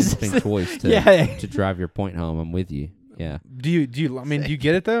 Yeah, it's an this interesting is- choice to Yeah. to drive your point home. I'm with you. Yeah. Do you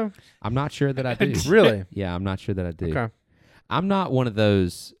get it though? I'm not sure that I do. Really? Yeah, I'm not sure that I do. Okay. I'm not one of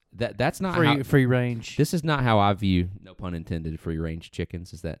those that's not how, Free range. this is not how I view, no pun intended, free range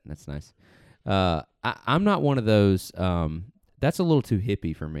chickens. That's nice. I'm not one of those that's a little too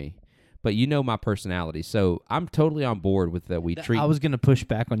hippie for me. But you know my personality, so I'm totally on board with that. We treat. I was going to push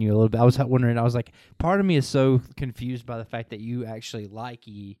back on you a little bit. I was wondering. I was like, part of me is so confused by the fact that you actually like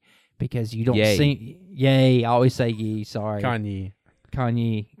ye because you don't Yay. see. Yay! I always say ye. Sorry,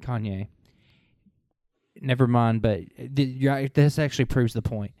 Kanye. Never mind. But this actually proves the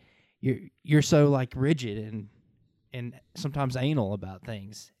point. You're so, like, rigid and sometimes anal about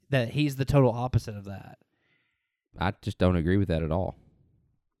things that he's the total opposite of that. I just don't agree with that at all.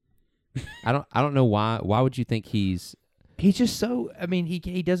 I don't know why. Why would you think he's just so. I mean,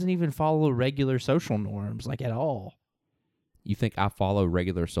 he doesn't even follow regular social norms, like, at all. You think I follow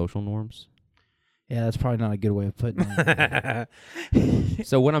regular social norms? Yeah, that's probably not a good way of putting it.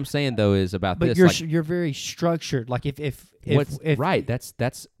 So what I'm saying though is about But this. you're very structured. Like if Right. That's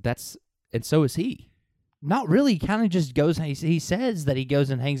and so is he. not really. Kind of just goes. He says that he goes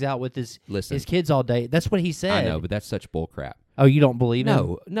and hangs out with his Listen, kids all day. That's what he said. I know, but that's such bull crap. Oh, you don't believe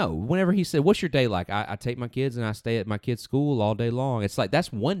him? No. Whenever he said, "What's your day like?" I take my kids and I stay at my kids' school all day long. It's like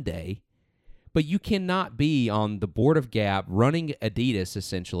that's one day, but you cannot be on the board of Gap, running Adidas,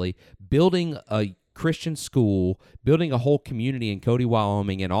 essentially building a Christian school, building a whole community in Cody,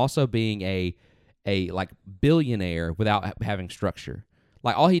 Wyoming, and also being a like billionaire without having structure.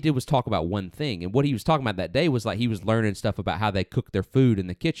 Like, all he did was talk about one thing, and what he was talking about that day was, like, he was learning stuff about how they cook their food in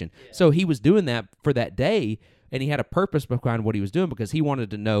the kitchen. Yeah. So he was doing that for that day, and he had a purpose behind what he was doing because he wanted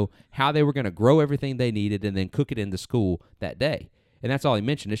to know how they were going to grow everything they needed and then cook it in the school that day. And that's all he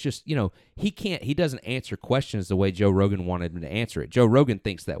mentioned. It's just, he doesn't answer questions the way Joe Rogan wanted him to answer it. Joe Rogan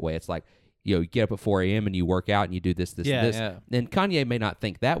thinks that way. It's like, you get up at 4 a.m. and you work out and you do this, and this. Yeah. And Kanye may not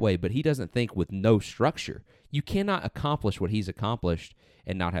think that way, but he doesn't think with no structure. You cannot accomplish what he's accomplished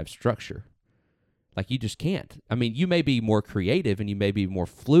and not have structure. Like, you just can't. I mean, you may be more creative and you may be more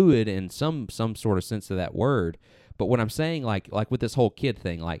fluid in some sort of sense of that word. But what I'm saying, like with this whole kid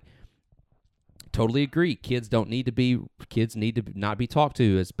thing, like, totally agree. Kids need to not be talked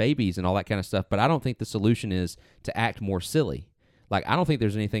to as babies and all that kind of stuff. But I don't think the solution is to act more silly. Like, I don't think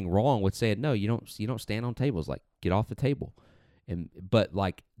there's anything wrong with saying, no, you don't stand on tables. Like, get off the table. But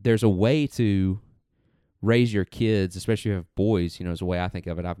like, there's a way to raise your kids, especially if you have boys, is the way I think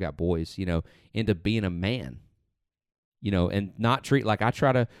of it. I've got boys, into being a man, and not treat, like, I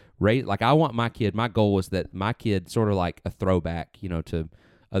try to raise, like, I want my goal is that my kid, sort of like a throwback, to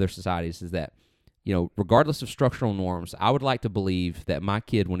other societies, is that, regardless of structural norms, I would like to believe that my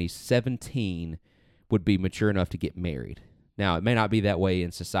kid, when he's 17, would be mature enough to get married. Now, it may not be that way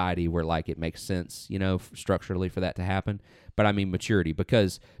in society where, like, it makes sense, structurally for that to happen. But I mean maturity,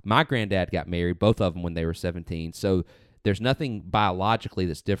 because my granddad got married, both of them, when they were 17. So there's nothing biologically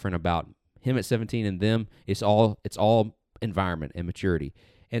that's different about him at 17 and them. It's all environment and maturity.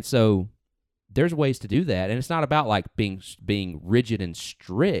 And so there's ways to do that. And it's not about, like, being rigid and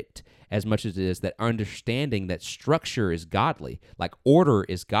strict as much as it is that understanding that structure is godly. Like, order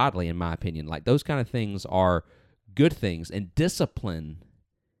is godly, in my opinion. Like, those kind of things are good things, and discipline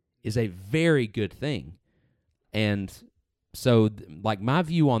is a very good thing. And so, like, my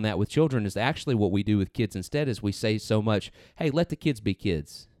view on that with children is actually what we do with kids instead is we say so much, hey, let the kids be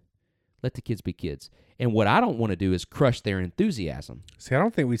kids. Let the kids be kids. And what I don't want to do is crush their enthusiasm. See, I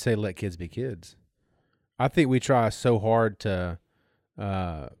don't think we say let kids be kids. I think we try so hard to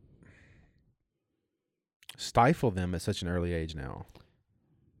stifle them at such an early age now?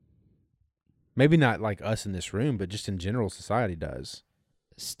 Maybe not like us in this room, but just in general, society does.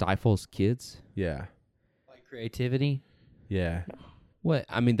 Stifles kids. Yeah. Like creativity. Yeah. What?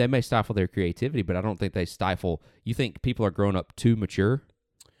 I mean, they may stifle their creativity, but I don't think they stifle. You think people are growing up too mature?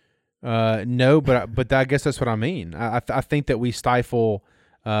 No, but I guess that's what I mean. I think that we stifle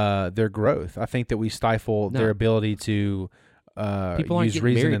their growth. I think that we stifle No. their ability to People aren't use getting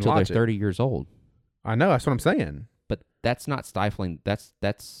reason married and until they're logic. 30 years old. I know, that's what I'm saying. But that's not stifling. That's.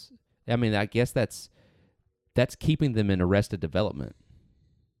 I mean, I guess that's keeping them in arrested development.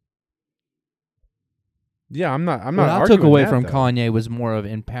 Yeah, I'm not. What I took arguing away that, from though. Kanye was more of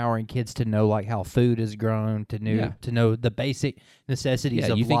empowering kids to know like how food is grown, to know the basic necessities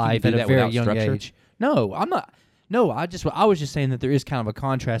Yeah, of you think you life can do at a that very without young structure? age. No, I'm not. No, I was just saying that there is kind of a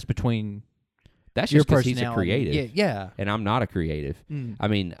contrast between That's your just because he's a personality. creative, Yeah. and I'm not a creative. Mm. I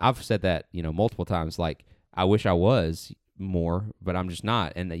mean, I've said that multiple times. Like, I wish I was more, but I'm just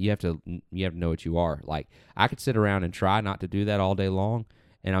not. And you have to know what you are. Like, I could sit around and try not to do that all day long,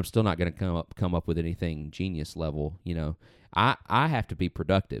 and I'm still not going to come up with anything genius level. I have to be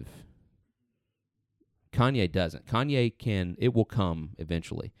productive. Kanye doesn't. Kanye can. It will come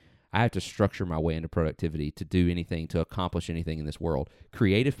eventually. I have to structure my way into productivity to do anything, to accomplish anything in this world.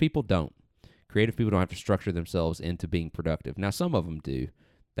 Creative people don't. Creative people don't have to structure themselves into being productive. Now, some of them do.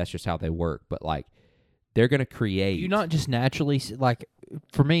 That's just how they work. But, like, they're going to create. You not just naturally like,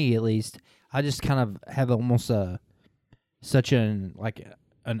 for me at least, I just kind of have almost such an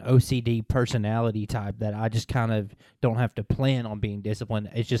OCD personality type that I just kind of don't have to plan on being disciplined.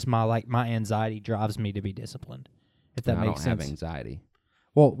 It's just my anxiety drives me to be disciplined. If that I makes don't sense. have anxiety.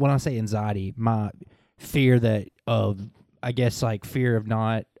 Well, when I say anxiety, my fear fear of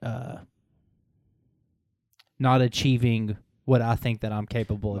not achieving what I think that I'm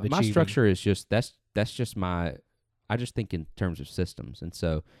capable of My achieving. structure is just that's just my. I just think in terms of systems, and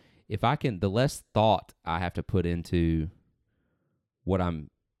so if I can, the less thought I have to put into what I'm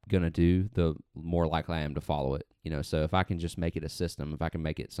gonna do, the more likely I am to follow it. So if I can just make it a system, if I can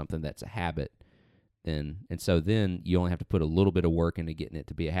make it something that's a habit, then you only have to put a little bit of work into getting it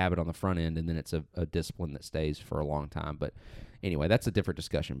to be a habit on the front end, and then it's a discipline that stays for a long time. But anyway, that's a different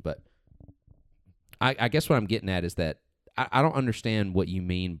discussion. But I guess what I'm getting at is that I don't understand what you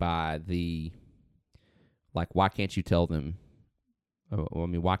mean by the, like, why can't you tell them,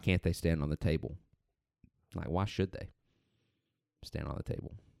 why can't they stand on the table? Like, why should they stand on the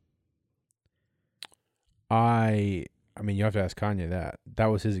table? I mean, you have to ask Kanye that. That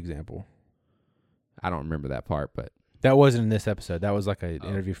was his example. I don't remember that part, but That wasn't in this episode. That was like an Oh.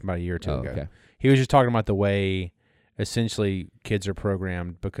 interview from about a year or two ago. okay. He was just talking about the way essentially kids are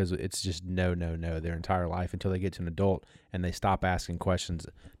programmed, because it's just no their entire life until they get to an adult and they stop asking questions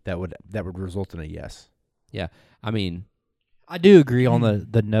that would result in a yes. I mean, I do agree on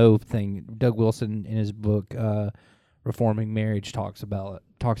the no thing. Doug Wilson in his book Reforming Marriage talks about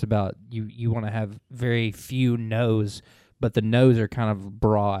you want to have very few no's, but the no's are kind of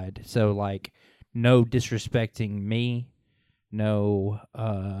broad. So like no disrespecting me, no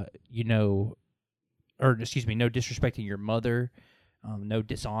no disrespecting your mother, no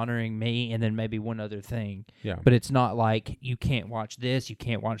dishonoring me, and then maybe one other thing. Yeah. But it's not like you can't watch this, you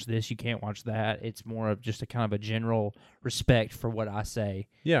can't watch this, you can't watch that. It's more of just a kind of a general respect for what I say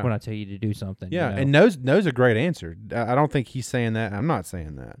Yeah. when I tell you to do something. Yeah, you know? and no's a great answer. I don't think he's saying that. I'm not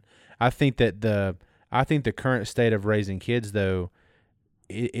saying that. I think the current state of raising kids, though,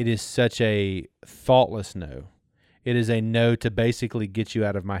 it is such a thoughtless no. It is a no to basically get you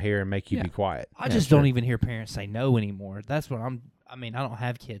out of my hair and make you Yeah. be quiet. I just don't even hear parents say no anymore. That's what I mean, I don't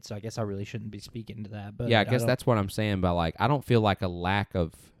have kids, so I guess I really shouldn't be speaking to that. But yeah, I guess don't- that's what I'm saying. But like, I don't feel like a lack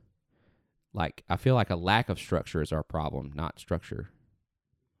of, I feel like a lack of structure is our problem, not structure.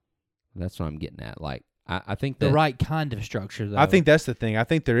 That's what I'm getting at. Like, I think that the right kind of structure, though. I think that's the thing. I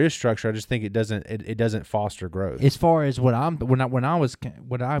think there is structure. I just think it doesn't foster growth. as far as what I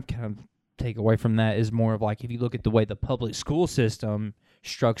kind of take away from that is more of like, if you look at the way the public school system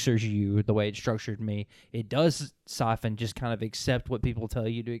structures you, the way it structured me, it does siphon, just kind of accept what people tell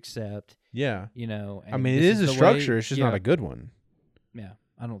you to accept. Yeah. And I mean, it this is a the structure. way- It's just yeah, not a good one. Yeah,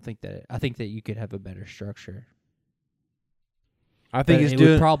 I don't think that. I think that you could have a better structure. I think But it's it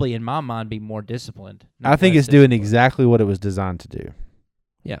doing. would probably, in my mind, be more disciplined. I not think less it's doing disciplined. exactly what it was designed to do.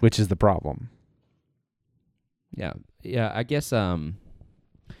 Yeah. Which is the problem. Yeah, I guess. I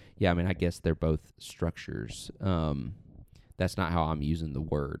mean, I guess they're both structures. That's not how I'm using the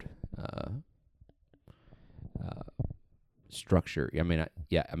word structure. I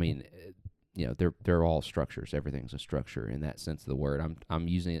mean, they're all structures. Everything's a structure in that sense of the word. I'm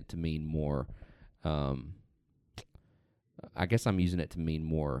using it to mean more I guess I'm using it to mean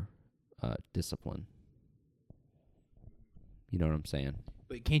more discipline. You know what I'm saying?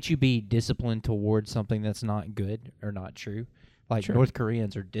 But can't you be disciplined towards something that's not good or not true? Like Sure. North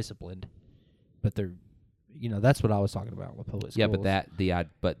Koreans are disciplined, but they're, that's what I was talking about with public schools. Yeah, but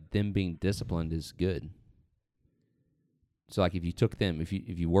but them being disciplined is good. So like if you took them, if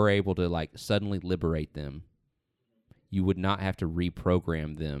you were able to like suddenly liberate them, you would not have to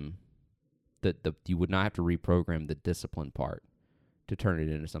reprogram them. You would not have to reprogram the discipline part to turn it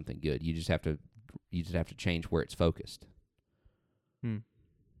into something good. You just have to change where it's focused. I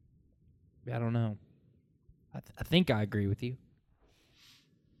don't know. I think I agree with you,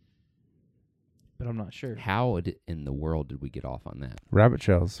 but I'm not sure. How in the world did we get off on that? Rabbit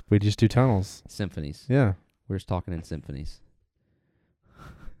trails. We just do tunnels. Symphonies. Yeah. We're just talking in symphonies.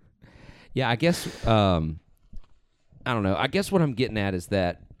 Yeah, I guess. I don't know. I guess what I'm getting at is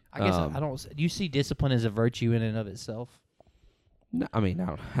that. I guess I don't. Do you see discipline as a virtue in and of itself? No, I mean,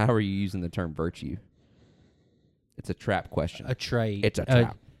 how are you using the term virtue? It's a trap question. A trait. It's a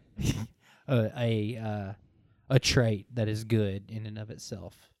trap. A trait that is good in and of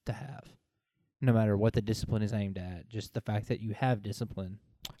itself to have, no matter what the discipline is aimed at. Just the fact that you have discipline.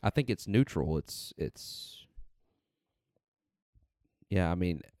 I think it's neutral. It's. Yeah, I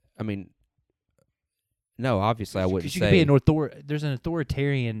mean, no. Obviously, I wouldn't Because say. you could be there's an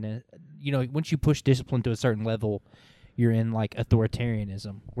authoritarian. Once you push discipline to a certain level, you're in like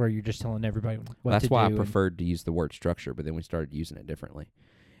authoritarianism, where you're just telling everybody what That's to do. why I preferred to use the word structure, but then we started using it differently.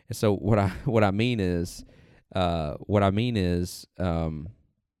 And so what I mean is, I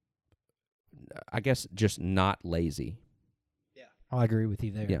guess just not lazy. I agree with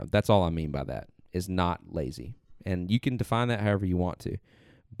you there. Yeah, that's all I mean by that, is not lazy. And you can define that however you want to.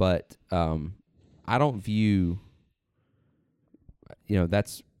 But I don't view,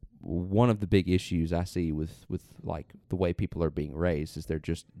 that's one of the big issues I see with like the way people are being raised, is they're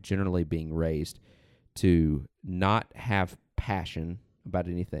just generally being raised to not have passion about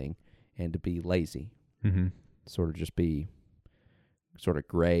anything and to be lazy. Mm-hmm. Sort of just be sort of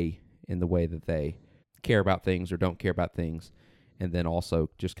gray in the way that they care about things or don't care about things. And then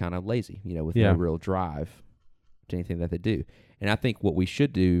also just kind of lazy, with no real drive to anything that they do. And I think what we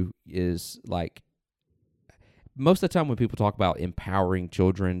should do is, like, most of the time when people talk about empowering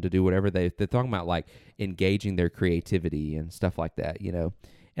children to do whatever, they're talking about, like, engaging their creativity and stuff like that, And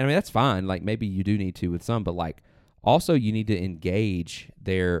I mean, that's fine. Like, maybe you do need to with some, but, like, also you need to engage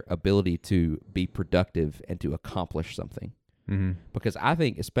their ability to be productive and to accomplish something. Mm-hmm. Because I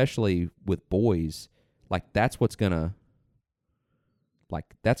think, especially with boys, like, that's what's going to,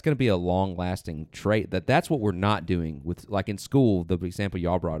 that's going to be a long-lasting trait. That's what we're not doing with, like, in school, the example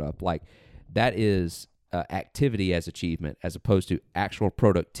y'all brought up. Like, that is activity as achievement as opposed to actual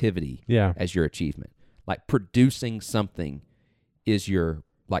productivity as your achievement. Like, producing something is your,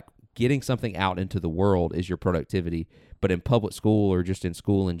 like, getting something out into the world is your productivity. But in public school or just in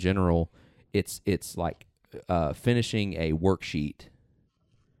school in general, it's like finishing a worksheet.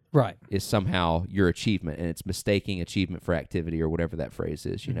 Right. Is somehow your achievement, and it's mistaking achievement for activity or whatever that phrase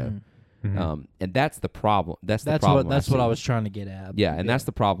is, Mm-hmm. And that's the problem. That's what I was trying to get at. Yeah, and that's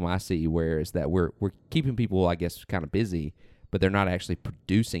the problem I see, where is that we're keeping people, I guess, kind of busy, but they're not actually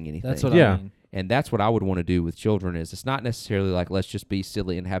producing anything. That's what I mean. And that's what I would want to do with children. Is it's not necessarily like, let's just be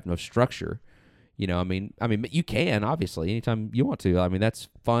silly and have no structure. I mean, you can, obviously, anytime you want to. I mean, that's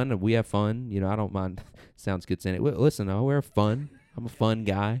fun, and we have fun. I don't mind. Sounds good saying it. Listen, we have fun. I'm a fun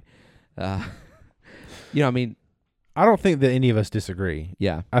guy. I mean, I don't think that any of us disagree.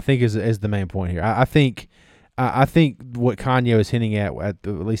 Yeah, I think is the main point here. I think what Kanye was hinting at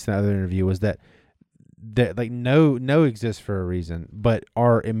least in the other interview, was that like no exists for a reason, but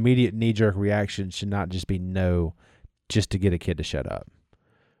our immediate knee jerk reaction should not just be no, just to get a kid to shut up,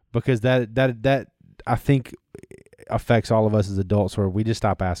 because that I think affects all of us as adults, where we just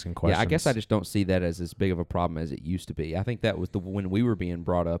stop asking questions. Yeah, I guess I just don't see that as big of a problem as it used to be. I think that was when we were being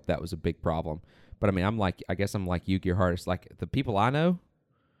brought up, that was a big problem. But I mean, I guess I'm like you, Gerhard. It's like the people I know,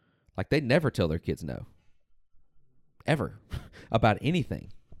 like, they never tell their kids no, ever, about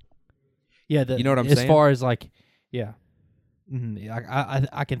anything. Yeah, you know what I'm saying? As far as like, yeah,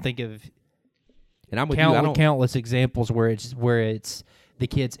 I can think of, and I'm with you. I don't, countless examples where it's the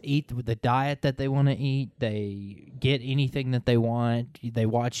kids eat the diet that they want to eat. They get anything that they want. They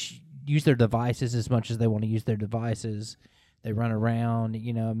use their devices as much as they want to use their devices. They run around.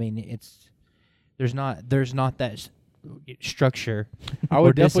 I mean, there's not that structure. I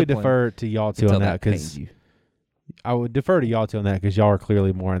would definitely discipline. defer to y'all two on that, because you. I would defer to y'all two on that, because y'all are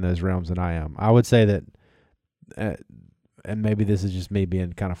clearly more in those realms than I am. I would say that and maybe this is just me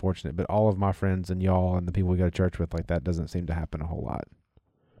being kind of fortunate, but all of my friends and y'all and the people we go to church with, like, that doesn't seem to happen a whole lot.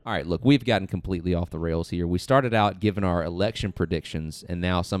 All right, look, we've gotten completely off the rails here. We started out giving our election predictions, and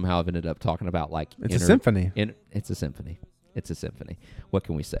now somehow have ended up talking about, like... It's a symphony. It's a symphony. It's a symphony. What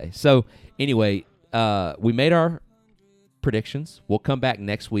can we say? So, anyway, we made our predictions. We'll come back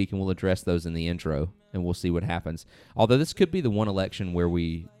next week, and we'll address those in the intro, and we'll see what happens. Although this could be the one election where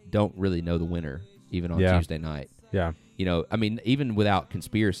we don't really know the winner, even on Tuesday night. Yeah. You know, I mean, even without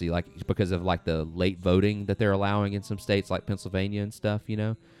conspiracy, like, because of, like, the late voting that they're allowing in some states like Pennsylvania and stuff, you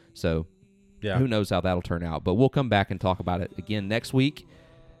know? So, who knows how that'll turn out. But we'll come back and talk about it again next week.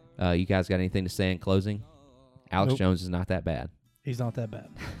 You guys got anything to say in closing? Alex Jones is not that bad. He's not that bad.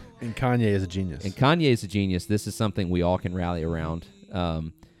 And Kanye is a genius. This is something we all can rally around.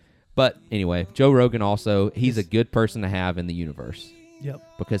 But anyway, Joe Rogan also, he's a good person to have in the universe.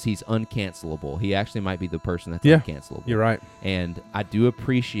 Yep. Because he's uncancelable. He actually might be the person that's uncancelable. You're right. And I do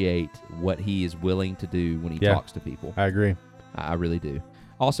appreciate what he is willing to do when he talks to people. I agree. I really do.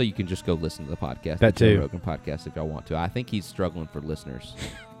 Also, you can just go listen to the podcast. That the too. Joe Rogan podcast if y'all want to. I think he's struggling for listeners.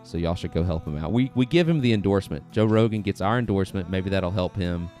 So y'all should go help him out. We give him the endorsement. Joe Rogan gets our endorsement. Maybe that'll help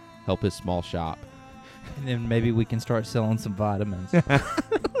him help his small shop. And then maybe we can start selling some vitamins.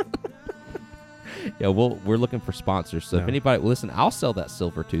 Yeah, we're looking for sponsors. So if anybody listen, I'll sell that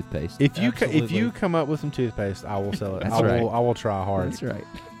silver toothpaste. If you come up with some toothpaste, I will sell it. I will try hard. That's right.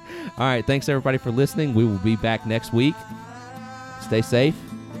 All right, thanks everybody for listening. We will be back next week. Stay safe.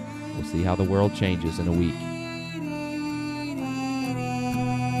 We'll see how the world changes in a week.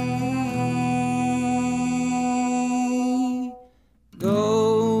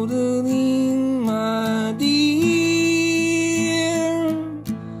 Golden, my dear,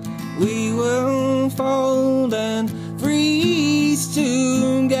 we will fold and freeze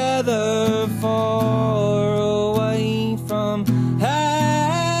together far away from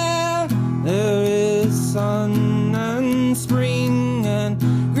hell. There is sun and spring and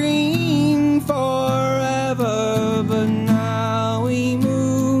green forever, but now we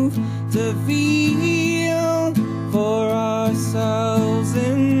move to feel for ourselves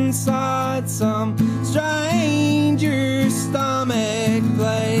inside some stranger stomach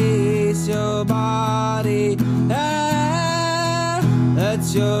place. Your body, let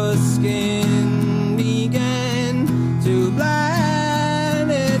your